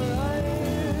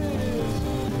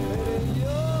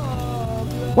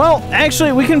 Well,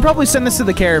 actually, we can probably send this to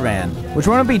the caravan, which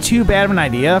wouldn't be too bad of an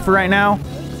idea for right now.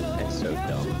 That's so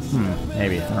dumb.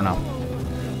 Maybe. I don't know.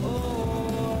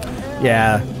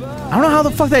 Yeah. I don't know how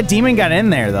the fuck that demon got in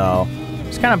there, though.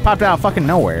 Just kind of popped out of fucking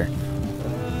nowhere.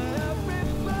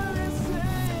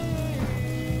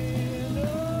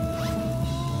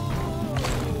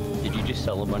 Did you just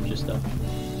sell a bunch of stuff?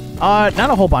 Not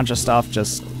a whole bunch of stuff,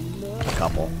 just a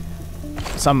couple.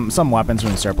 Some weapons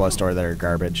from the surplus store that are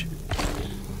garbage.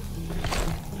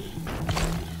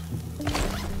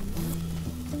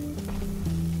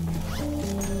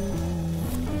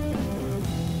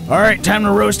 All right, time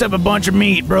to roast up a bunch of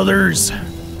meat, brothers.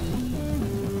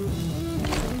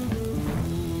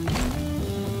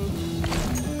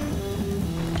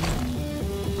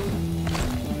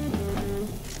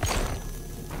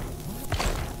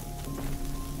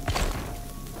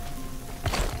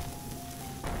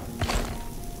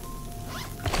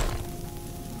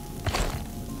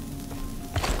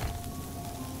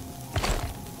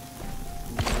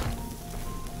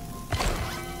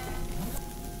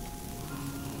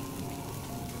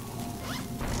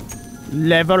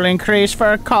 Level increase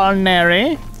for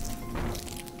culinary.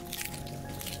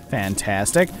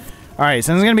 Fantastic. All right,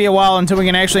 so it's going to be a while until we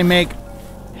can actually make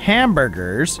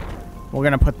hamburgers. We're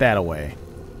going to put that away.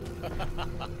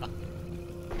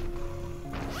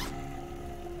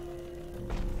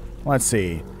 Let's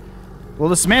see. We'll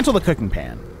dismantle the cooking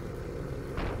pan.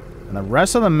 And the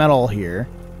rest of the metal here,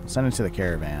 send it to the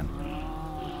caravan.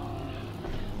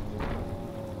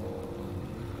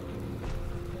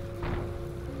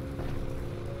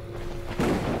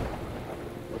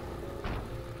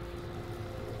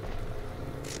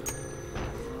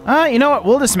 You know what?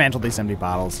 We'll dismantle these empty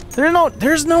bottles.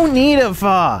 There's no need of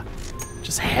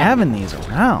just having these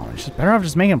around. It's just better off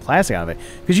just making plastic out of it.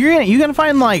 Because you're gonna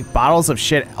find like bottles of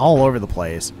shit all over the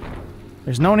place.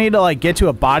 There's no need to like get to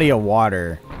a body of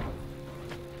water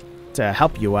to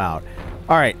help you out.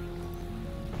 All right.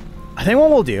 I think what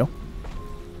we'll do.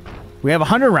 We have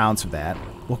 100 rounds of that.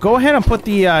 We'll go ahead and put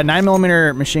the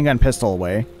 9mm machine gun pistol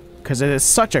away because it is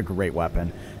such a great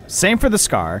weapon. Same for the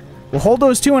SCAR. We'll hold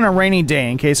those two on a rainy day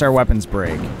in case our weapons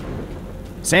break.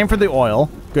 Same for the oil.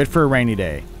 Good for a rainy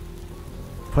day.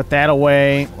 Put that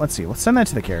away. Let's see. Let's send that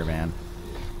to the caravan.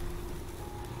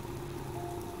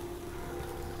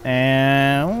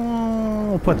 And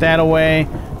we'll put that away.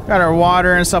 Got our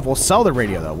water and stuff. We'll sell the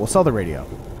radio, though. We'll sell the radio.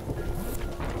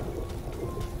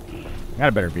 Got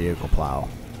a better vehicle plow.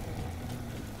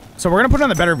 So we're going to put on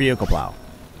the better vehicle plow.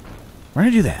 We're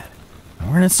going to do that. And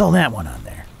we're going to install that one on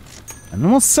there. And then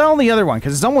we'll sell the other one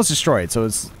because it's almost destroyed. So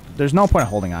there's no point of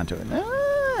holding on to it.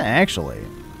 Actually,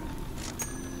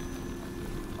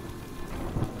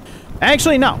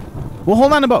 no. We'll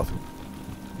hold on to both.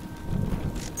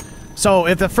 So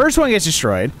if the first one gets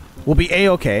destroyed, we'll be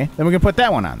A-okay. Then we can put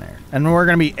that one on there. And we're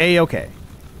going to be A-okay.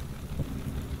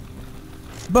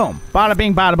 Boom. Bada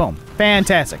bing, bada boom.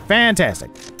 Fantastic.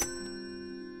 Fantastic.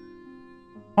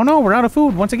 Oh no, we're out of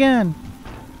food once again.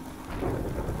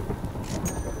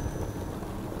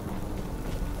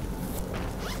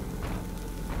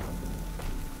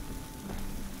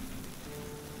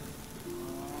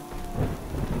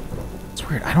 It's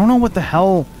weird. I don't know what the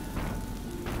hell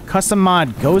custom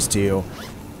mod goes to.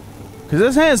 Because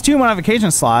this has 2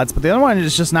 modification slots, but the other one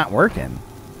is just not working.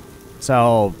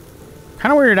 So,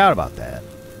 kind of weirded out about that.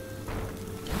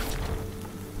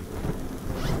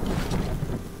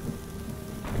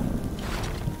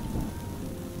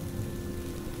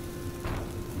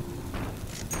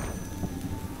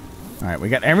 Alright, we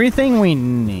got everything we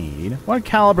need. What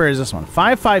caliber is this one?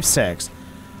 5.56.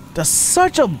 Does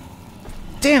such a...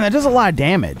 Damn, that does a lot of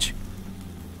damage.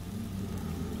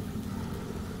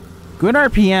 Good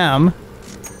RPM.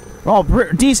 Well,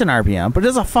 decent RPM, but it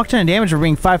does a fuck ton of damage for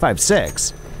being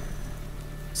 5.56.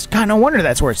 It's kind of no wonder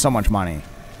that's worth so much money.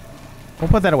 We'll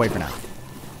put that away for now.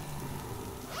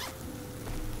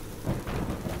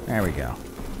 There we go.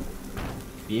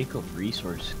 Vehicle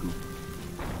resource scoop.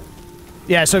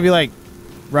 Yeah, so if you like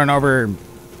run over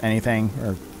anything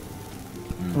or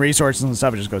resources and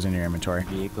stuff, it just goes into your inventory.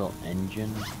 Vehicle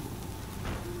engine.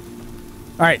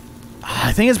 All right,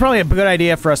 I think it's probably a good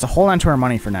idea for us to hold on to our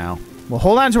money for now. We'll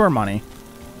hold on to our money,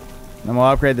 and we'll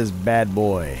upgrade this bad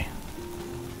boy.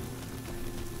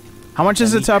 How much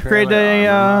is it to upgrade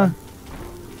a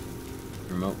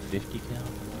remote 50 cal?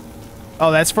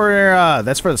 Oh, that's for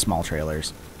the small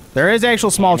trailers. There is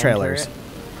actual small trailers. Turret?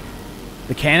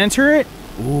 The cannon turret?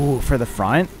 Ooh, for the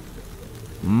front?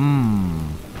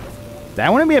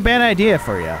 That wouldn't be a bad idea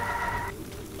for you.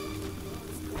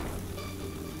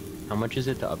 How much is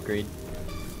it to upgrade?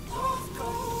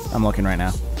 I'm looking right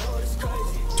now.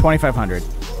 2,500.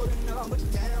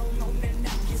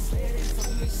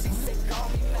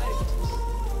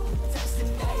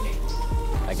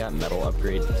 I got metal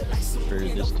upgrade for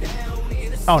this too.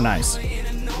 Oh, nice.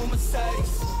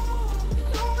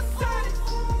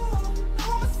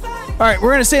 All right,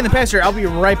 we're gonna stay in the pasture. I'll be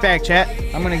right back, chat.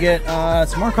 I'm gonna get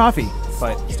some more coffee,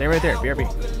 but stay right there. BRB.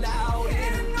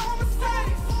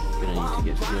 Gonna need to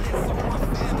get fuel.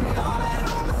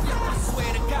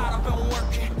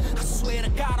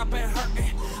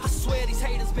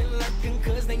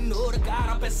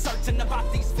 Searching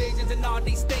about these visions and all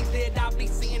these things that I'll be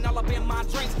seeing all up in my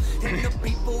dreams. And the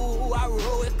people who I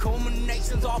roll with,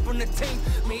 culminations all from the team.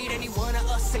 Meet any one of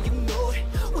us and you know it.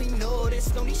 We know this,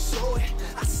 don't need show it.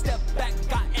 I step back,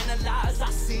 I analyze, I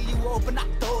see you open, I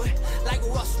throw it. Like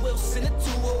Russ Wilson, a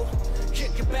 2-0.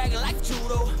 Kick it back like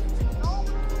judo.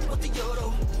 What the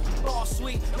yodo? Ball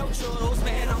sweet, no churros,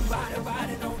 man, I'm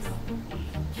riding on them.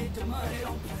 Get the money,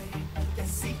 don't play. That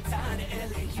seat time to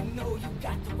LA, you know you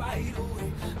got the right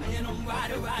away. Man, I'm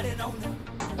riding on them.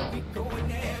 We going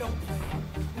there, don't play.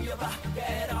 We about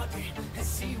that all day. And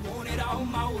she want it all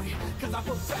my way. Cause I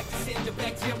put practice in the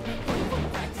back gym.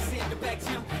 Put practice in the back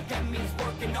gym. That means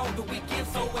working on the weekend,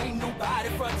 so ain't nobody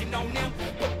fronting on them.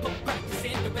 Put practice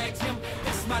in the back gym.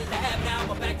 That's my lab, now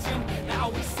my back gym. Now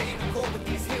we sing the chord with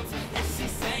these hymns. And she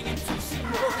singing too, she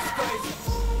knows it's crazy.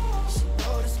 She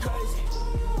knows it's crazy.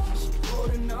 She put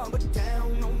a number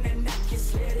down on that napkin,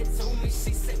 slid it to me.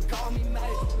 She said, call me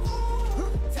maybe.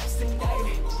 Texting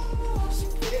daily. She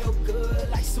feel good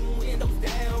like some windows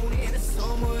down in the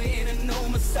summer in a new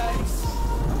Mercedes.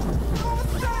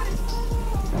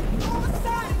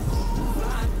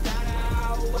 Flying down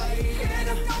our way in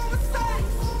a new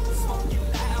Mercedes. Smoking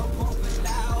loud, pumping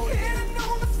loud in a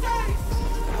new Mercedes.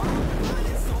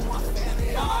 On my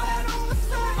family, all that on the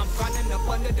side. I'm grinding up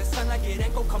under the sun like it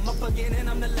ain't gon' come up again, and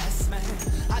I'm the last man.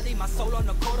 I leave my soul on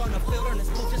the court, on the field, on the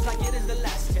school, just like it is the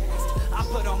last chance. I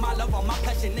put all my love, all my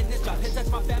passion in this drop. Hit touch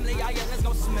my family, I yeah, let's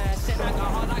go smash it. I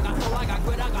got heart, I got soul, I got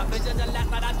grit, I got vision. The last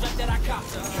night I dreamt that I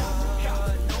copped her.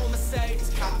 No Mercedes,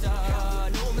 copped her.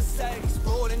 No Mercedes,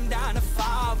 rolling down the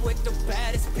 5 with the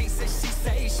baddest pieces. She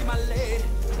say she my lady.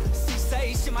 She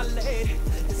say she my lady.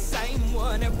 The same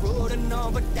one that wrote a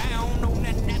number down on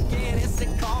that napkin and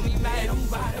said, call me mad. I'm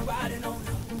riding on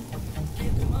them.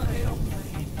 Get the money, don't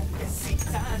play. That seat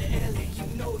time to LA, you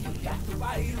know you got the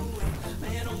right away.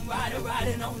 Man, I'm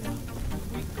riding on them.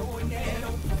 We going there,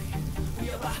 don't play. We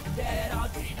about that all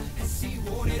day. And she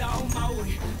want it all my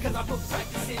way. Cause I put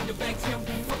practice in the back gym.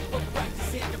 Put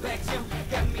practice in the back gym.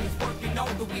 That means working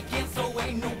on the weekend, so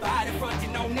ain't nobody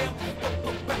fronting on them.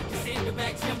 Put practice in the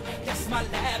back gym. That's my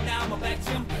lab, now my back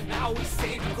gym. Now we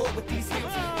sing the chord with these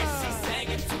hymns. And she sang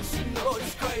it too, she know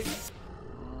it's crazy.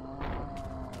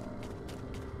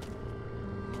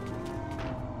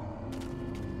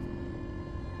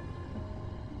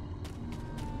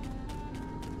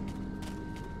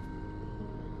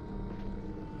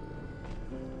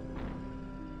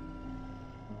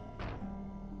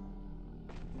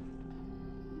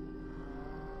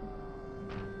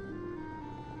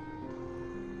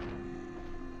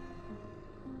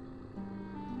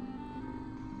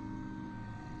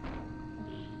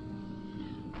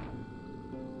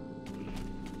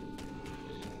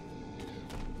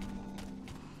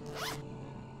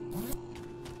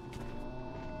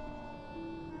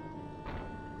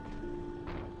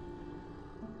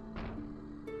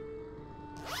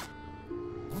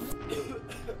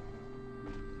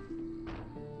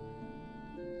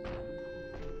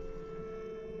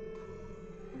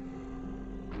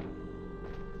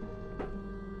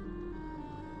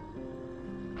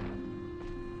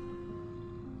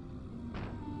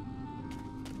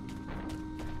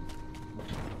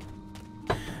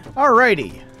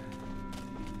 Alrighty.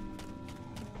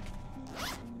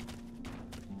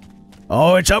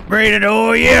 Oh, it's upgraded.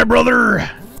 Oh, yeah, brother.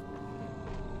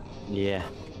 Yeah.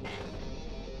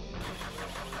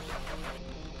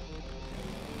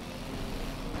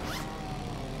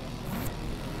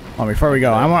 Oh, before we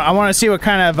go, I want to see what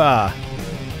kind of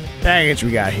baggage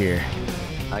we got here.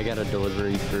 I got a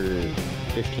delivery for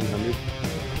 1,500.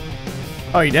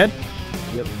 Oh, you did?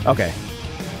 Yep. Okay.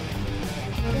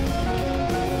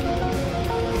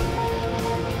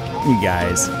 You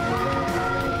guys.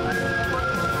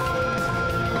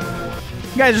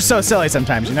 You guys are so silly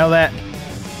sometimes, you know that?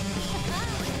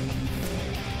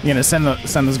 You gonna send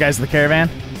those guys to the caravan?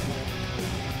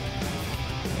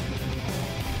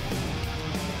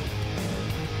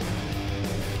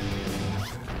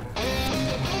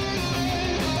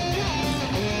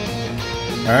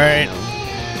 Alright.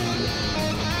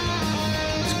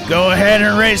 Let's go ahead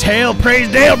and raise hail, praise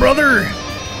Dale, brother!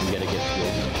 We gotta get fuel.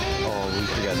 Oh, we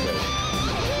forgot that.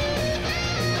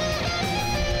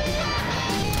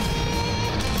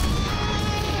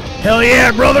 Hell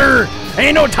yeah, brother!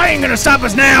 Ain't no time gonna stop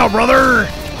us now, brother!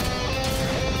 What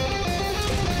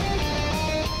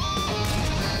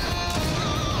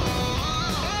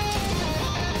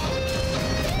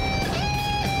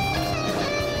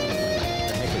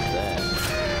the heck is that?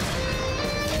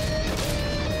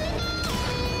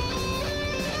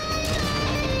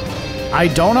 I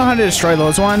don't know how to destroy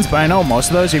those ones, but I know most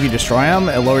of those, if you destroy them,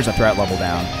 it lowers the threat level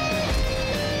down.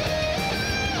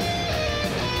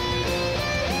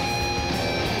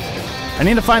 I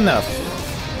need to find the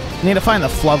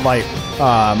floodlight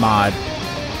mod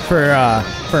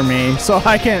for me, so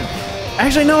I can.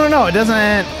 Actually, no, it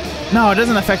doesn't. No, it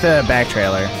doesn't affect the back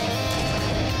trailer. Is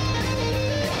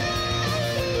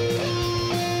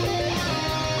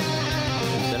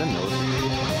that a military?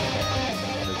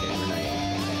 Okay, we're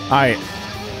not. Alright.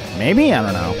 Maybe? I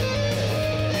don't know.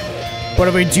 But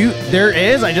if we do, there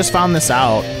is, I just found this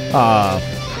out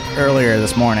earlier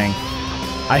this morning.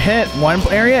 I hit one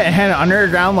area and had an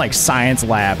underground like science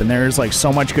lab, and there's like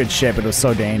so much good shit, but it was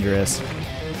so dangerous.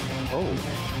 Oh.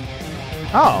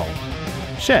 Oh.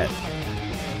 Shit.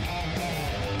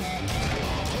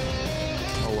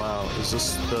 Oh wow, is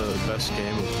this the best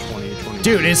game of 2020?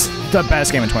 Dude, it's the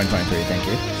best game of 2023, thank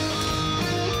you.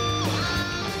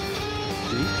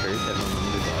 Do these turrets have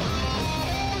unlimited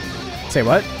ammo? Say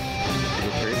what? Do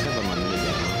the turrets have unlimited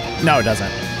ammo? No, it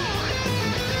doesn't.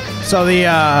 So the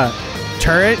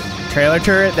trailer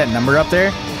turret, that number up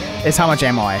there, is how much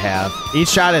ammo I have. Each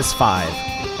shot is 5.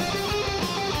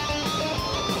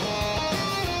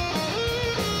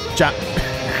 John.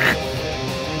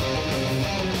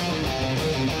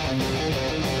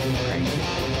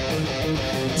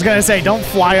 I was gonna say, don't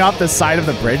fly off the side of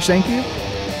the bridge, thank you.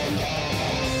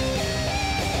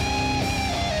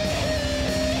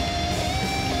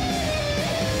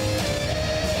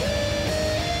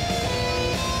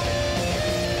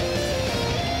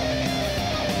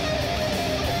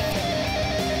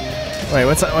 Wait,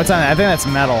 what's on that? I think that's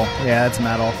metal. Yeah, that's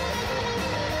metal. Do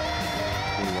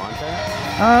you want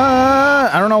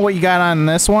that? I don't know what you got on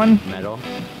this one. Metal?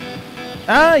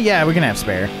 Yeah, we can have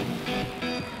spare.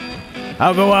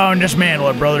 I'll go out and dismantle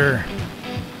it, brother.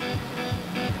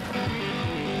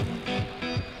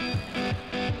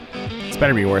 It's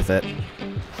better be worth it.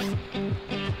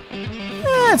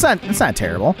 It's not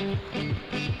terrible.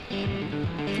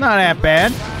 Not that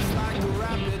bad.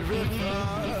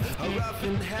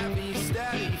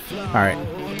 All right.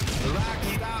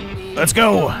 Let's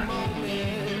go.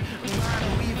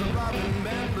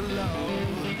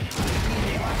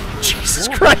 Jesus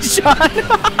Christ, John.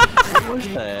 What was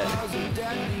that?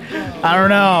 I don't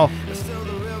know.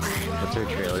 What's our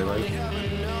trailer like?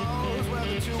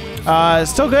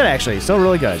 Still good, actually. Still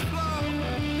really good.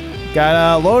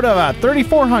 Got a load of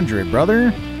 3,400,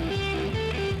 brother.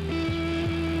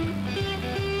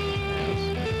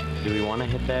 Do we want to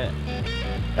hit that?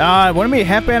 Wouldn't be a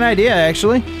half bad idea,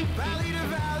 actually.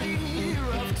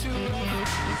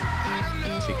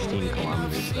 16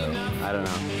 kilometers, though. I don't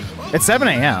know. It's 7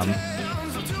 a.m.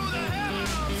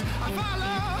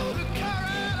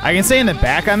 I can stay in the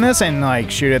back on this and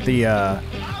like shoot at the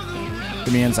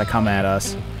minions that come at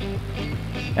us.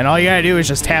 And all you gotta do is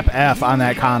just tap F on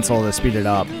that console to speed it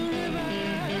up. I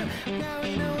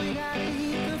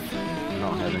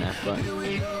don't have an F button.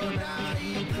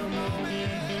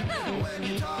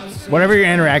 Whatever your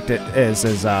interact is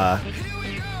that.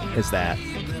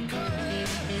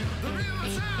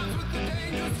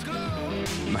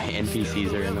 My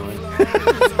NPCs are annoying.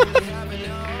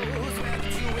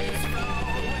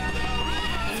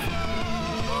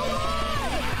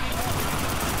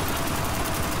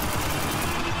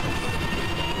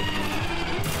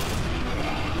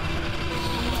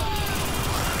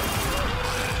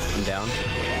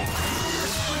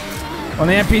 When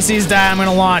the NPCs die, I'm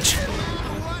gonna launch.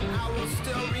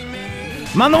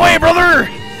 I'm on the way, brother!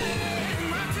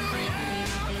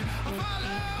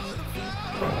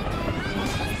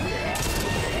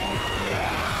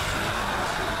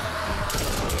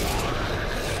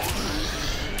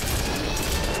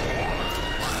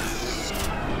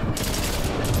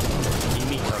 Keep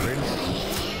me covered.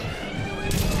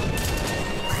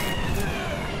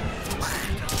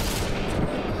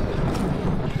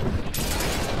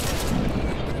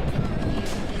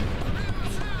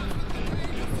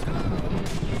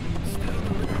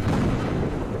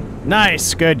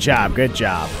 Nice. Good job. Good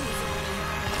job.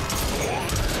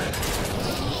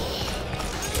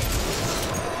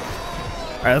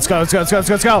 All right, let's go. Let's go. Let's go. Let's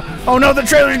go. Let's go. Oh no, the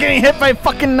trailer's getting hit by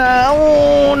fucking.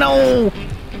 Oh no.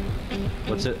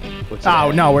 What's it? What's Oh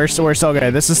it no, we're still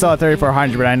good. This is still at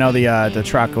 3,400, but I know the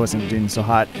truck wasn't doing so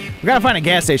hot. We gotta find a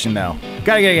gas station though.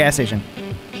 Gotta get a gas station.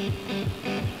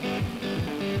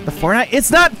 The Fortnite?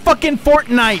 It's not fucking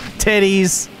Fortnite,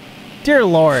 titties. Dear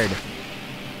Lord.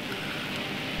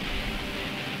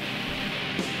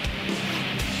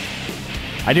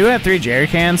 I do have 3 jerry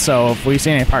cans, so if we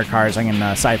see any parked cars, I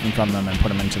can siphon from them and put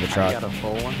them into the truck. I got a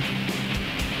full one.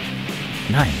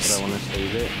 Nice. So I want to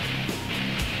save it.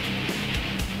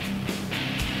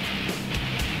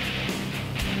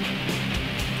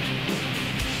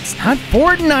 It's not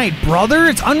Fortnite, brother.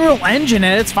 It's Unreal Engine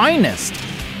at its finest.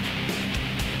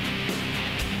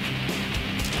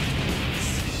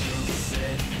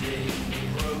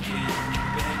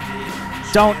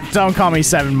 Don't call me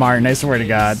Seven Martin. I swear to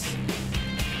God.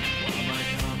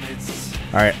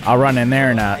 All right, I'll run in there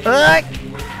and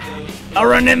I'll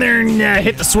run in there and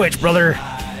hit the switch, brother.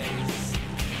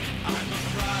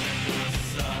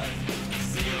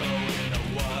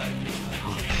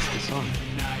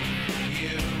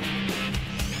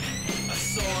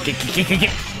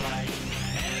 Get.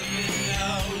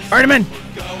 All right, I'm in.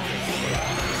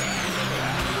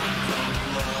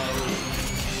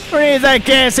 Where is that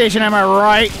gas station? Am I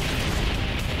right?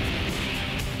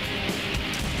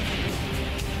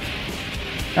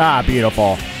 Ah,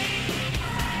 beautiful.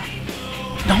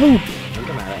 No.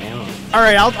 All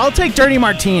right, I'll take Dirty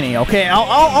Martini. Okay,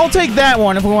 I'll take that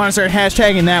one if we want to start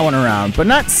hashtagging that one around, but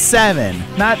not 7.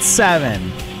 Not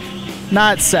 7.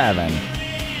 Not 7.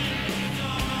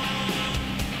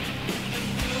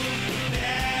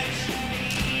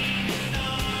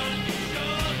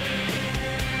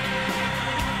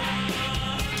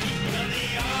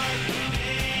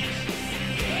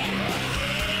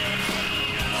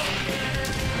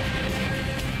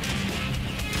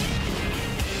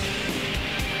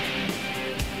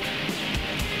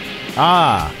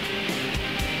 Ah.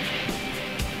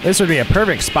 This would be a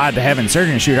perfect spot to have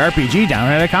Insurgent shoot RPG down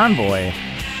at a convoy.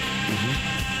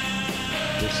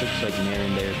 This looks like near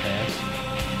and there pass.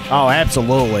 Oh,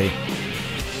 absolutely.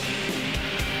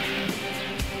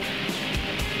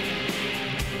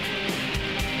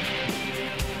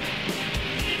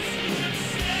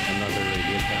 Another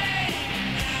radio pass.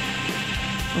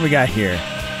 What do we got here?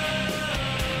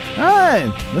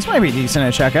 This might be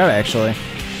decent to check out, actually.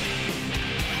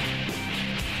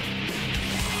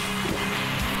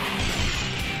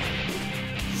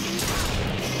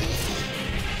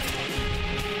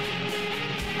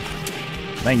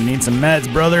 I think you need some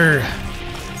meds, brother.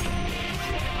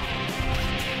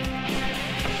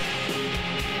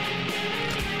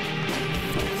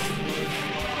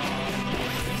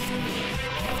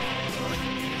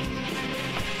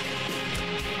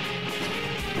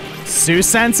 Sue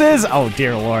senses? Oh,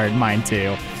 dear Lord, mine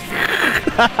too.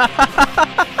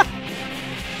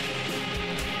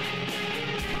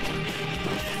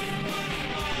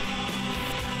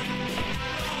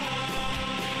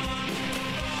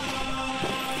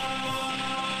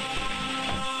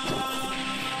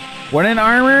 Wooden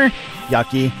armor?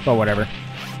 Yucky, but whatever.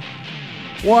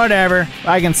 Whatever.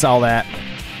 I can sell that.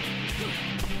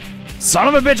 Son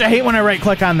of a bitch, I hate when I right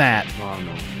click on that. Oh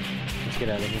no. Let's get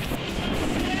out of here.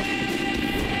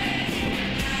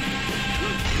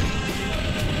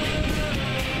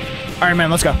 Alright, man,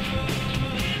 let's go.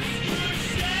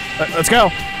 Let's go.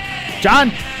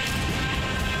 John!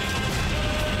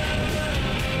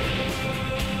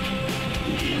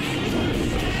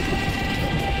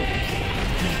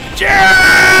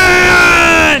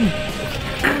 John!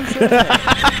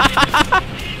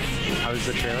 How's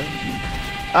the trailer?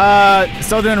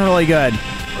 Still doing really good.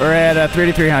 We're at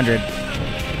 3,300.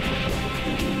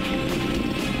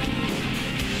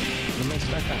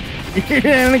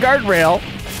 You're in the guardrail.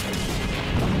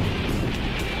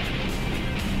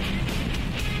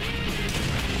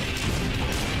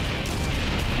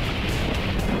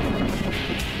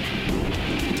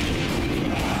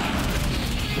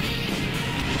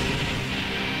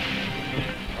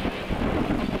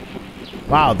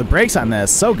 Wow, the brakes on this,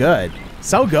 so good.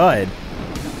 So good.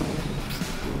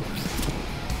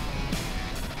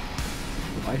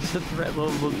 Why does the threat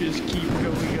level just keep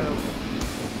going up?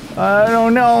 I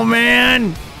don't know,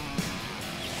 man.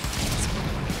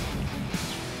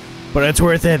 But it's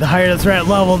worth it. The higher the threat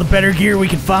level, the better gear we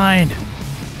can find.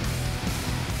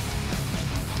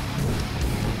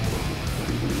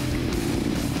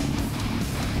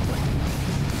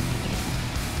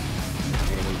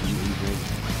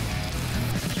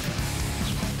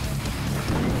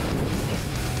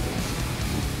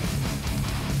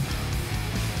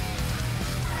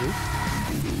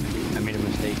 I made a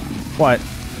mistake. What?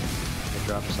 I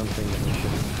dropped something that I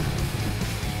shouldn't.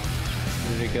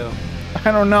 Where did it go?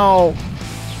 I don't know. Oh,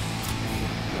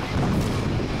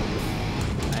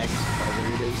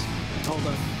 there it is. Hold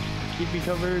on. Keep me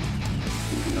covered.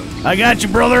 I got you,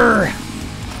 brother.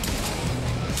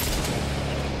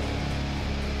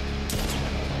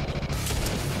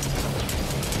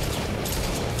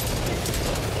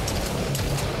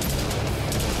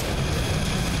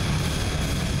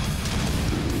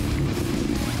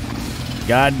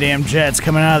 Goddamn jets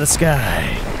coming out of the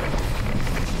sky.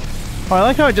 Oh, I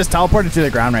like how it just teleported to the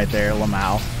ground right there,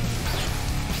 Lamau.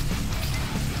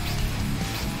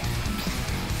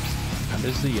 How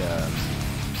does the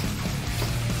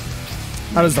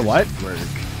How does the what? work?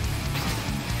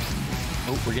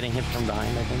 Oh, we're getting hit from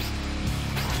behind, I think.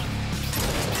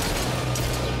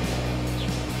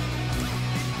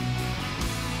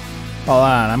 Hold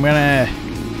on, I'm gonna...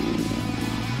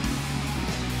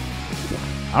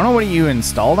 I don't know what you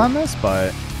installed on this,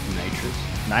 but... Nitrous.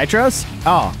 Nitros?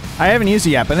 Oh, I haven't used it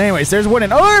yet, but anyways, there's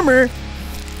wooden armor!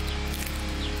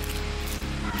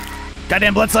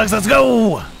 Goddamn blood slugs, let's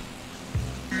go!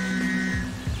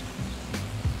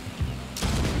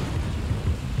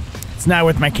 It's not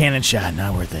worth my cannon shot,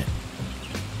 not worth it.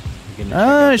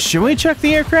 Should we check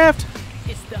the aircraft?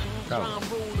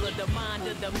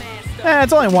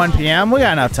 It's only 1 p.m. We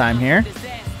got enough time here.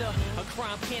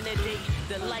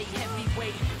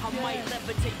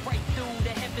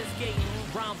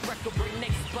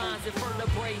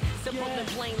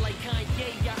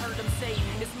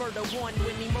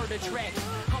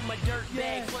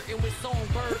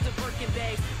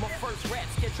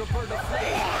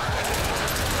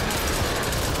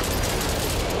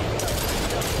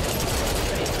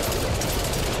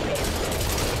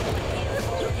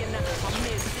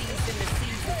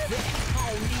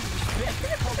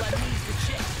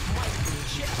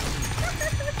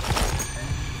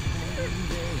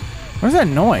 What is that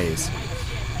noise?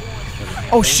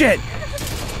 Oh shit!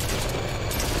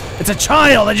 It's a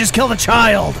child! I just killed a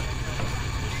child!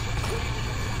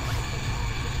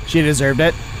 She deserved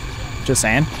it. Just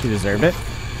saying, she deserved it.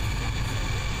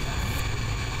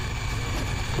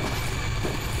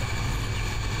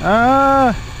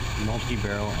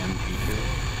 Multi-barrel MG turret.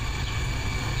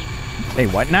 Hey,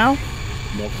 what now?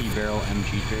 Multi-barrel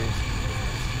MG turret.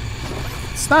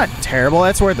 It's not terrible.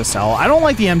 That's worth a sell. I don't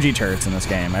like the MG turrets in this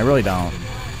game. I really don't.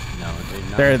 No,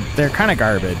 they're not. They're kind of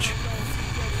garbage.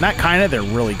 Not kind of. They're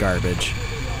really garbage.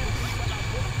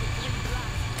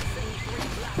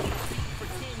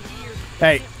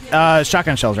 Hey,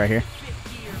 shotgun shells right here,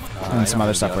 and some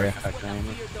other stuff for you.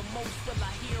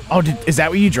 Oh, is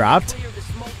that what you dropped?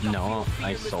 No,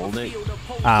 I sold it.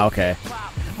 Ah, okay.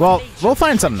 Well, we'll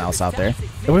find something else out there.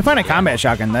 If we find a combat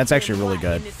shotgun, that's actually really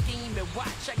good.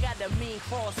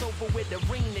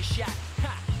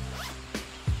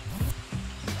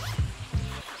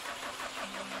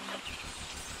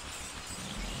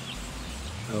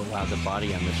 Oh wow, the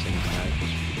body on this thing is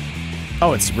nice.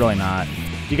 Oh, it's really not.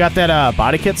 You got that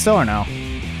body kit still or no?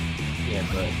 Yeah,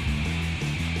 but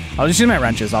I'll just use my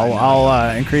wrenches.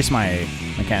 I'll increase my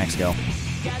mechanic skill.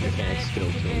 mechanic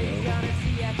skill too low.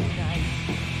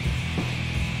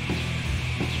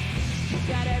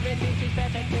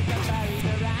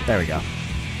 There we go.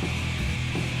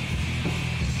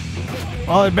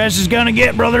 All the best is gonna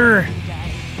get, brother.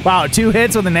 Wow, 2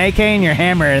 hits with an AK and your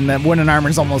hammer, and the wooden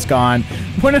armor's almost gone.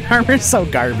 Wooden armor's so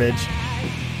garbage.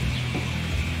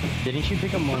 Didn't you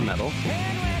pick up more metal?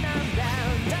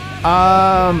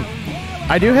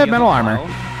 I do have metal armor.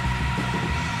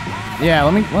 Yeah,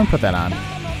 let me put that on.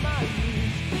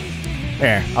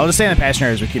 Here, I'll just stay in the passenger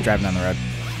as we keep driving down the road.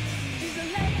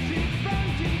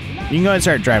 You can go ahead and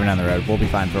start driving down the road. We'll be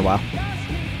fine for a while.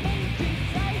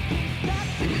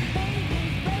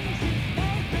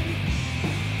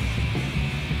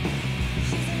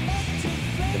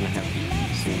 Gonna have to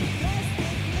eat soon.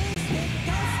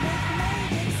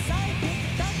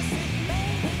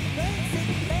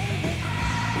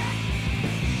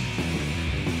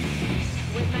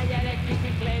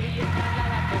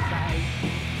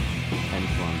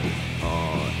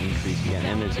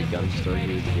 gun store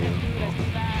here too.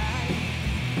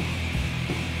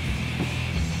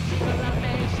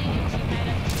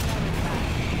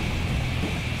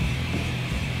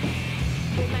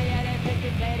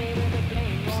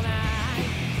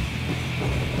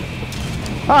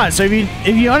 Ah, so if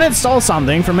you uninstall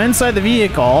something from inside the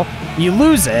vehicle, you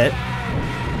lose it.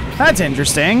 That's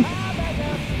interesting.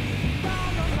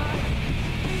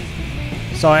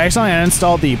 So I accidentally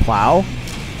uninstalled the plow,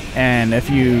 and if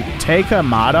you take a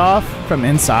mod off from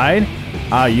inside,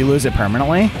 you lose it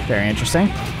permanently. Very interesting.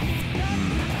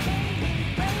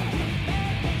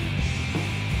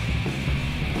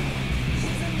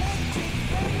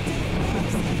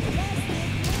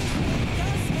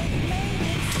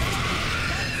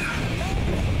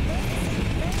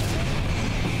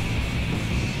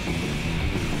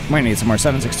 Might need some more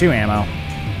 7.62 ammo.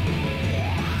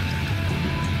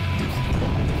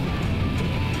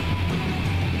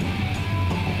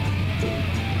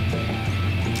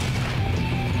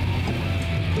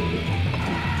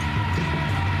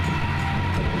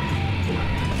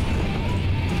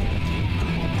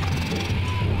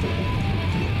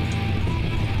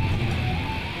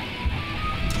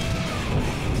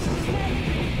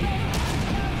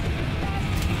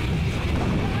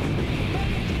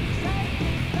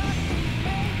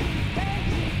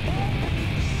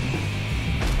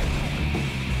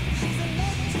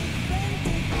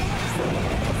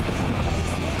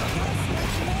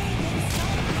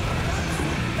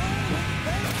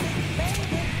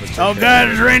 Oh god,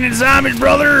 it's raining zombies,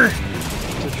 brother!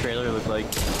 What's the trailer look like?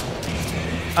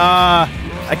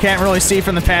 I can't really see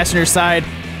from the passenger side.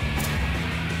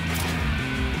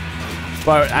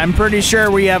 But I'm pretty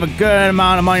sure we have a good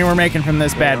amount of money we're making from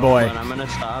this bad boy. Hold on, I'm gonna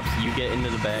stop. You get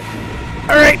into the back.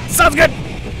 Alright, sounds good!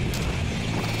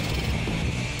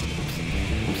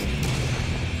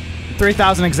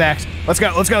 3,000 exact. Let's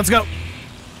go, let's go, let's go!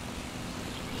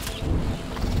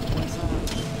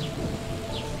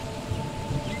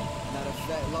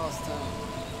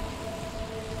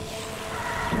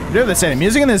 I do have to say, the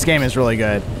music in this game is really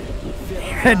good.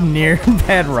 That near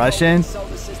bad Russian.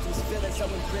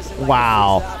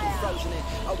 Wow.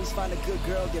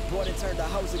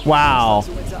 Wow.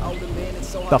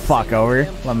 The fuck over,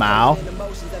 Lamau.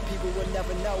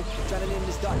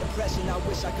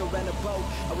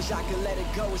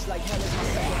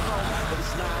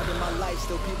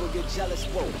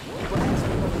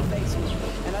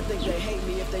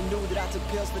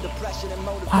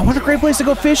 Wow, what a great place to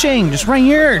go fishing! Just right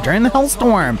here during the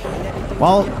hellstorm.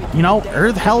 Well, you know,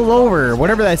 Earth hell over,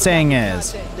 whatever that saying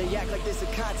is.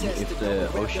 If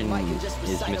the ocean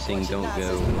is missing, don't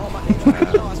go.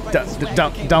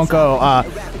 Don't go.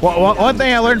 One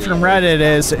thing I learned from Reddit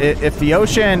is if the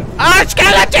ocean. Ah,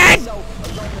 skeleton!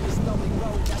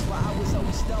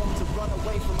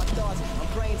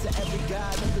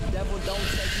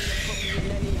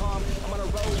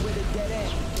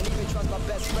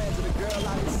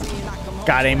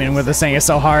 God, aiming with this thing is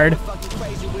so hard.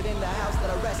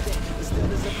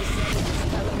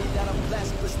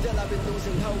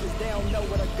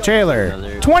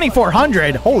 Trailer,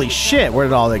 2,400. Holy shit! Where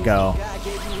did all that go?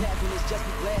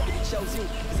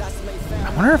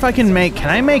 I wonder if I can make. Can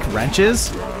I make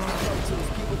wrenches?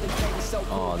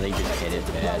 Oh, they just hit it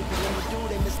bad.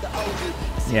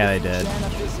 Yeah, they did.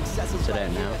 What's it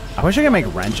at now? I wish I could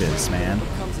make wrenches, man.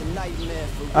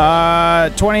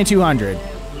 2,200.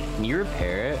 Can you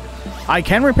repair it? I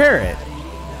can repair it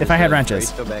if I had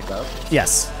wrenches. Does the price go back up?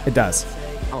 Yes, it does.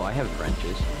 Oh, I have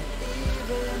wrenches.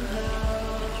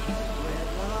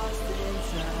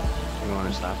 You want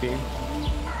to stop here?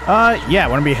 Yeah,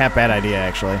 wouldn't be a half bad idea,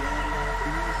 actually.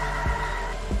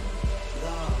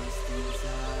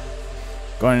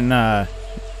 Go and,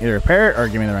 either repair it or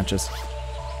give me the wrenches.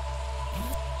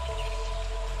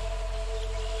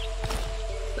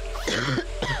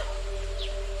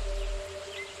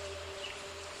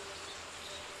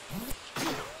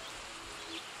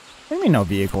 What do you mean no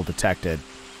vehicle detected?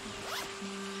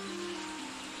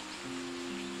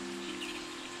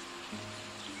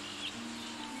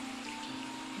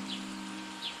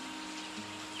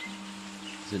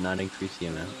 Does it not increase the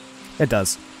amount? It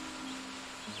does.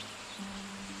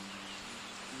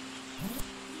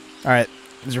 Alright,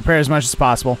 let's repair as much as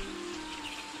possible.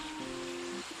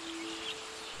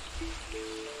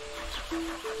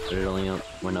 But it only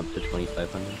went up to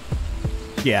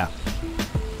 2,500. Yeah.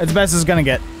 It's best it's gonna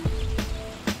get.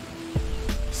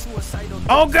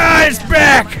 Oh god, it's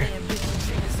back!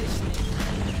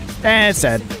 And it's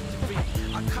dead.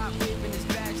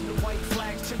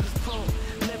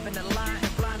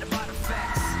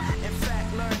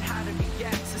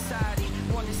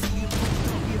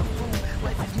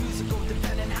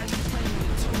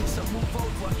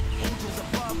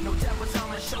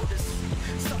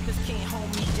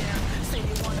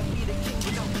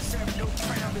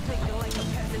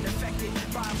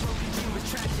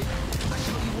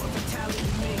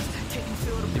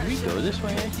 Did we go this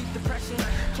way?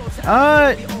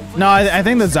 No, I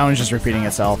think the zone's just repeating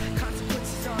itself.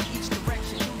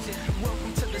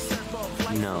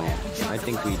 No, I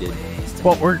think we did.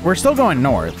 Well, we're still going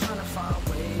north.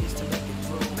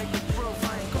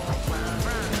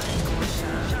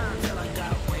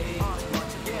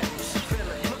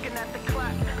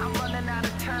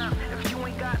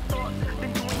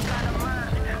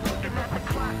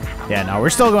 Yeah, no, we're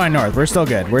still going north. We're still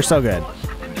good. We're still good.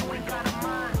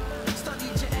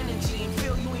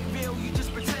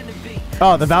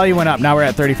 Oh, the value went up. Now we're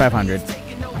at 3,500.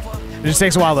 It just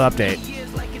takes a while to update.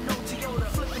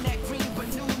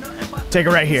 Take it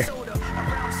right here.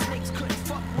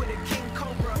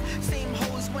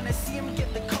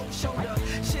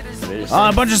 Oh,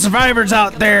 a bunch of survivors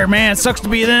out there, man. Sucks to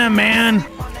be them, man.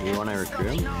 You want to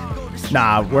recruit?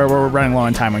 Nah, we're running low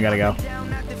on time. We gotta go.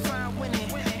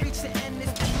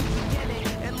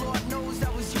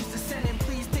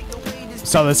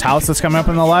 So this house that's coming up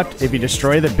on the left, if you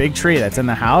destroy the big tree that's in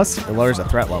the house, it lowers the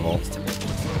threat level.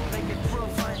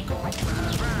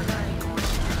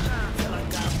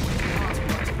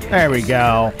 There we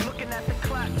go.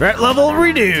 Threat level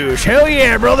reduced. Hell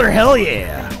yeah, brother. Hell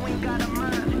yeah.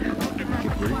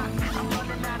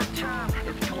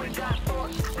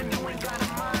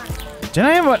 Did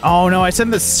I have what? Oh no, I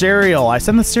sent the cereal. I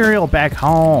sent the cereal back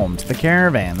home to the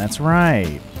caravan. That's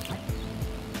right.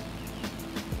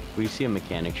 We see a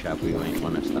mechanic shop. We might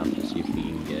want to stop to see if we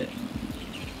can get.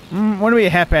 Wouldn't be a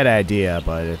half bad idea,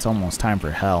 but it's almost time for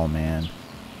hell, man.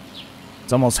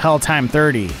 It's almost hell time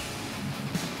 30.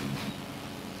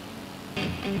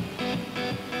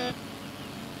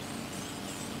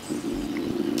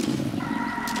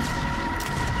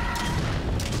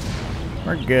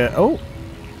 We're good. Oh.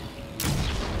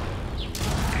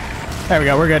 There we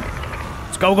go. We're good.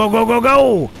 Let's go, go, go, go,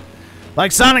 go.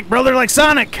 Like Sonic, brother, like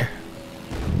Sonic.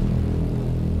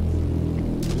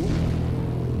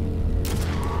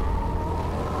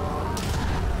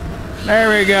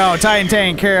 There we go. Titan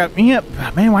taken care of.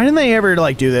 Yep. Man, why didn't they ever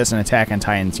like do this in Attack on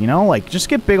Titans? You know, like just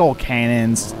get big old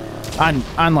cannons on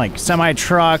like semi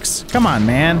trucks. Come on,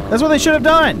 man. That's what they should have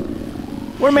done.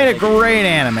 Would have made a great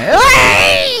anime.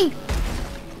 Ah!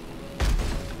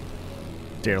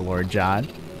 Dear Lord, John.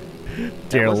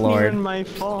 Dear that wasn't Lord. even my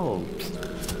fault.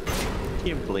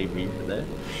 You can't blame me for that.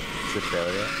 It's the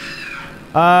trailer yet?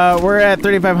 We're at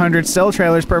 3,500 still.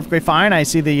 Trailer's perfectly fine. I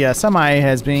see the semi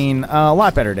has been a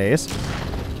lot better days.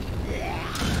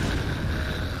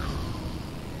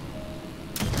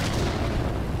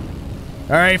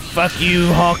 All right, fuck you,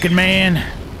 Hawking Man.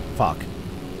 Fuck.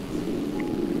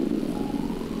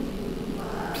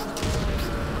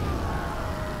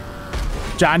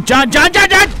 John.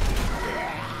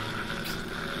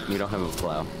 We don't have a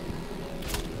plow.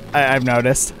 I've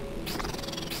noticed.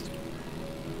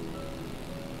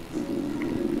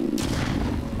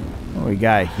 What we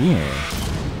got here?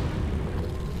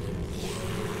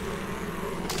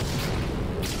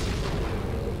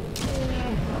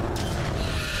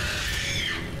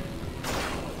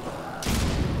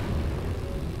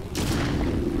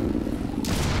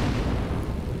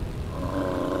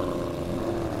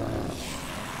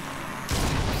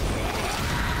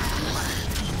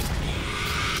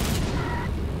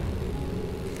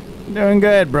 Doing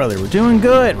good, brother. We're doing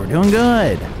good. We're doing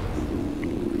good.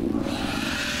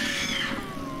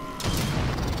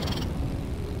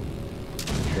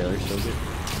 Trailer's so good.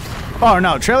 Oh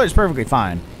no, trailer's perfectly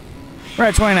fine. We're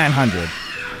at 2,900.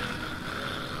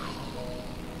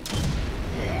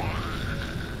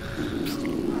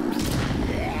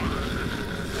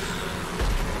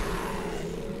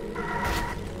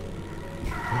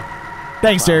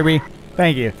 Thanks, Derby.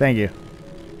 Thank you. Thank you.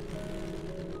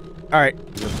 All right.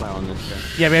 There's a plow on this guy.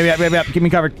 Yeah. Keep me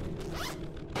covered.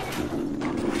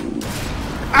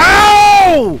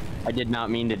 Ow! I did not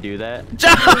mean to do that.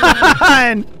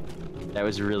 John! That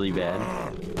was really bad.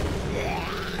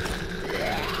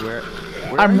 Where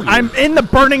I'm in the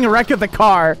burning wreck of the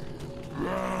car.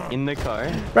 in the car?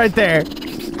 Right there.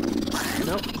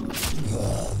 Nope.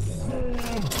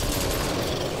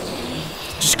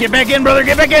 Just get back in, brother.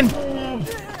 Get back in.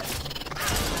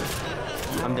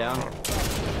 I'm down.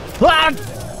 Ah!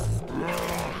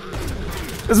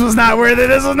 This was not worth it.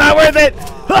 This was not worth it.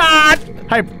 Ah!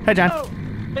 Hi, John. Oh,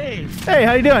 hey. Hey,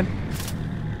 how you doing?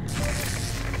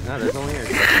 No, there's only a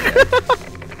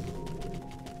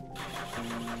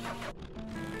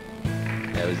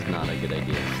That was not a good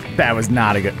idea. That was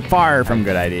not a good, far from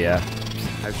good idea.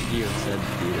 How could you have said to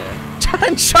do that?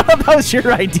 John, shut up. That was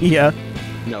your idea.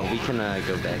 No, we can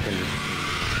go back and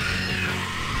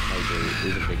like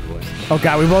There's a big boy. Oh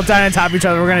god, we both died on top of each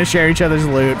other. We're gonna share each other's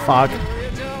loot. Fuck. Shoot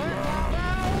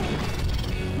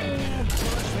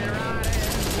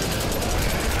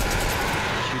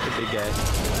the big guy.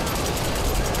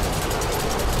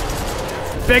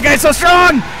 Big guy's so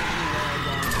strong!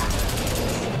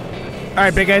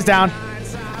 Alright, big guy's down.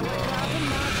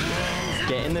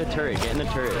 Get in the turret. Get in the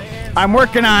turret. I'm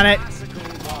working on it.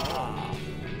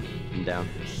 I'm down.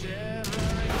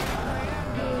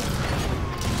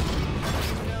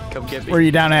 Come get me. Where are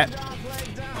you down at?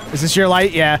 Is this your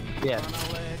light? Yeah. Yeah.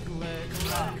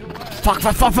 Fuck,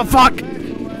 fuck, fuck, fuck, fuck!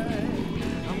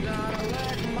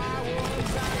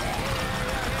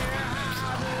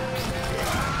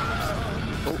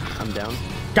 Oh, I'm down.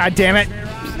 God damn it.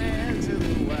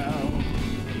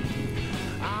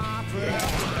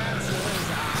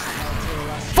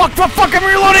 Fuck, fuck, fuck, I'm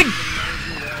reloading!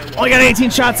 Only got 18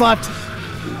 shots left.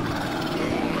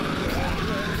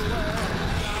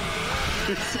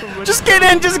 Just get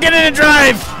in and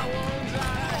drive!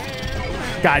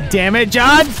 God damn it,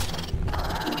 John!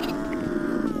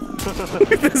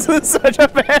 This is such a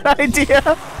bad idea.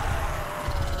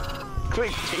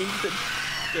 Quick, change the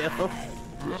scale.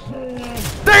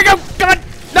 There you go! Come on!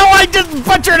 No, I just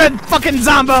butchered a fucking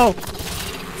zombo!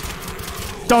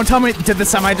 Don't tell me, did the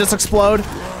semi just explode?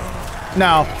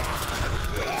 No.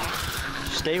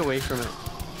 Stay away from it.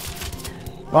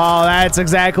 Well, that's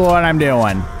exactly what I'm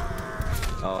doing.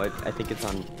 Oh, I think it's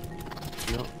on.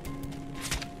 No.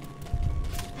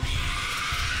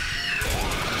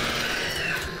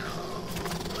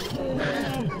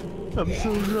 I'm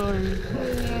so sorry.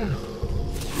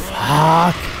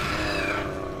 Fuck.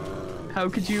 How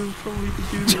could you probably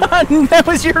do that? John, that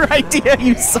was your idea,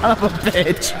 you son of a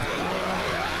bitch.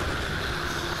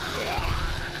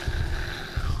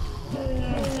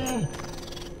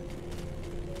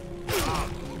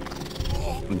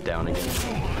 I'm down again.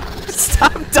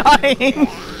 Stop dying.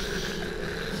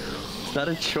 It's not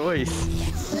a choice.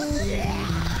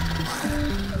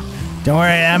 Don't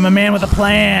worry, I'm a man with a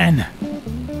plan.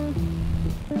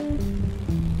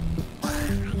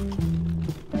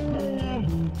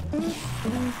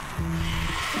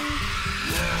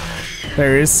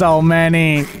 There is so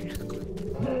many.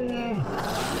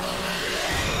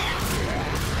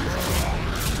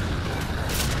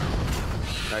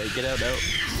 Alright, get out.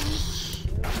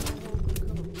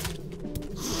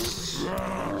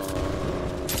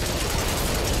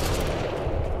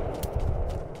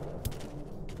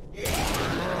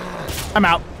 I'm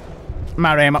out. I'm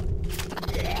out of ammo.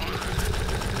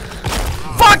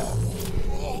 Fuck!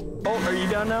 Oh, are you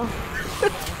down now?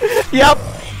 Yep.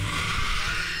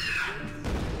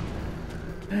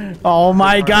 Oh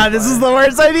my god, this is the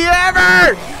worst idea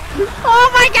ever!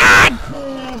 Oh my god!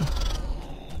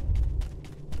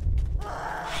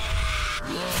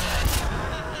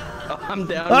 Oh, I'm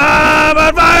down. Ah, I'm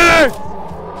on fire!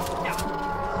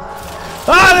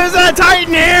 Ah, there's a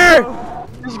Titan here!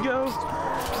 Let's go.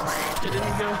 Get in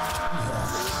and go.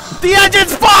 The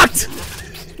engine's fucked!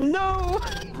 No!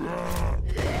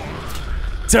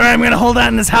 It's alright, I'm gonna hold on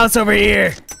in this house over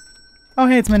here. Oh,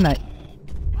 hey, it's midnight.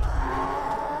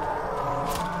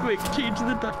 Quick, change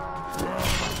the time.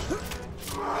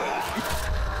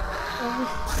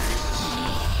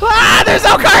 Ah, there's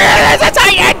no car here! There's a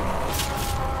Titan!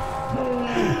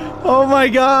 Oh my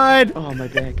god. Oh, my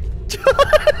back.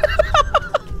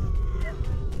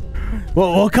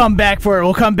 Well, we'll come back for it.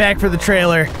 We'll come back for the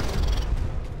trailer.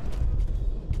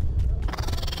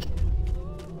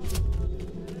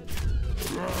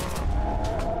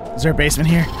 Is there a basement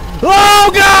here?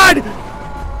 Oh god!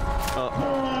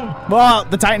 Well,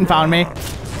 the Titan found me.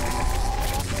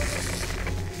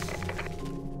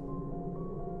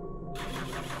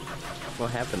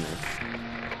 What happened there?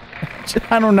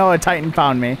 I don't know. A Titan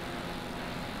found me.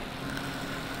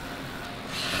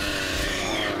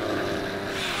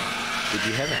 Did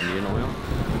you have engine oil?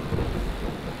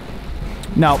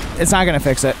 No, it's not gonna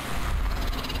fix it.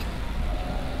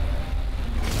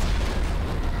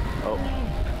 Oh.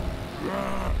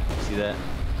 See that?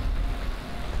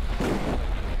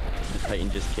 The Titan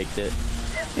just kicked it.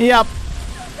 Yep.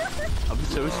 I'm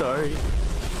so sorry.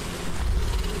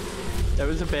 That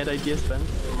was a bad idea, Sven.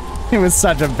 It was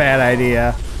such a bad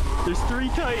idea. There's 3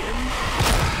 Titans.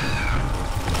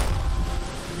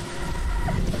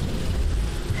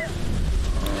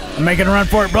 I'm making a run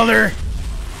for it, brother.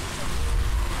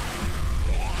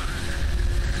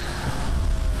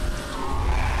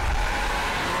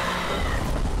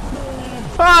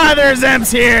 Ah, there's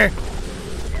Emps here.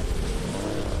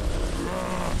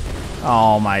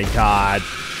 Oh my god.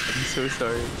 I'm so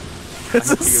sorry.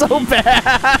 This is so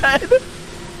bad.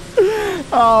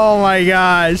 Oh my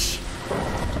gosh.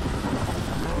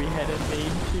 ahead of me,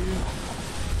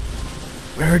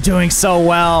 too. We're doing so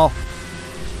well.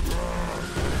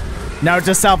 Note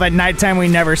to self, at nighttime we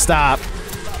never stop.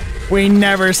 We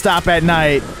never stop at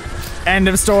night. End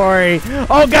of story.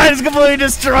 Oh god, it's completely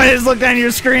destroyed. Just look on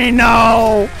your screen.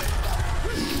 No.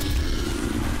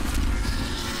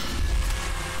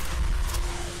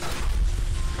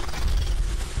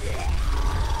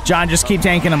 John, just keep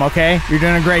tanking him, okay? You're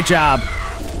doing a great job.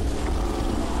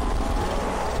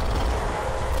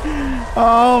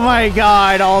 Oh my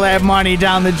god, all that money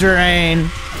down the drain.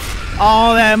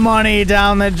 All that money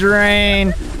down the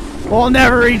drain. We'll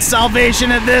never reach salvation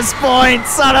at this point,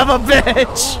 son of a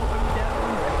bitch.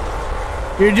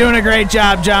 You're doing a great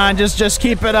job, John. Just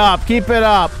keep it up. Keep it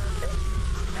up.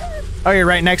 Oh, you're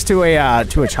right next to a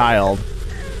child.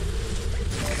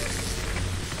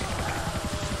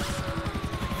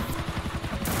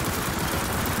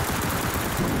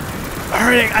 All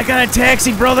right, I got a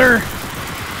taxi, brother.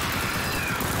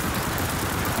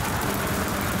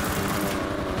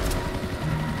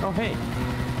 Oh, hey.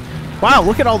 Wow,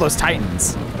 look at all those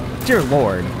Titans. Dear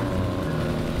Lord.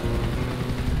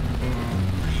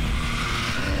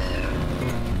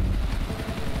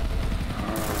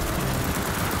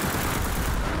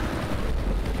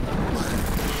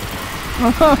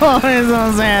 Oh, it's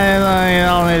so sad. It's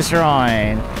all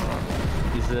destroyed.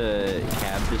 Is the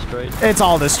cab destroyed? It's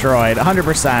all destroyed,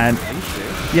 100%. Are you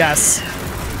sure? Yes.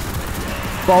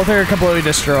 Both are completely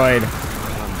destroyed.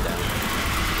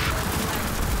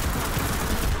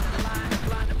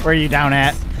 Where are you down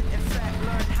at? I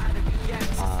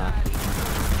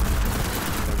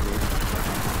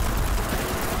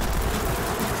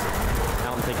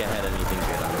don't think I had anything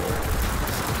good on me.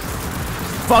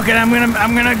 Fuck it, I'm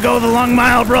gonna go the long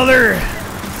mile, brother.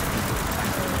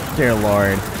 Dear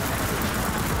Lord.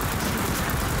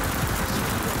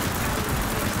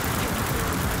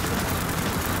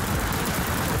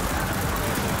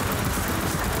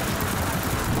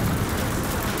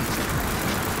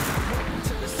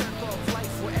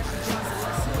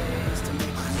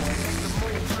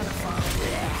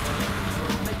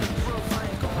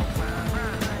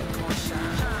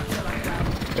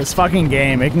 This fucking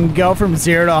game, it can go from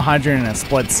 0 to 100 in a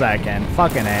split second.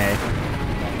 Fucking A.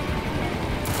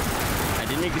 I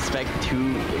didn't expect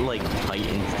two, like,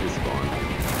 Titans to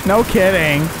spawn. No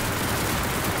kidding.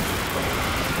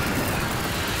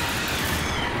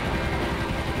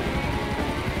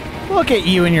 Look at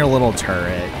you and your little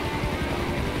turret.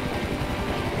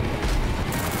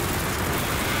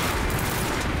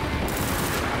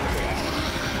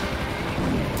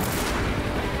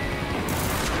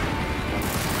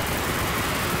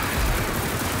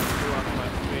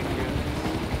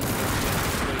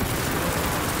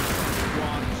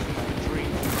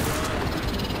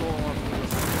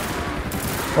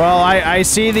 Well, I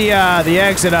see the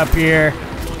exit up here.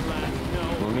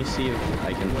 Let me see if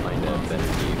I can find a better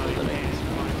vehicle that I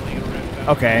can.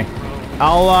 Okay.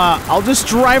 I'll just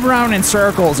drive around in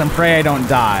circles and pray I don't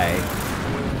die.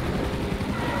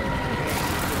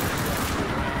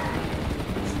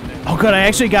 Oh good, I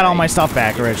actually got all my stuff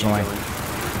back originally.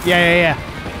 Yeah.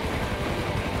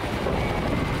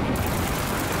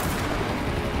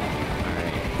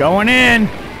 Going in.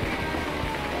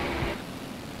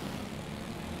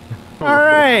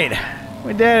 Alright,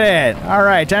 we did it.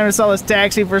 Alright, time to sell this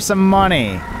taxi for some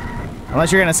money.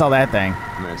 Unless you're gonna sell that thing.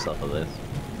 I'm gonna sell this.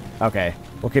 Okay,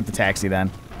 we'll keep the taxi then.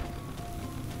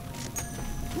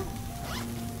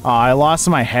 Oh, I lost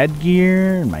my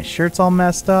headgear and my shirt's all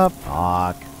messed up.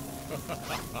 Fuck.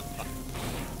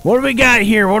 What do we got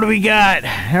here? What do we got?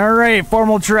 Alright,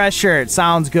 formal dress shirt.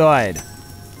 Sounds good.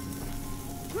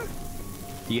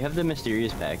 Do you have the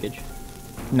mysterious package?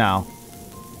 No.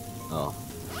 Oh,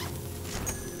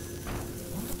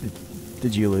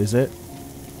 Did you lose it?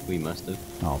 we must have.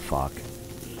 Oh, fuck.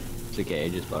 It's okay, I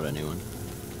just bought a new one.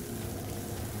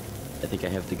 I think I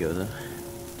have to go though.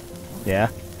 Yeah?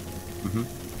 Mm-hmm.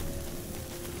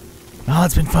 Oh,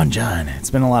 it's been fun, John. It's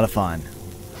been a lot of fun.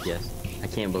 Yes. I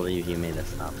can't believe you made us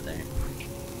stop there.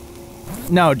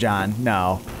 No, John,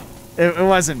 no. It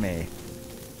wasn't me.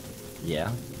 Yeah,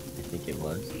 I think it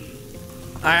was.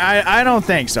 I don't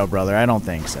think so, brother. I don't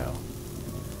think so.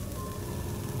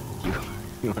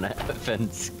 You want to have a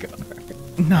fence scar?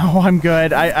 No, I'm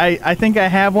good. I think I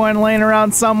have one laying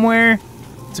around somewhere,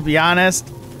 to be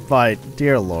honest. But,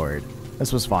 dear Lord,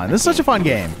 this was fun. This is such a fun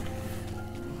game.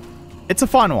 It's a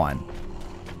fun one.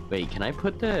 Wait, can I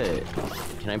put the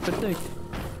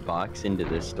box into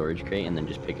this storage crate and then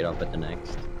just pick it up at the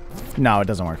next? No, it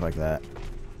doesn't work like that.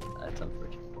 That's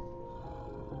unfortunate.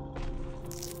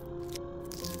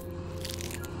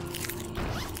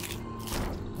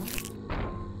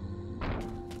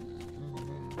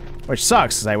 Which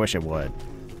sucks, because I wish it would.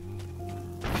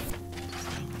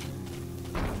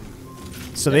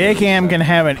 So the AKM can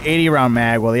have an 80 round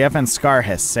mag, while the FN Scar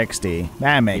has 60.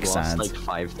 That makes sense. Like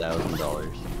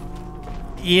 $5,000.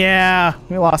 Yeah,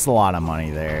 we lost a lot of money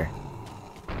there.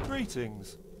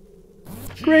 Greetings.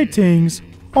 Greetings.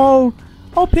 Oh,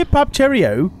 Pip Pop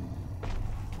Cheerio.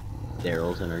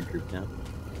 Daryl's in our group now.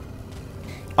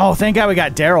 Oh, thank God we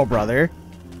got Daryl, brother.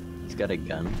 He's got a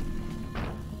gun.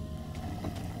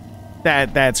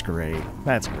 That's great.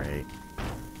 That's great.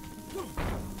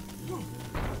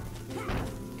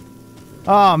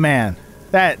 Oh man,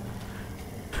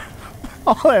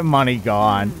 all that money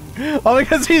gone. Oh,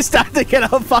 because he stopped to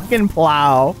get a fucking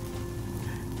plow.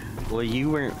 Well,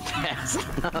 you weren't fast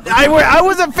enough. I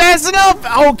wasn't fast enough.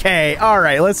 Okay, all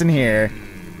right. Listen here.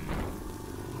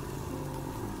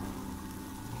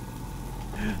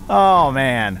 Oh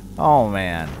man. Oh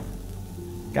man.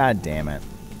 God damn it.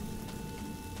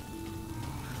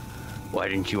 Why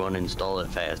didn't you uninstall it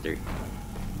faster?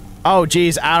 Oh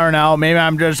geez, I don't know. Maybe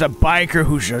I'm just a biker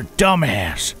who's a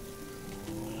dumbass.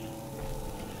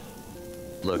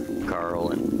 Look,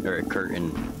 Kurt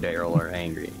and Daryl are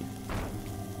angry.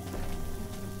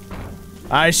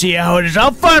 I see how it is.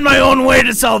 I'll find my own way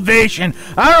to salvation.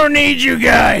 I don't need you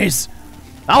guys.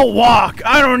 I'll walk.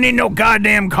 I don't need no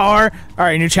goddamn car. All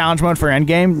right, new challenge mode for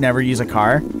Endgame. Never use a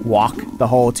car. Walk the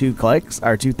whole 2 clicks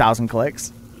or 2,000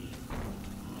 clicks.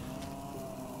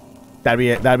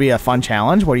 That'd be a fun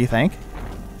challenge. What do you think?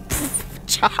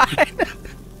 John.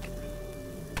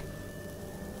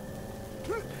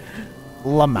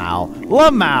 Lamau.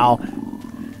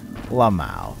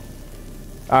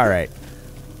 All right.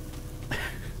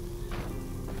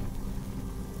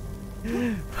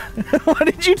 What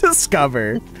did you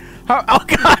discover? Oh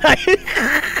God!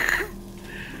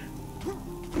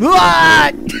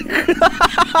 What?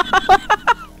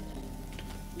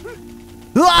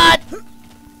 What?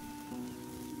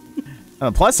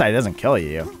 On the plus side, it doesn't kill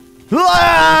you.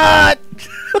 What?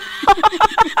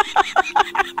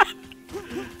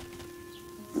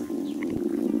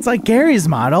 It's like Gary's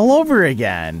mod all over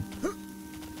again.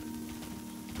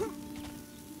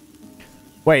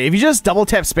 Wait, if you just double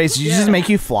tap space, does it just make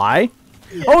you fly?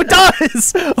 Yeah. Oh, it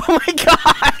does! Oh my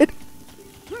God!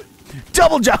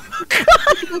 Double jump!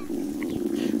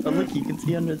 Oh look, you can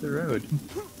see under the road.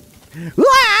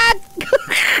 What?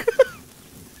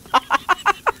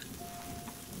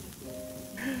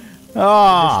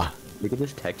 Oh. Look at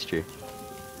this texture.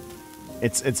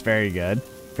 It's very good.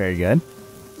 Very good.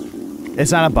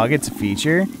 It's not a bug, it's a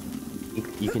feature.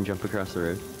 You can jump across the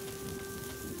road.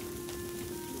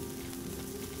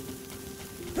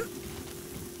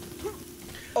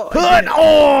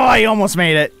 I almost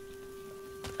made it.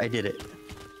 I did it.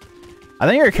 I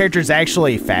think your character is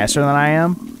actually faster than I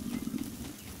am.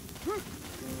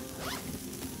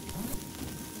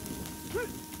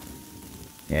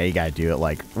 Yeah, you gotta do it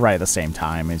like right at the same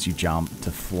time as you jump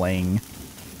to fling.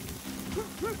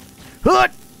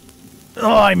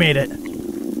 Oh, I made it.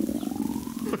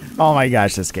 Oh my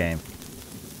gosh, this game.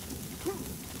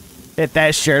 Hit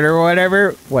that shirt or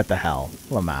whatever. What the hell?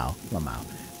 Lamau.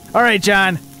 All right,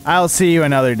 John. I'll see you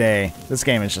another day. This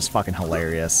game is just fucking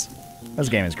hilarious. This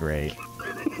game is great.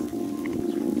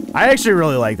 I actually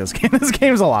really like this game. This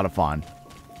game's a lot of fun.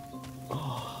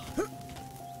 All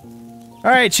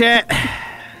right, chat.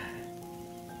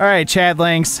 All right,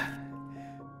 Chadlings.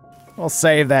 We'll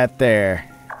save that there.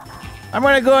 I'm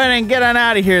gonna go ahead and get on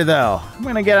out of here, though. I'm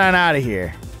gonna get on out of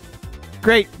here.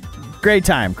 Great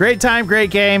time. Great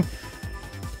game.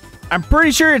 I'm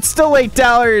pretty sure it's still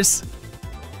 $8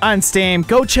 on Steam.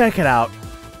 Go check it out.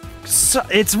 So,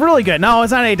 it's really good. No,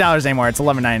 it's not $8 anymore. It's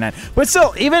 $11.99. But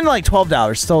still, even like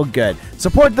 $12, still good.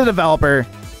 Support the developer.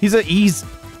 He's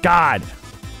God.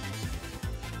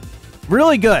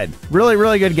 Really good.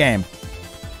 Really good game.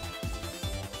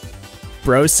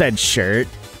 Bro said shirt.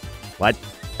 What?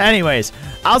 Anyways,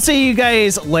 I'll see you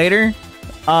guys later.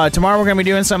 Tomorrow we're going to be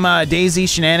doing some DayZ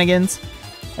shenanigans.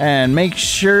 And make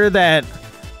sure that,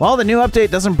 well, the new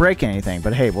update doesn't break anything.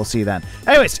 But hey, we'll see you then.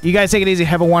 Anyways, you guys take it easy.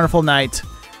 Have a wonderful night.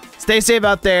 Stay safe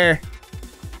out there.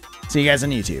 See you guys on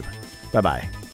YouTube. Bye-bye.